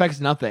Hemingway. That affects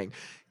nothing.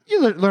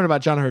 You learn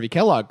about John Harvey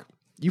Kellogg.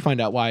 You find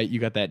out why you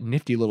got that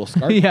nifty little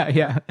scarf.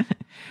 yeah.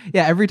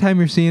 Every time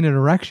you're seeing an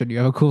erection, you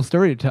have a cool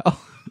story to tell.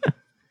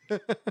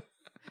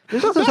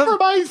 There's also That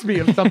reminds me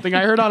of something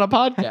I heard on a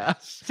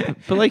podcast.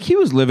 But he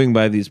was living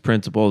by these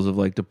principles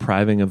of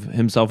depriving of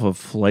himself of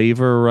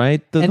flavor,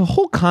 right? The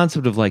whole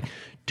concept of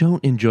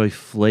don't enjoy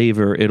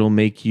flavor, it'll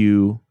make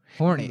you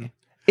horny.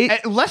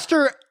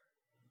 Lester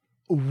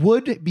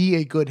would be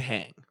a good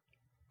hang.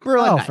 For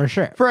a night. For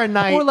sure. For a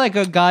night. Or like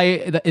a guy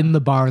in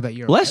the bar that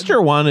you're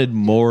Lester wanted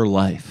more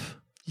life.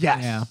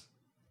 Yes. Yeah.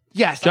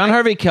 Yes. John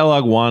Harvey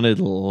Kellogg wanted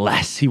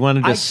less. He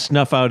wanted to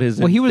snuff out his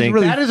he was instinct.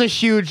 really That is a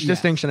huge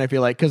distinction, I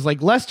feel like, because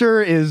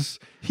Lester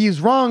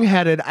he's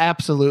wrong-headed,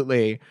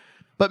 absolutely,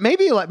 But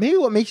maybe what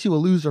makes you a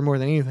loser more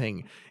than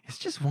anything is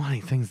just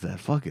wanting things that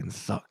fucking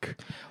suck.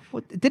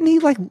 Well, didn't he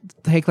like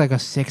take like a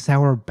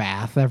 6-hour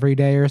bath every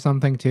day or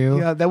something too?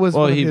 Yeah, that was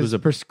Well, one of he his was a-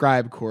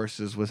 prescribed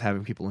courses was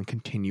having people in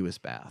continuous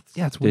baths.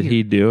 Yeah, it's Did weird.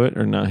 he do it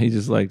or not? He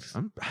just liked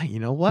You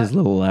know what? his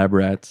little lab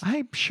rats.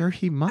 I'm sure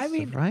he must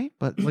have, right?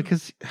 But like,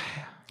 cause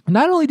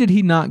Not only did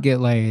he not get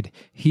laid,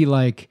 he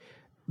like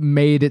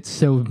made it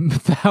so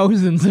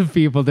thousands of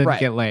people didn't Right.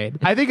 get laid.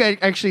 I think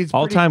actually it's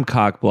All time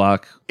cock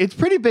block. It's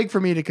pretty big for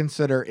me to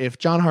consider if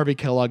John Harvey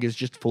Kellogg is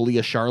just fully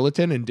a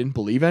charlatan and didn't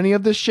believe any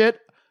of this shit.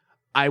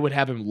 I would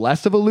have him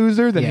less of a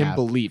loser than Yeah. him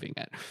believing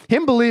it.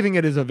 Him believing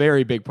it is a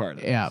very big part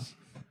of it. Yeah.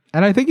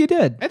 And I think he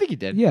did. I think he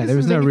did. Yeah, This there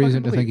was is no something he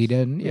reason to fucking think he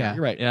believes. didn't. Yeah.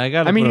 You're right. Yeah, I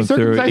got to I mean, put he him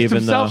through circumcised even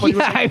himself though when he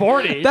was like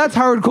 40. That's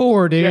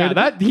hardcore, dude. Yeah,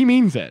 that he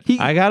means it.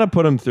 I got to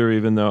put him through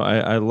even though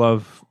I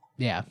love.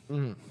 Yeah.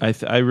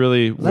 I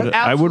really would. I would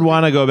absolutely-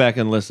 want to go back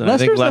and listen. I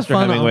think Lester's a Lester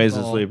fun Hemingway's a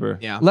uncle. sleeper.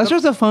 Yeah.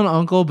 Lester's a fun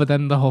uncle, but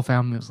then the whole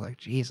family was like,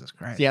 Jesus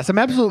Christ. Yeah, some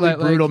absolutely Like-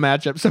 brutal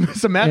matchups. Some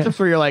matchups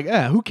where you're like,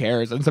 who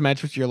cares? And some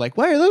matchups you're like,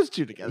 why are those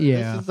two together?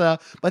 Yeah. This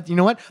is, but you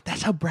know what?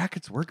 That's how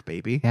brackets work,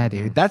 baby. Yeah,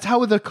 dude. That's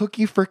how the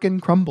cookie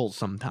frickin' crumbles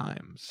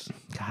sometimes.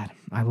 God,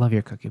 I love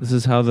your cookie. This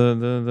is how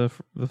the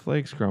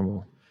flakes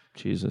crumble.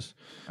 Jesus.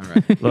 All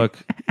right. Look,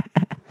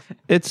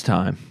 it's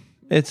time.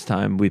 It's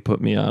time we put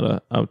me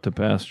out to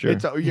pasture.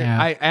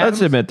 Yeah. Let's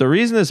admit the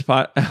reason this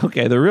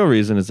the real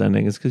reason it's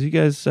ending is because you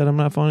guys said I'm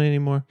not funny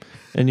anymore,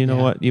 and you know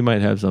what? You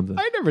might have something.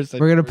 I never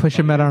said We're you gonna were push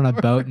him funny. out on a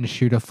boat and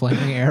shoot a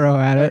flaming arrow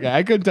at it. Okay,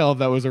 I couldn't tell if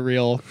that was a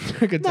real.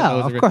 I could tell that No,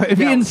 was a of real. course. It'd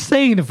be Yeah,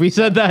 insane if we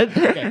said that.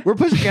 okay, we're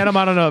pushing Adam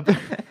out on a.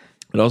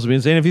 It'd also be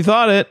insane if you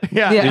thought it.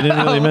 Yeah. You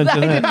didn't really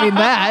mention I that. didn't mean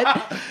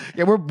that.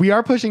 Yeah, we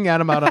are pushing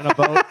Adam out on a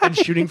boat and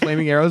shooting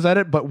flaming arrows at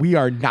it, but we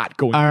are not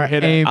going Our to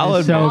hit aim it. I'll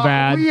is so admit-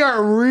 bad. We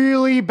are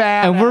really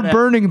bad, And we're at it.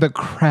 burning the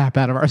crap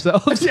out of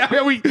ourselves.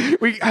 Yeah, we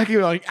I keep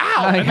like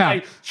ow, and Yeah.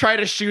 I try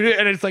to shoot it,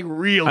 and it's like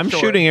real. I'm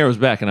short. shooting arrows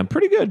back, and I'm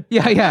pretty good.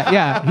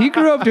 Yeah. He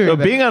grew up doing So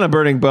that. being on a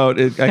burning boat,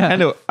 I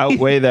kind of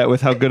outweigh that with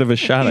how good of a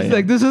shot I He's am.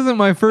 like, this isn't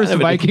my first have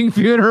an- Viking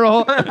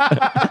funeral.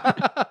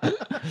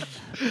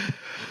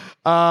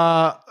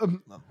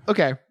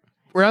 Okay,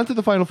 we're on to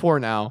the final four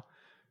now.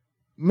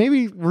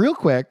 Maybe real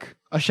quick,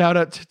 a shout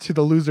out to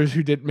the losers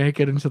who didn't make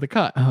it into the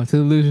cut. Oh, to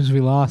the losers we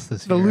lost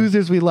this The year.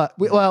 losers we left.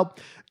 Well,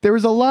 there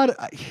was a lot.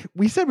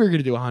 We said we were going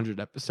to do 100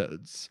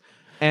 episodes,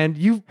 and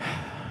you've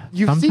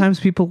Sometimes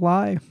people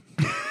lie.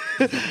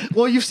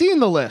 you've seen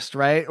the list,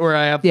 right? Where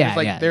I have Yeah,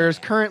 there's yeah, there's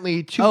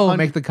currently 200. Oh,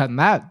 make the cut in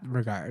that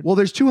regard. Well,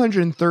 there's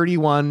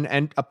 231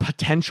 and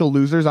potential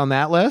losers on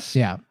that list.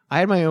 Yeah. I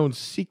had my own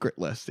secret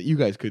list that you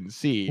guys couldn't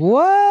see.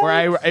 What?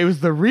 Where it was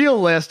the real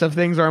list of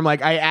things where I'm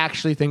like, I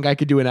actually think I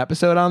could do an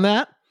episode on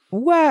that.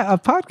 Well, a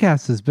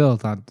podcast is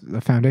built on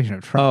the foundation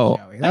of trust. Oh,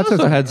 Joey. I That's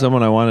also what's- had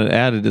someone I wanted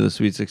added to the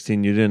Sweet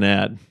 16 you didn't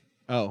add.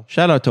 Oh.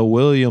 Shout out to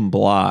William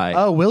Bly.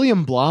 Oh,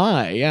 William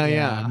Bly.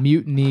 Yeah.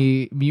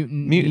 Mutiny.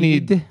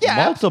 Yeah,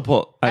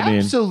 multiple. I mean,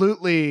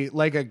 Absolutely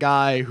like a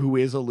guy who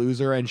is a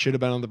loser and should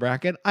have been on the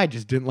bracket. I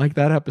just didn't like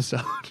that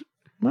episode.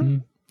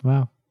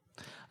 Wow.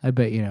 I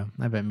bet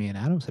me and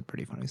Adam said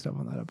pretty funny stuff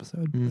on that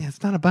episode. Yeah,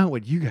 it's not about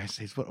what you guys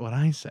say, it's what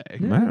I say.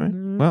 all right.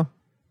 Well,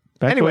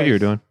 back to what Anyways. you were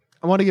doing.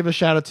 I want to give a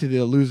shout out to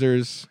the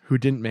losers who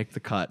didn't make the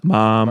cut.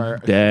 Mom, Or-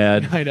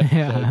 Dad.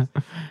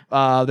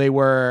 Yeah. They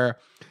were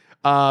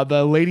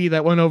the lady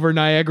that went over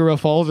Niagara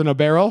Falls in a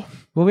barrel.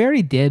 Well, we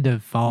already did the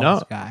Falls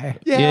No. guy.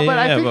 Yeah, but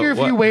I figure if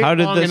you wait how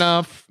did long this-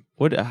 enough.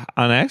 What,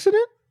 on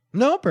accident?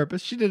 No, on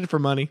purpose. She did it for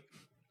money.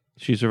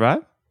 She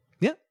survived?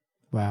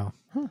 Wow.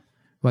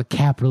 What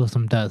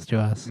capitalism does to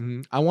us.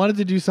 I wanted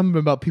to do something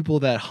about people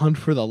that hunt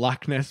for the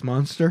Loch Ness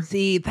monster.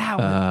 See that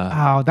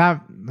one-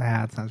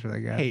 that sounds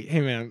really good.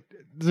 Hey, man.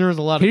 There was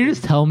a lot Can of. you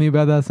just tell me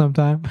about that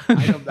sometime?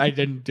 I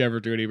didn't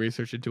ever do any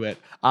research into it.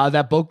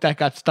 That boat that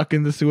got stuck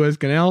in the Suez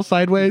Canal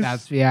sideways.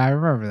 I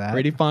remember that.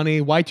 pretty funny.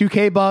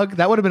 Y2K bug.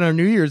 That would have been our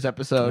New Year's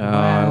episode.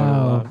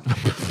 Wow.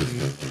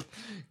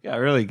 Got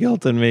really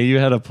guilting me. You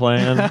had a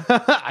plan.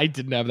 I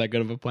didn't have that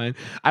good of a plan.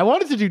 I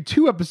wanted to do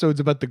 2 episodes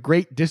about the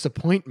Great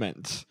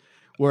Disappointment,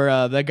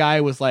 where the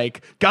guy was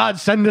like, God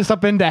send us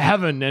up into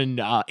heaven in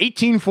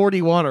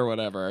 1841 or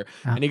whatever.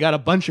 And he got a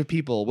bunch of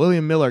people.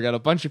 William Miller got a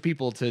bunch of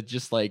people to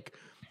just like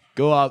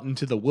go out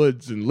into the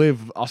woods and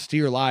live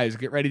austere lives,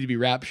 get ready to be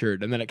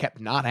raptured. And then it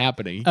kept not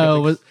happening. He kept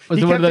Was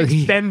he it one kept of those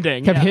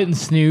extending. kept yeah. hitting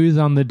snooze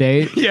on the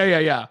date?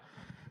 Yeah.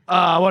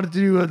 I wanted to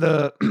do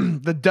the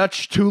the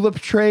Dutch tulip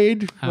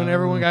trade when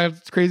everyone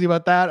got crazy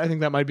about that. I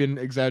think that might have been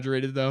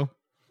exaggerated, though.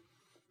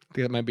 I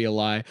think that might be a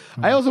lie.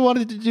 I also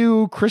wanted to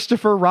do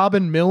Christopher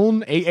Robin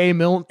Milne, A.A.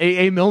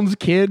 Milne's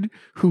kid,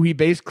 who he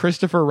based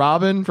Christopher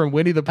Robin from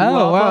Winnie the Pooh Oh,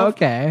 off wow, of,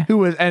 okay. Who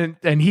was and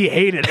he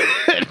hated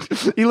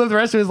it. He lived the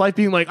rest of his life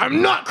being like,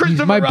 I'm not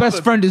Christopher My Robin.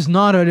 best friend is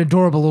not an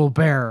adorable little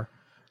bear.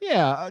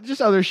 Yeah,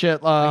 just other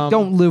shit.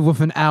 Don't live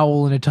with an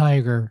owl and a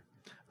tiger.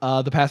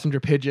 The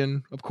passenger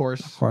pigeon, of course,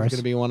 is course. going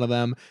to be one of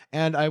them.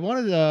 And I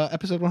wanted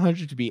episode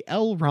 100 to be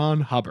L. Ron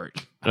Hubbard.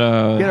 Get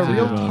a That's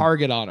real good one.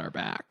 target on our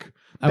back.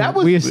 That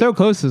was we are so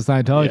close to the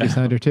Scientology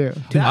Center too.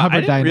 To I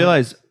Hubbard didn't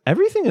realize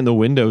everything in the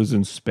window is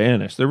in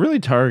Spanish. They're really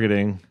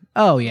targeting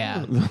Oh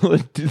yeah.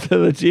 the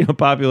Latino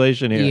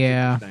population here.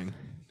 Yeah.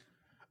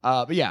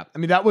 But yeah, I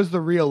mean, that was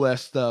the real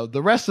list, though.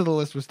 The rest of the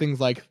list was things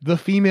like the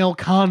female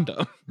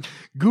condom.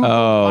 Google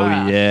Oh,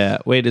 Glass. yeah.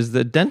 Wait, is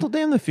the dental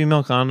dam the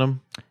female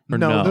condom? Or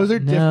No, those are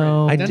different.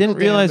 No. I Dental didn't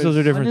realize dam those are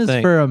is- different One is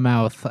things. for a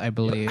mouth, I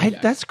believe.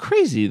 That's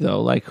crazy,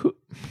 though. Like, who?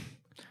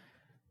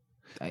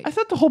 I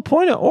thought the whole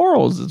point of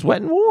orals is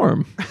wet and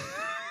warm.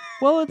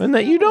 well, it's, And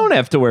that you don't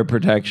have to wear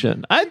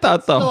protection. I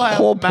thought the Still have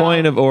whole mouth.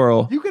 point of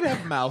oral. You could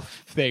have mouth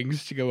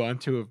things to go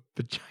onto a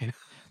vagina.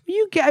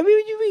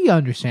 we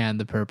understand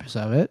the purpose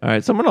of it. All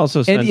right. Someone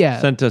also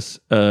sent us.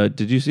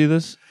 Did you see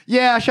this?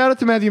 Yeah, shout out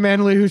to Matthew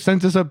Manley, who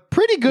sent us a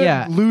pretty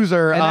good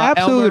loser. An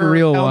absolute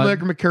real one.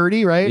 Elmer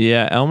McCurdy, right?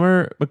 Yeah,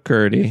 Elmer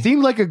McCurdy.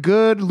 Seemed like a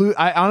good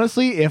I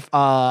honestly, if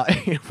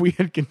we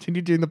had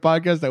continued doing the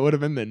podcast, that would have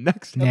been the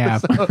next Yeah.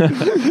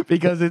 episode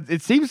because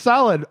it seems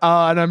solid.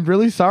 And I'm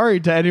really sorry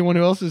to anyone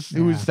who else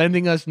who is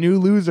sending us new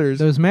losers.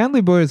 Those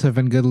manly boys have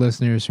been good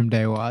listeners from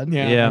day one.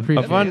 Yeah. Yeah,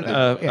 appreciate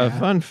a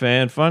fun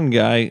fan, fun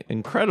guy,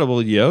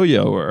 incredible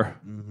yo-yoer.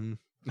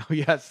 Oh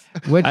yes.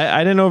 Which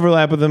I didn't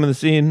overlap with him in the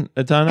scene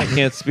a ton. I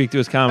can't speak to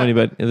his comedy,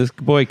 but this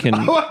boy can.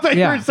 I thought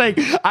you were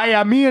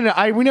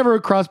saying we never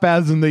crossed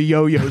paths in the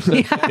yo-yo.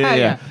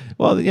 Yeah.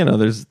 Well, you know,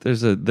 there's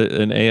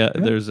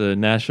a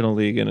National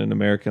League and an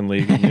American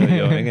League in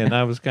yo-yoing, and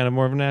I was kind of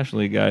more of a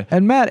National League guy.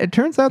 and Matt, it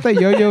turns out that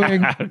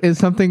yo-yoing is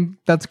something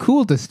that's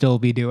cool to still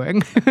be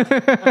doing.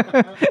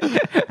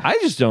 I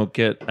just don't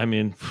get. I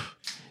mean,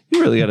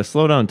 you really got to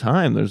slow down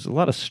time. There's a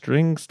lot of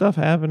string stuff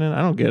happening.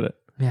 I don't get it.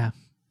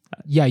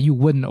 Yeah, you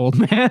wouldn't, old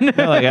man.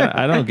 Yeah, like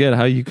I don't get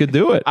how you could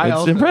do it. I It's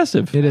also-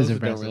 impressive. It is I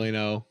impressive. don't really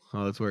know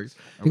how this works.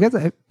 You guys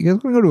want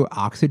to go to an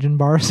oxygen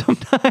bar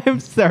sometime?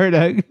 Sorry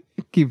to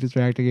keep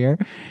distracting here.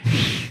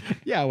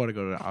 Yeah, I want to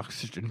go to an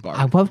oxygen bar.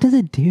 What does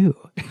it do?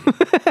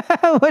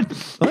 What?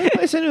 The only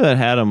place I knew that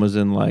had them was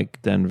in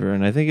like Denver,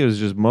 and I think it was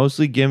just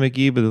mostly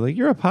gimmicky. But they're like,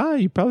 "You're up high,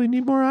 you probably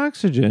need more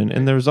oxygen."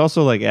 And there was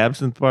also like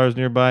absinthe bars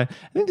nearby. I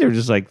think they were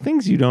just like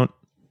things you don't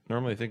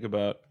normally think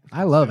about.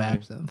 I love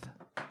absinthe.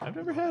 I've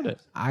never had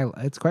it.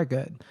 It's quite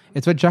good.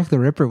 It's what Jack the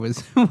Ripper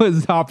was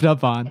hopped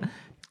up on.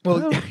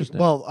 Well, Oh, interesting.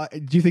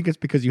 do you think it's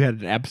because you had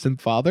an absent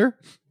father?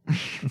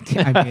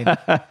 I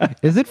mean,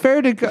 is it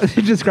fair to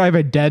describe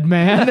a dead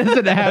man as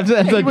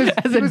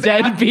a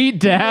deadbeat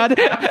dad?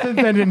 Absent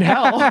and in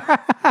hell.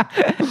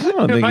 I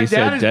don't think My he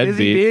dad said is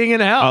busy deadbeat. being in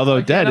hell. Although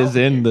I dead can't is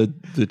help in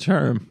the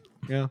term.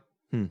 Yeah.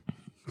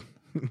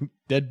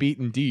 Deadbeat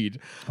indeed.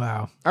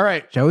 Wow. All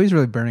right. Joey's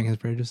really burning his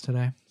bridges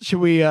today. Should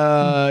we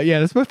yeah,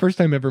 this is my first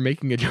time ever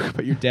making a joke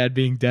about your dad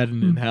being dead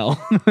and in hell.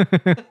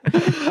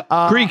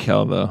 Greek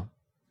hell, though.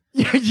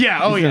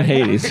 yeah, oh He's yeah. in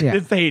Hades. Yeah.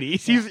 It's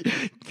Hades.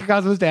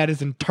 Cosmo's dad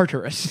is in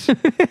Tartarus.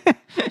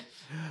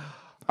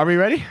 Are we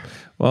ready?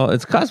 Well,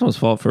 it's Cosmo's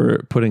fault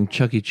for putting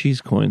Chuck E.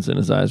 Cheese coins in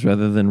his eyes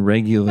rather than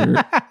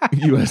regular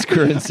U.S.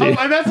 currency. Oh,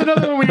 and that's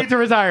another one we need to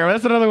retire.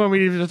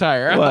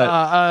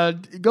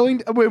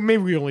 What? Wait,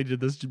 maybe we only did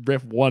this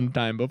riff one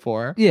time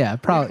before. Yeah,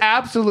 probably.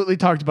 Absolutely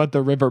talked about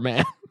the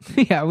Riverman.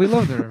 Yeah, we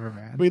love the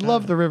Riverman. We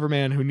love the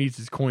Riverman who needs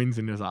his coins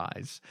in his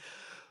eyes.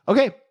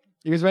 Okay,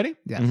 you guys ready?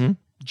 Yes. Mhm.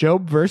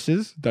 Job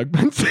versus Doug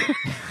Benson.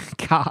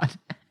 God.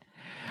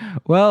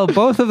 Well,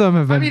 both of them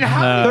have been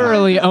how-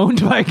 thoroughly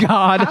owned by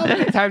God. How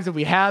many times have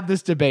we had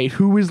this debate?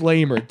 Who is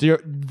lamer,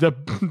 the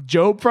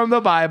Job from the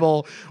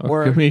Bible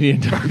or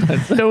Comedian.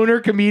 stoner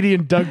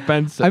comedian Doug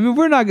Benson? I mean,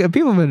 we're not.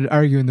 People have been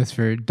arguing this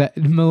for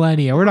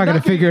millennia. We're not going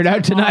to figure it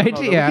out tonight.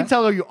 We Yeah. can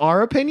tell you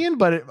our opinion,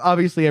 but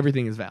obviously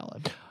everything is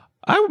valid.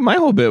 My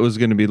whole bit was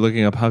going to be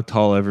looking up how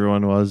tall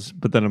everyone was,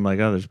 but then I'm like,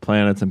 oh, there's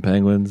planets and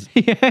penguins.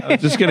 I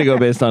was just going to go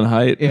based on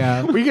height.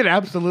 Yeah. We could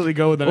absolutely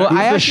go with that. Well,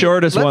 Who's the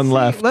shortest let's one see-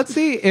 left? Let's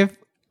see if.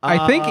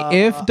 I think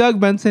if Doug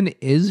Benson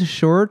is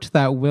short,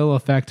 that will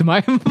affect my.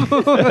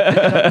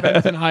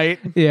 Benson height.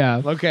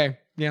 Yeah. Okay,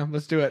 yeah,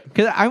 let's do it.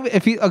 Because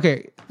if he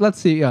let's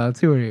see. Yeah, let's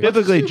see what he is.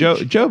 Typically,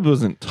 Job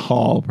wasn't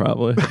tall,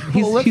 probably.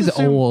 let's He's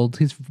assume old.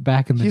 He's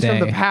back in the He's day.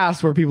 from the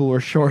past where people were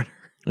shorter.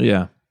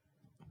 Yeah.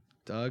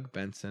 Doug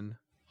Benson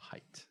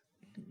height.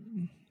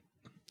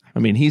 I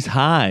mean, he's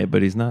high,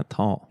 but he's not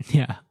tall.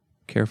 Yeah.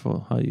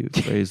 Careful how you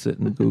phrase it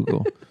in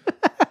Google.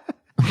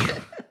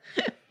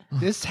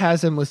 This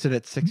has him listed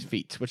at 6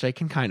 feet, which I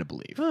can kind of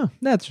believe.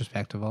 That's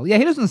respectable. Yeah,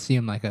 he doesn't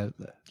seem like a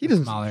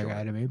doesn't smaller seem short.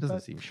 guy to me. Doesn't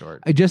but seem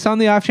short. I just on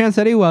the off chance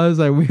that he was,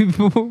 like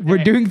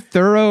we're doing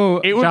thorough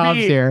It would jobs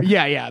be, here.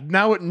 Yeah.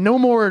 Now, no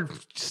more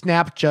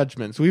snap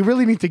judgments. We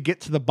really need to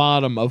get to the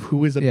bottom of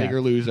who is a Yeah.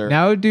 bigger loser.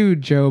 Now do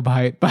Job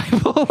height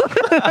Bible,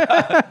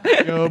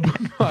 Job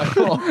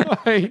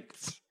height.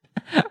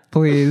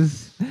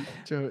 please.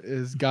 Job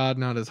is God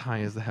not as high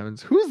as the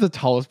heavens. Who's the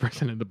tallest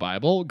person in the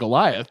Bible?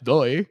 Goliath,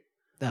 doy.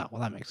 Oh,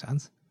 well, that makes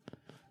sense.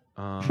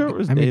 Sure, it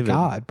was I mean, David.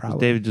 God, probably.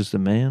 Was David just a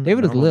man?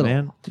 David is Normal little.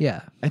 Man?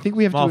 Yeah, I think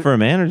we have Small to. for a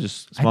man or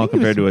just small think he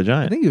was compared to a I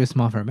giant? think he was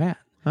small for a man,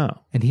 Oh.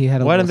 and he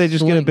had. Why didn't they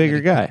just get a bigger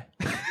guy?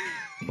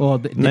 Well,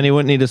 And then he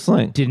wouldn't need a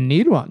sling. didn't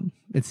need one.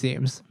 It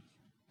seems.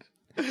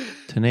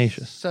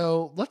 Tenacious.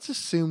 So let's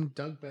assume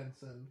Doug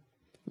Benson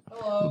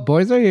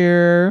Boys are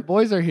here.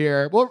 Boys are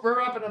here. We're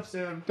wrapping up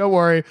soon. Don't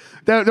worry.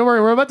 Don't worry.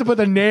 We're about to put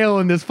the nail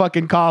in this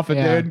fucking coffin,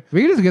 Yeah. dude.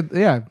 We can just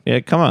get, Yeah,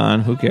 come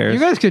on. Who cares? You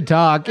guys could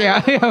talk.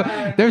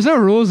 Yeah. There's no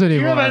rules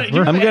anymore.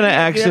 You're I'm going to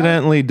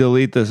accidentally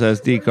delete this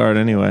SD card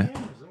anyway.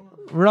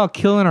 We're all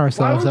killing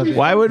ourselves. up here.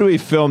 Why would we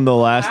film the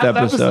last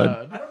episode?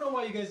 I don't know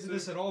why you guys did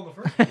this at all in the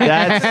first place.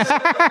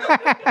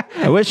 That's.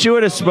 I wish you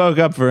would have spoke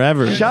up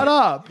forever. Shut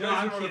up. No,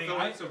 I'm kidding.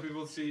 So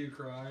people see you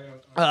cry.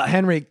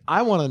 Henry,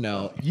 I want to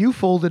know. You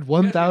folded I'm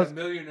 1,000.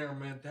 millionaire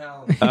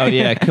mentality. Oh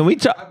yeah, can we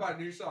talk? I buy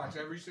new socks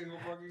every single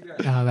fucking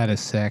day. Oh, that is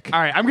sick. All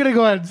right, I'm going to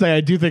go ahead and say I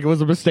do think it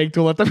was a mistake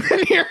to let them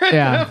in here.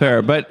 Yeah.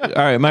 Fair, but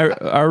all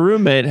right. Our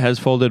roommate has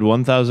folded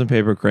 1,000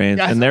 paper cranes,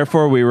 Yes. and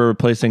therefore we were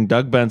replacing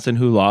Doug Benson,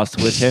 who lost,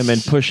 with him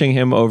and pushing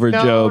him over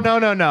Job.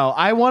 No.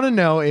 I want to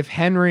know if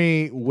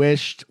Henry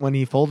wished, when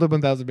he folded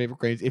 1,000 paper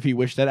cranes, if he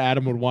wished that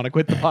Adam would want to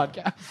quit the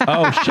podcast.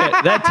 Oh shit,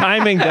 that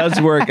timing does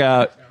work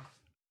out.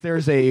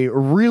 There's a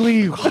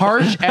really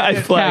harsh I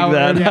edit. flagged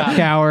that. Yeah.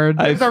 Coward.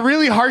 There's a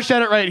really harsh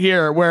edit right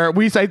here where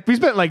we spent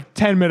like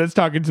 10 minutes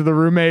talking to the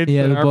roommates.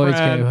 Yeah, and the our boys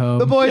friend. came home.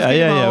 The boys Yeah, came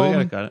yeah, home.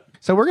 we got it.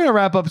 So we're gonna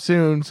wrap up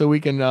soon so we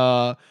can.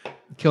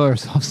 Kill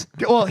ourselves.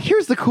 Well,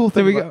 here's the cool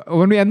thing.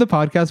 When we end the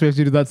podcast, we have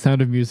to do that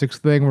Sound of Music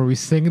thing where we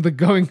sing the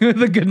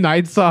the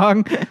goodnight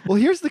song. Well,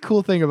 here's the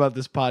cool thing about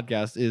this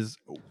podcast is,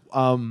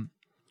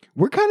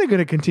 we're kind of going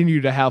to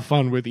continue to have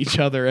fun with each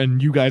other,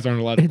 and you guys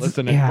aren't allowed to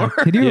listen anymore.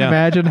 Can you Yeah.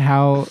 imagine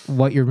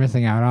what you're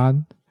missing out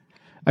on?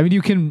 I mean,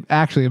 you can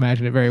actually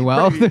imagine it very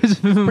well. There's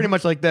Pretty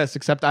much like this,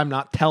 except I'm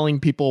not telling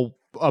people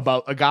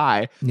about a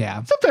guy.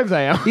 yeah. Sometimes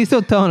I am. He's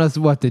still telling us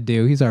what to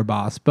do. He's our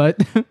boss, but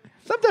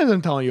Sometimes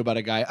I'm telling you about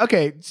a guy.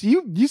 Okay, so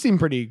you seem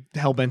pretty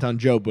hell bent on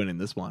Job winning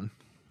this one.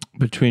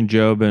 Between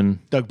Job and,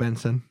 Doug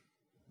Benson.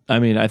 I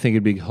mean, I think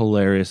it'd be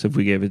hilarious if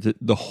we gave it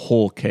the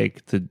whole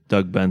cake to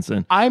Doug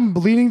Benson. I'm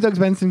bleeding Doug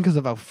Benson because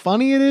of how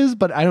funny it is,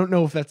 but I don't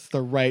know if that's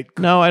the right.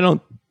 No, I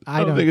don't. I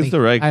don't don't think it's think-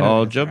 the right I don't call.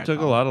 think it's the Job right took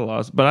a call. lot of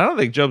loss, but I don't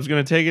think Job's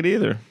going to take it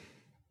either.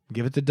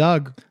 Give it to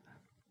Doug.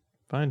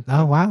 Fine.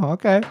 oh wow,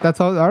 okay, that's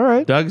all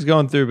right. Doug's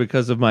going through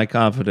because of my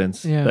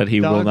confidence Yeah. that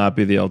he will Doug- not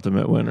be the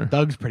ultimate winner.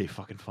 Doug's pretty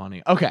fucking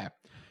funny. Okay,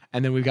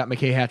 and then we've got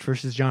McKay Hatch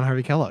versus John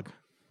Harvey Kellogg.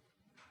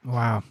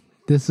 Wow,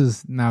 this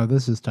is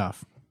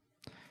tough.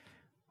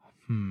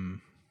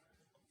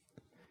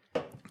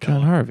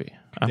 John Harvey.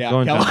 I'm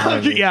going John Kellogg.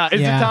 Harvey. Yeah,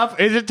 is Yeah. it tough?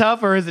 Is it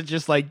tough, or is it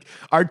just like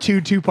our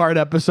two-part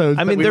episodes?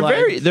 I that mean, we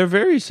like? they're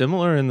very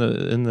similar in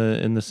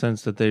the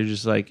sense that they're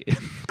just like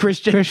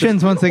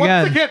Christians once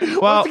again.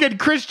 Once again,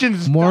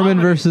 Christians. Mormon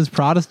dominate. versus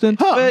Protestant.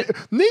 Huh,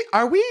 Nate,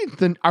 are we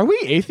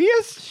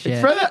atheists?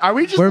 Shit. Are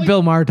we just We're like,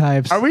 Bill Maher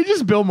types. Are we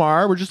just Bill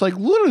Maher? We're just like,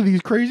 what do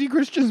these crazy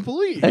Christians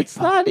believe? it's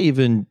not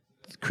even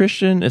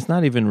Christian. It's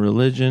not even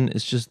religion.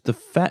 It's just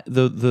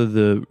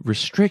the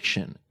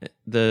restriction,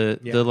 the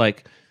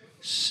like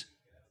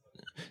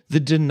the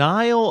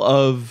denial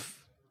of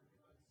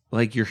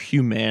like your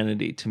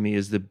humanity. To me,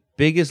 is the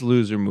biggest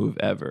loser move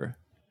ever.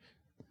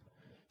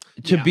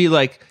 To be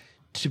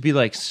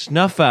like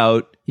snuff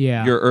out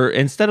Yeah. or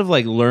instead of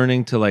like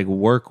learning to like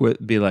work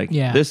with, be like,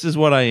 Yeah. this is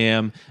what I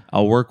am.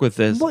 I'll work with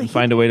this Well, and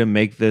find a way to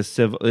make this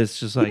civil. It's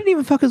just He like didn't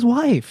even fuck his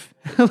wife.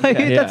 Like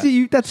Yeah.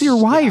 that's your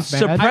wife,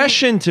 man.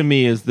 suppression to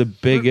me is the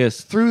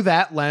biggest. Through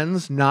that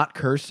lens, not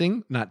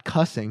cussing,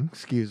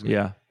 excuse me,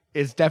 Yeah.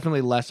 is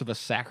definitely less of a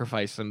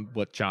sacrifice than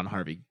what John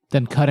Harvey.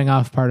 Than cutting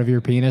off part of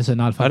your penis and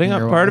not fucking Cutting up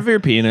your part wife. of your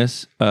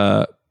penis,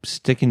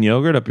 sticking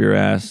yogurt up your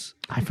ass.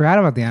 I forgot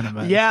about the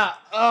anime. Yeah.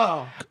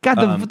 Oh.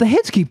 God, the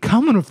hits keep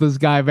coming with this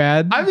guy,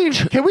 man. I mean,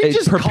 can we A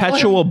just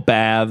perpetual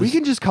baths, We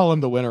can just call him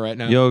the winner right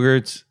now.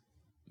 yogurts,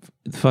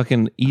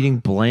 fucking eating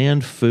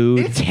bland food.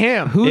 It's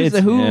him. who's it's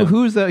him.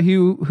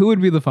 who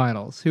would be the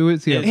finals? Who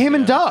is he? Him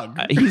and Doug.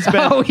 He's been.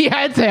 Oh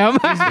yeah, it's him.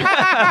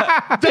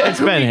 It's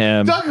been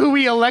him. Doug, who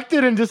we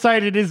elected and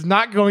decided is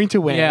not going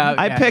to win. Yeah.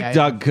 I picked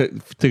Doug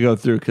to go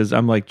through because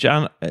I'm like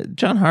John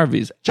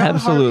Harvey's John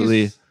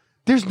absolutely. Harvey's-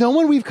 There's no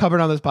one we've covered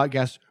on this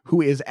podcast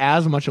who is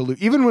as much a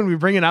loser. Even when we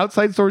bring in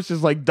outside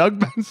sources like Doug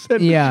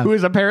Benson, Yeah. who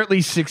is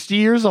apparently 60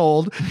 years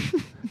old.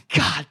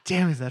 God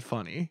damn, is that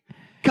funny?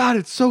 God,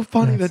 it's so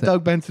funny That's that it.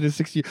 Doug Benson is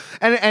 60.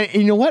 And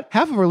you know what?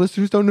 Half of our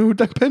listeners don't know who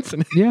Doug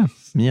Benson is. Yeah,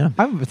 Yeah.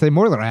 I would say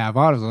more than I have,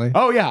 honestly.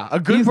 Oh, yeah. A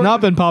good He's person-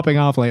 not been popping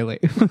off lately.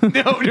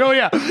 No,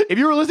 yeah. If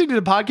you were listening to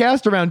the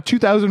podcast around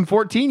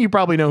 2014, you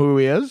probably know who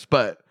he is,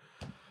 but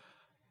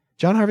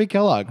John Harvey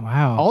Kellogg.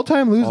 Wow.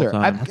 All-time loser.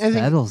 All-time. That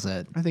settles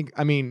it.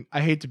 I mean,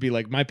 I hate to be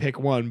like my pick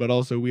one, but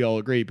also we all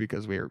agree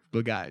because we're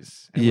the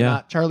guys. And Yeah. we're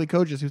not Charlie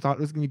Kojas who thought it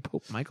was going to be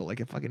Pope Michael like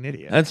a fucking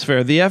idiot. That's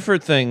fair. The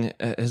effort thing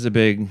is a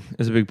big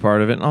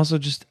part of it, and also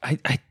just I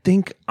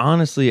think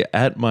honestly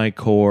at my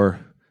core,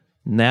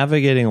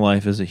 navigating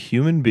life as a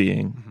human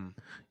being,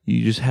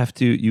 you just have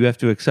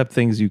to accept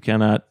things you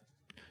cannot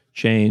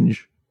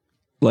change,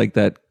 like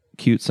that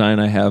cute sign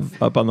I have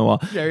up on the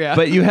wall. Yeah.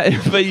 But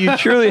you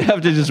truly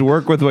have to just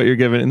work with what you're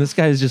given, and this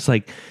guy is just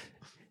like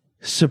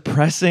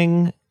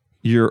suppressing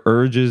your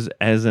urges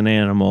as an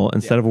animal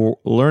instead of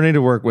learning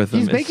to work with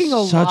them. He's is making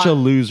a such lot, a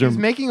loser. He's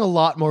making a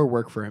lot more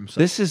work for himself.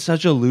 This is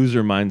such a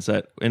loser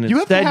mindset, and You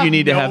have to instead have you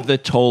need to no- have the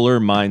Toller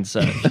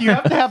mindset. you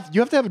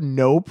have to have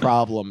no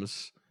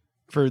problems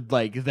for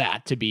like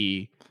that to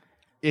be.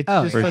 It's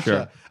Oh, just for such sure.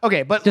 a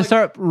okay, but Just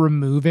like, start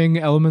removing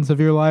elements of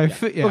your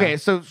life. Yeah. okay.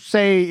 So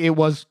say it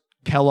was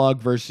Kellogg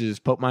versus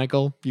Pope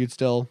Michael, you'd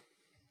still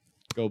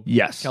go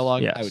Yes,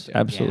 Kellogg. yes, I would say.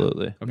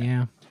 absolutely. Okay.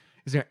 Yeah.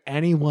 Is there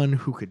anyone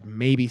who could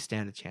maybe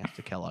stand a chance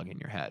to Kellogg in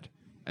your head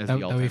as That, the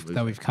that all-time we've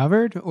loser?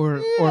 covered,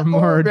 or Yeah,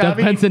 more I Doug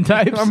mean, Benson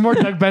types. or more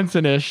Doug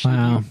Benson-ish.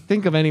 Wow. If you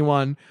think of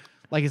anyone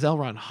like is L.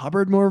 Ron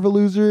Hubbard more of a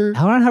loser?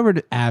 L. Ron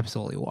Hubbard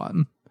absolutely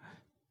won.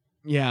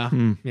 Yeah,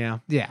 Hmm. yeah.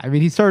 Yeah, I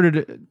mean, he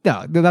started.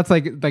 No, that's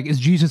like is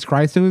Jesus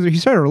Christ a loser? He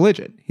started a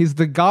religion. He's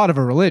the god of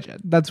a religion.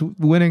 That's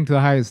winning to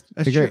the highest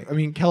That's degree. true. I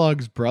mean,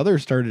 Kellogg's brother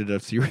started a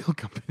cereal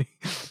company.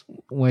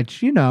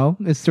 Which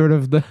is sort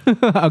of the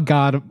a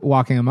god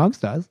walking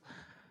amongst us.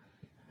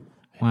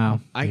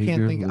 Wow. I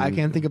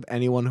can't think of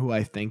anyone who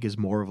I think is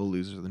more of a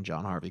loser than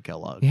John Harvey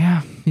Kellogg.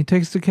 Yeah, he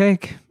takes the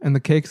cake, and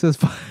the cake says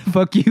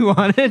 "fuck you"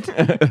 on it.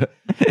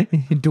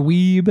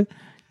 Dweeb.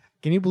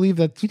 Can you believe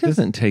that He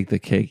doesn't take the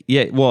cake.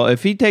 Yeah, well,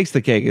 if he takes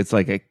the cake, it's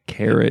like a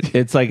carrot.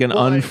 It's like an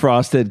Well,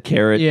 unfrosted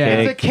carrot Yeah.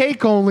 It's a cake.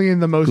 cake only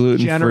in the most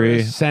Gluten-free.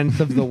 generous sense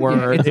of the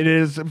word. It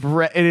is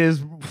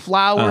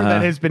flour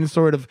that has been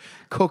sort of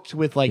cooked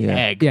with like Yeah.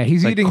 egg. Yeah,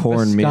 he's Like eating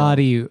cornmeal.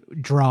 biscotti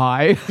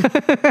dry.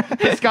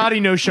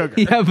 Biscotti, no sugar.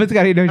 Yeah,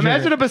 biscotti no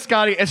Imagine sugar. a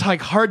biscotti. It's like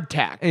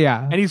hardtack.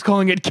 Yeah. and he's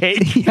calling it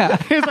cake. Yeah.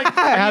 He's like,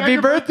 Happy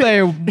birthday,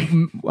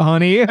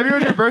 honey. Have you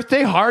heard your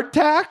birthday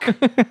hardtack?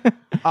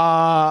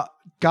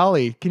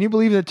 Golly, can you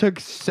believe it took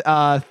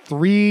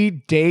 3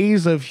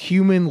 days of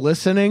human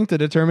listening to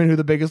determine who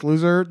the biggest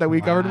loser that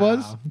we covered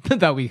was?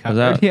 That we Is covered.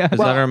 that, Yeah. is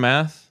that our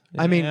math?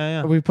 I mean,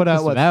 yeah. we put out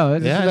Just what? about.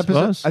 This Yeah, is I episode,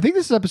 suppose. I think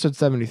this is episode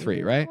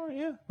 73, right?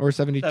 yeah. Or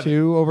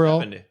 72 overall.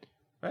 70.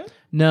 Right?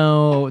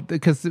 No,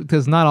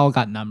 because not all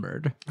got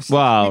numbered.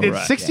 Wow. We did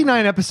right.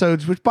 69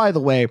 episodes, which, by the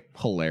way,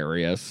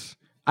 hilarious.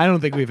 I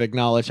don't think we've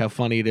acknowledged how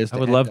funny it is. I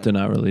would love to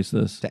not release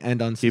this. to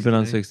end on. Keep it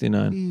on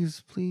 69. 69.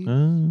 Please,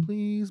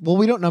 please. Well,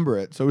 we don't number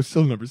it, so it's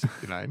still number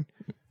 69.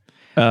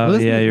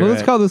 Let's, yeah, you're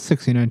let's right. call this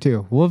 69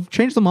 too. We'll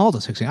change them all to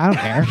 69. I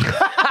don't care.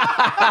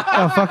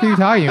 What the fuck are you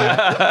talking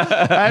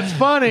about? That's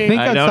funny.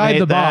 Think I don't outside hate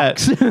the that.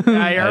 box. Yeah, you're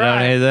I don't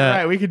right. hate that. You're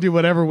right. We can do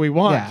whatever we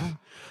want.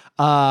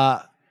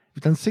 Yeah.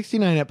 We've done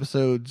 69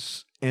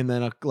 episodes and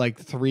then like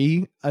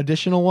 3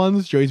 additional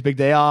ones. Joey's Big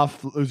Day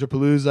Off, Loser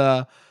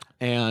Palooza,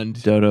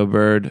 and Dodo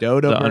Bird.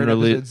 Dodo the Bird,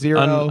 episode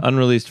 0.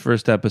 Unreleased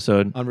first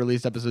episode.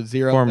 unreleased episode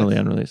 0. Formerly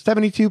That's unreleased.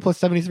 72 plus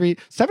 73.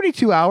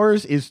 72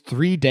 hours is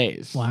 3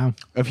 days. Wow.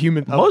 Of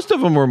human. Most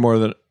of them were more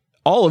than...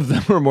 All of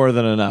them were more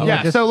than an hour.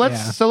 Yeah, just- so let's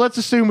yeah. so let's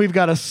assume we've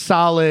got a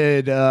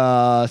solid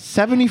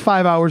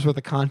 75 hours worth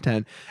of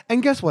content.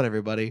 And guess what,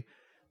 everybody?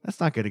 That's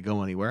not going to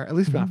go anywhere, at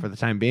least not for the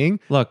time being.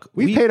 Look,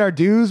 We've paid our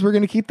dues. We're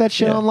going to keep that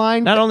shit yeah.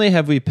 online. Not only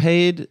have we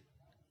paid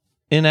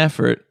in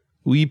effort,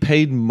 we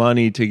paid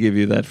money to give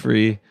you that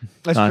free.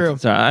 That's content. true.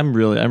 Sorry, I'm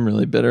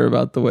really bitter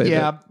about the way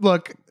Yeah,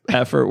 look, that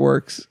effort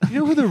works.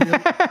 you know who the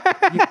real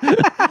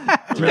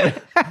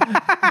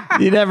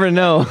You never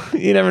know.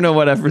 You never know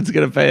what effort's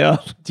going to pay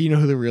off. do you know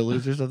who the real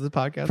losers of this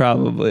podcast?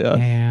 Probably us.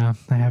 Yeah,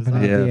 I have an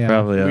idea. Yeah,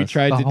 probably We us.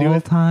 tried The to do whole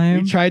it.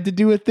 time? We tried to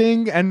do a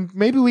thing, and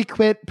maybe we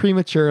quit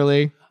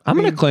prematurely. I'm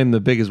going to claim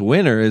the biggest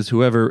winner is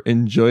whoever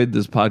enjoyed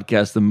this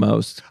podcast the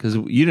most because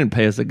you didn't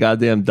pay us a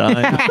goddamn dime.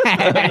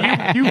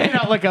 you made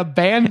out like a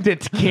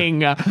bandit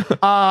king.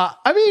 I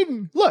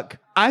mean, look,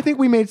 I think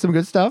we made some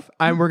good stuff,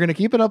 and we're gonna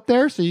keep it up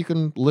there so you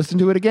can listen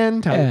to it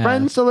again. Tell your Yeah.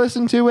 friends to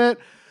listen to it.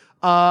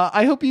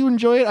 I hope you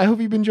enjoy it. I hope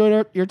you've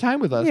enjoyed your time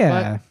with us.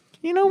 Yeah. But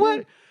you know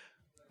what?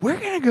 We're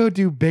gonna go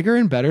do bigger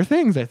and better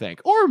things. I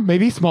think, or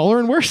maybe smaller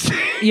and worse. things.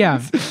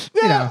 Yeah.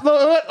 Yeah.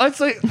 Let's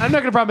say I'm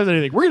not gonna promise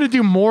anything. We're gonna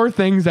do more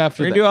things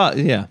after We're that. gonna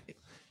do yeah.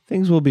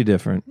 Things will be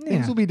different.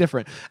 Things will be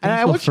different, and I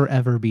Things will want you,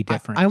 forever be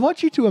different. I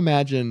want you to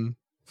imagine.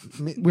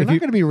 We're not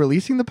going to be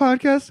releasing the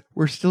podcast.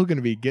 We're still going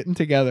to be getting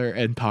together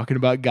and talking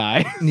about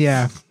guys.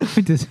 yeah.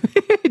 We just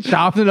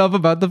chopped it up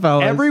about the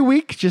fellas. Every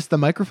week, just the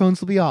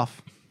microphones will be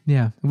off.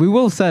 yeah. We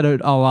will set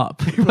it all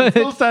up.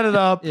 We'll set it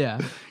up. yeah.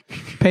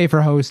 Pay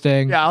for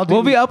hosting. Yeah, I'll do-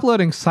 We'll be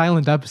uploading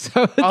silent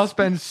episodes. I'll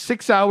spend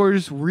 6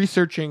 hours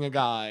researching a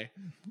guy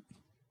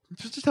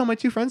just to tell my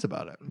 2 friends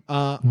about it.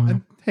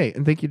 And, hey,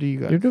 and thank you to you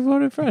Your guys.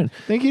 devoted friend.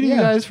 Thank you to you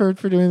Yeah. guys for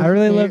doing this. I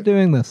really Hey, love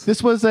doing this.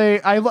 This was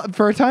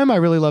for a time, I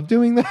really loved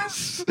doing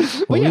this.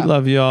 But Well, yeah, we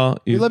love you all.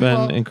 You've love you been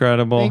all.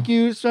 incredible. Thank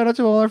you. Shout out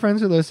to all our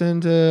friends who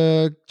listen,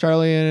 to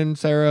Charlie and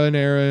Sarah and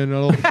Aaron.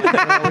 And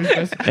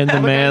And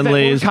the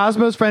Manleys.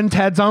 Cosmo's friend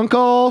Ted's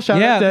uncle.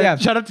 Shout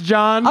out to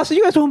John. Also,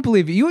 you guys won't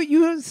believe it.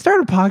 You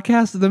start a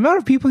podcast. The amount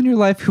of people in your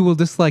life who will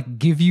just like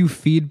give you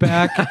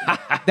feedback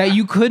that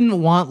you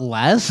couldn't want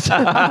less.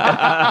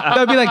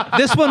 They'll be like,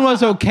 "This one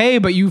was okay,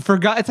 but you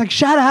forgot It's like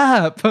shut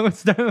up.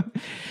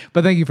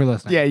 But thank you for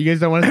listening. Yeah, you guys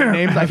don't want to say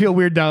names. I feel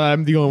weird now that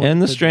I'm the only one.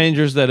 And the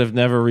strangers that have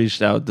never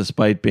reached out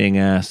despite being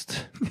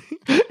asked.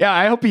 Yeah,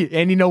 I hope you.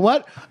 And you know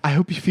what? I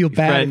hope you feel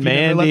bad. Friend If you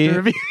never left a Mandy,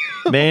 review.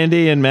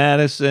 Mandy and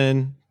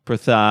Madison,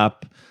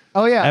 Prathap,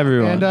 Oh yeah,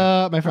 everyone.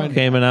 and my friend.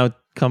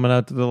 coming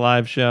out to the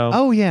live show.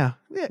 Oh yeah,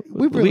 yeah.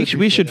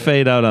 we should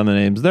fade out on the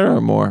names. There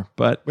are more,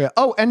 but Yeah.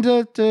 Oh, and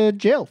to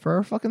jail for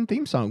our fucking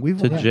theme song.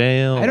 to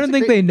jail. I don't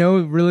think they know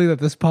really that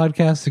this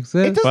podcast exists.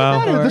 It doesn't Well,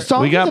 matter. The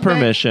song we is got a bang-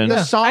 permission.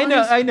 The song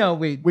I know.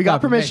 We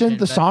got permission. The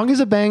but- song is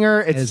a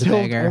banger. It's is a still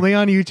banger. only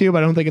on YouTube.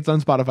 I don't think it's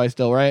on Spotify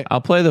still, right?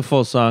 I'll play the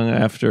full song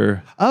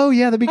after Oh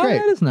yeah, that'd be Oh, great.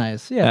 that is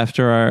nice. Yeah.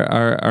 after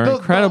our The-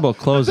 incredible the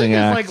closing thing is,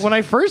 act. like when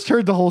I first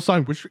heard the whole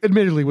song, which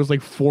admittedly was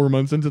like 4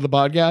 months into the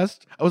podcast,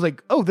 I was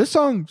like, "Oh, this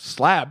song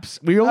slaps."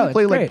 We only it's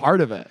play like great.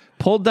 part of it.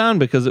 Pulled down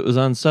because it was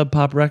on Sub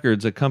Pop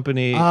Records, a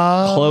company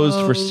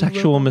closed for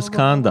sexual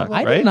misconduct.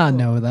 I right? did not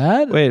know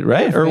that. Wait,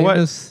 right They're or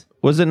famous-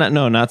 what? Was it not?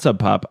 No, not Sub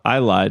Pop. I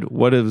lied.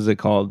 What is it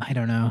called? I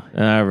don't know.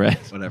 All right,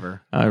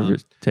 Whatever.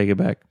 take it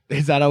back.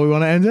 Is that how we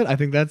want to end it? I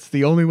think that's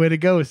the only way to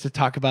go is to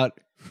talk about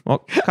Well,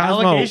 Cosmo,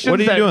 allegations what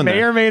are you that doing may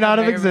there? or may not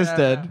have May or may not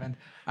existed. happened.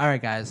 All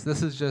right, guys.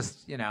 This is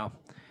just a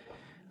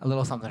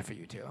little something for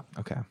you two.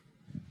 Okay.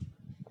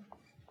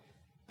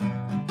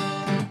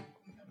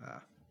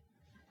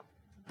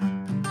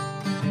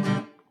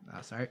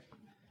 Oh, sorry.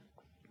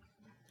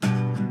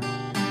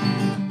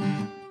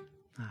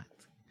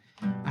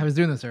 I was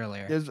doing this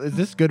earlier. Is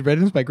this Good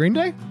Riddance by Green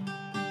Day?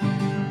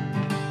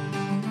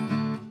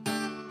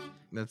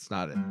 That's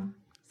not it.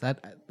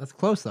 That's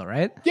close though,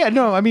 right? Yeah,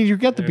 no, I mean you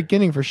get the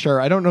beginning for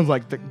sure. I don't know,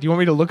 like, do you want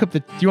me to look up the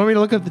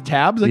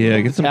tabs? I can Yeah,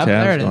 look get up some the tabs.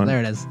 There it is. on. There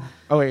it is.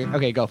 Oh wait,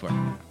 okay, go for it.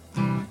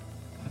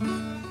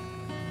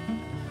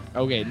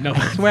 Okay, no,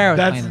 I swear I was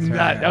that's playing this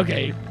not earlier.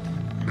 okay.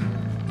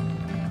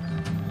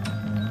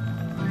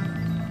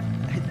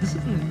 This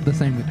isn't the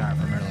same guitar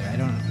from earlier. I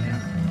don't.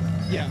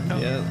 Yeah, no.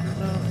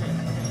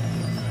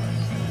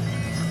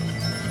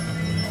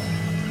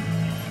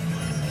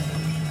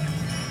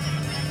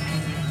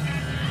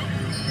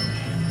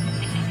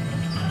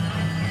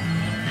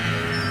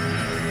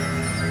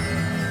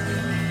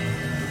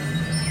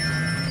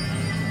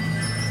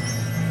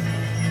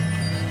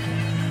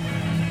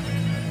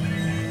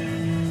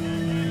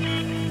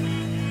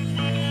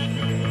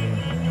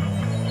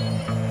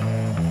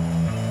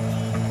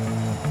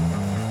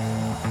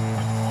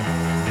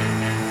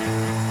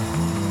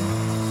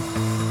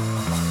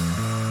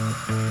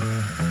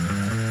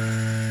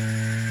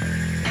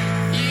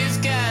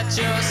 You've got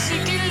your secret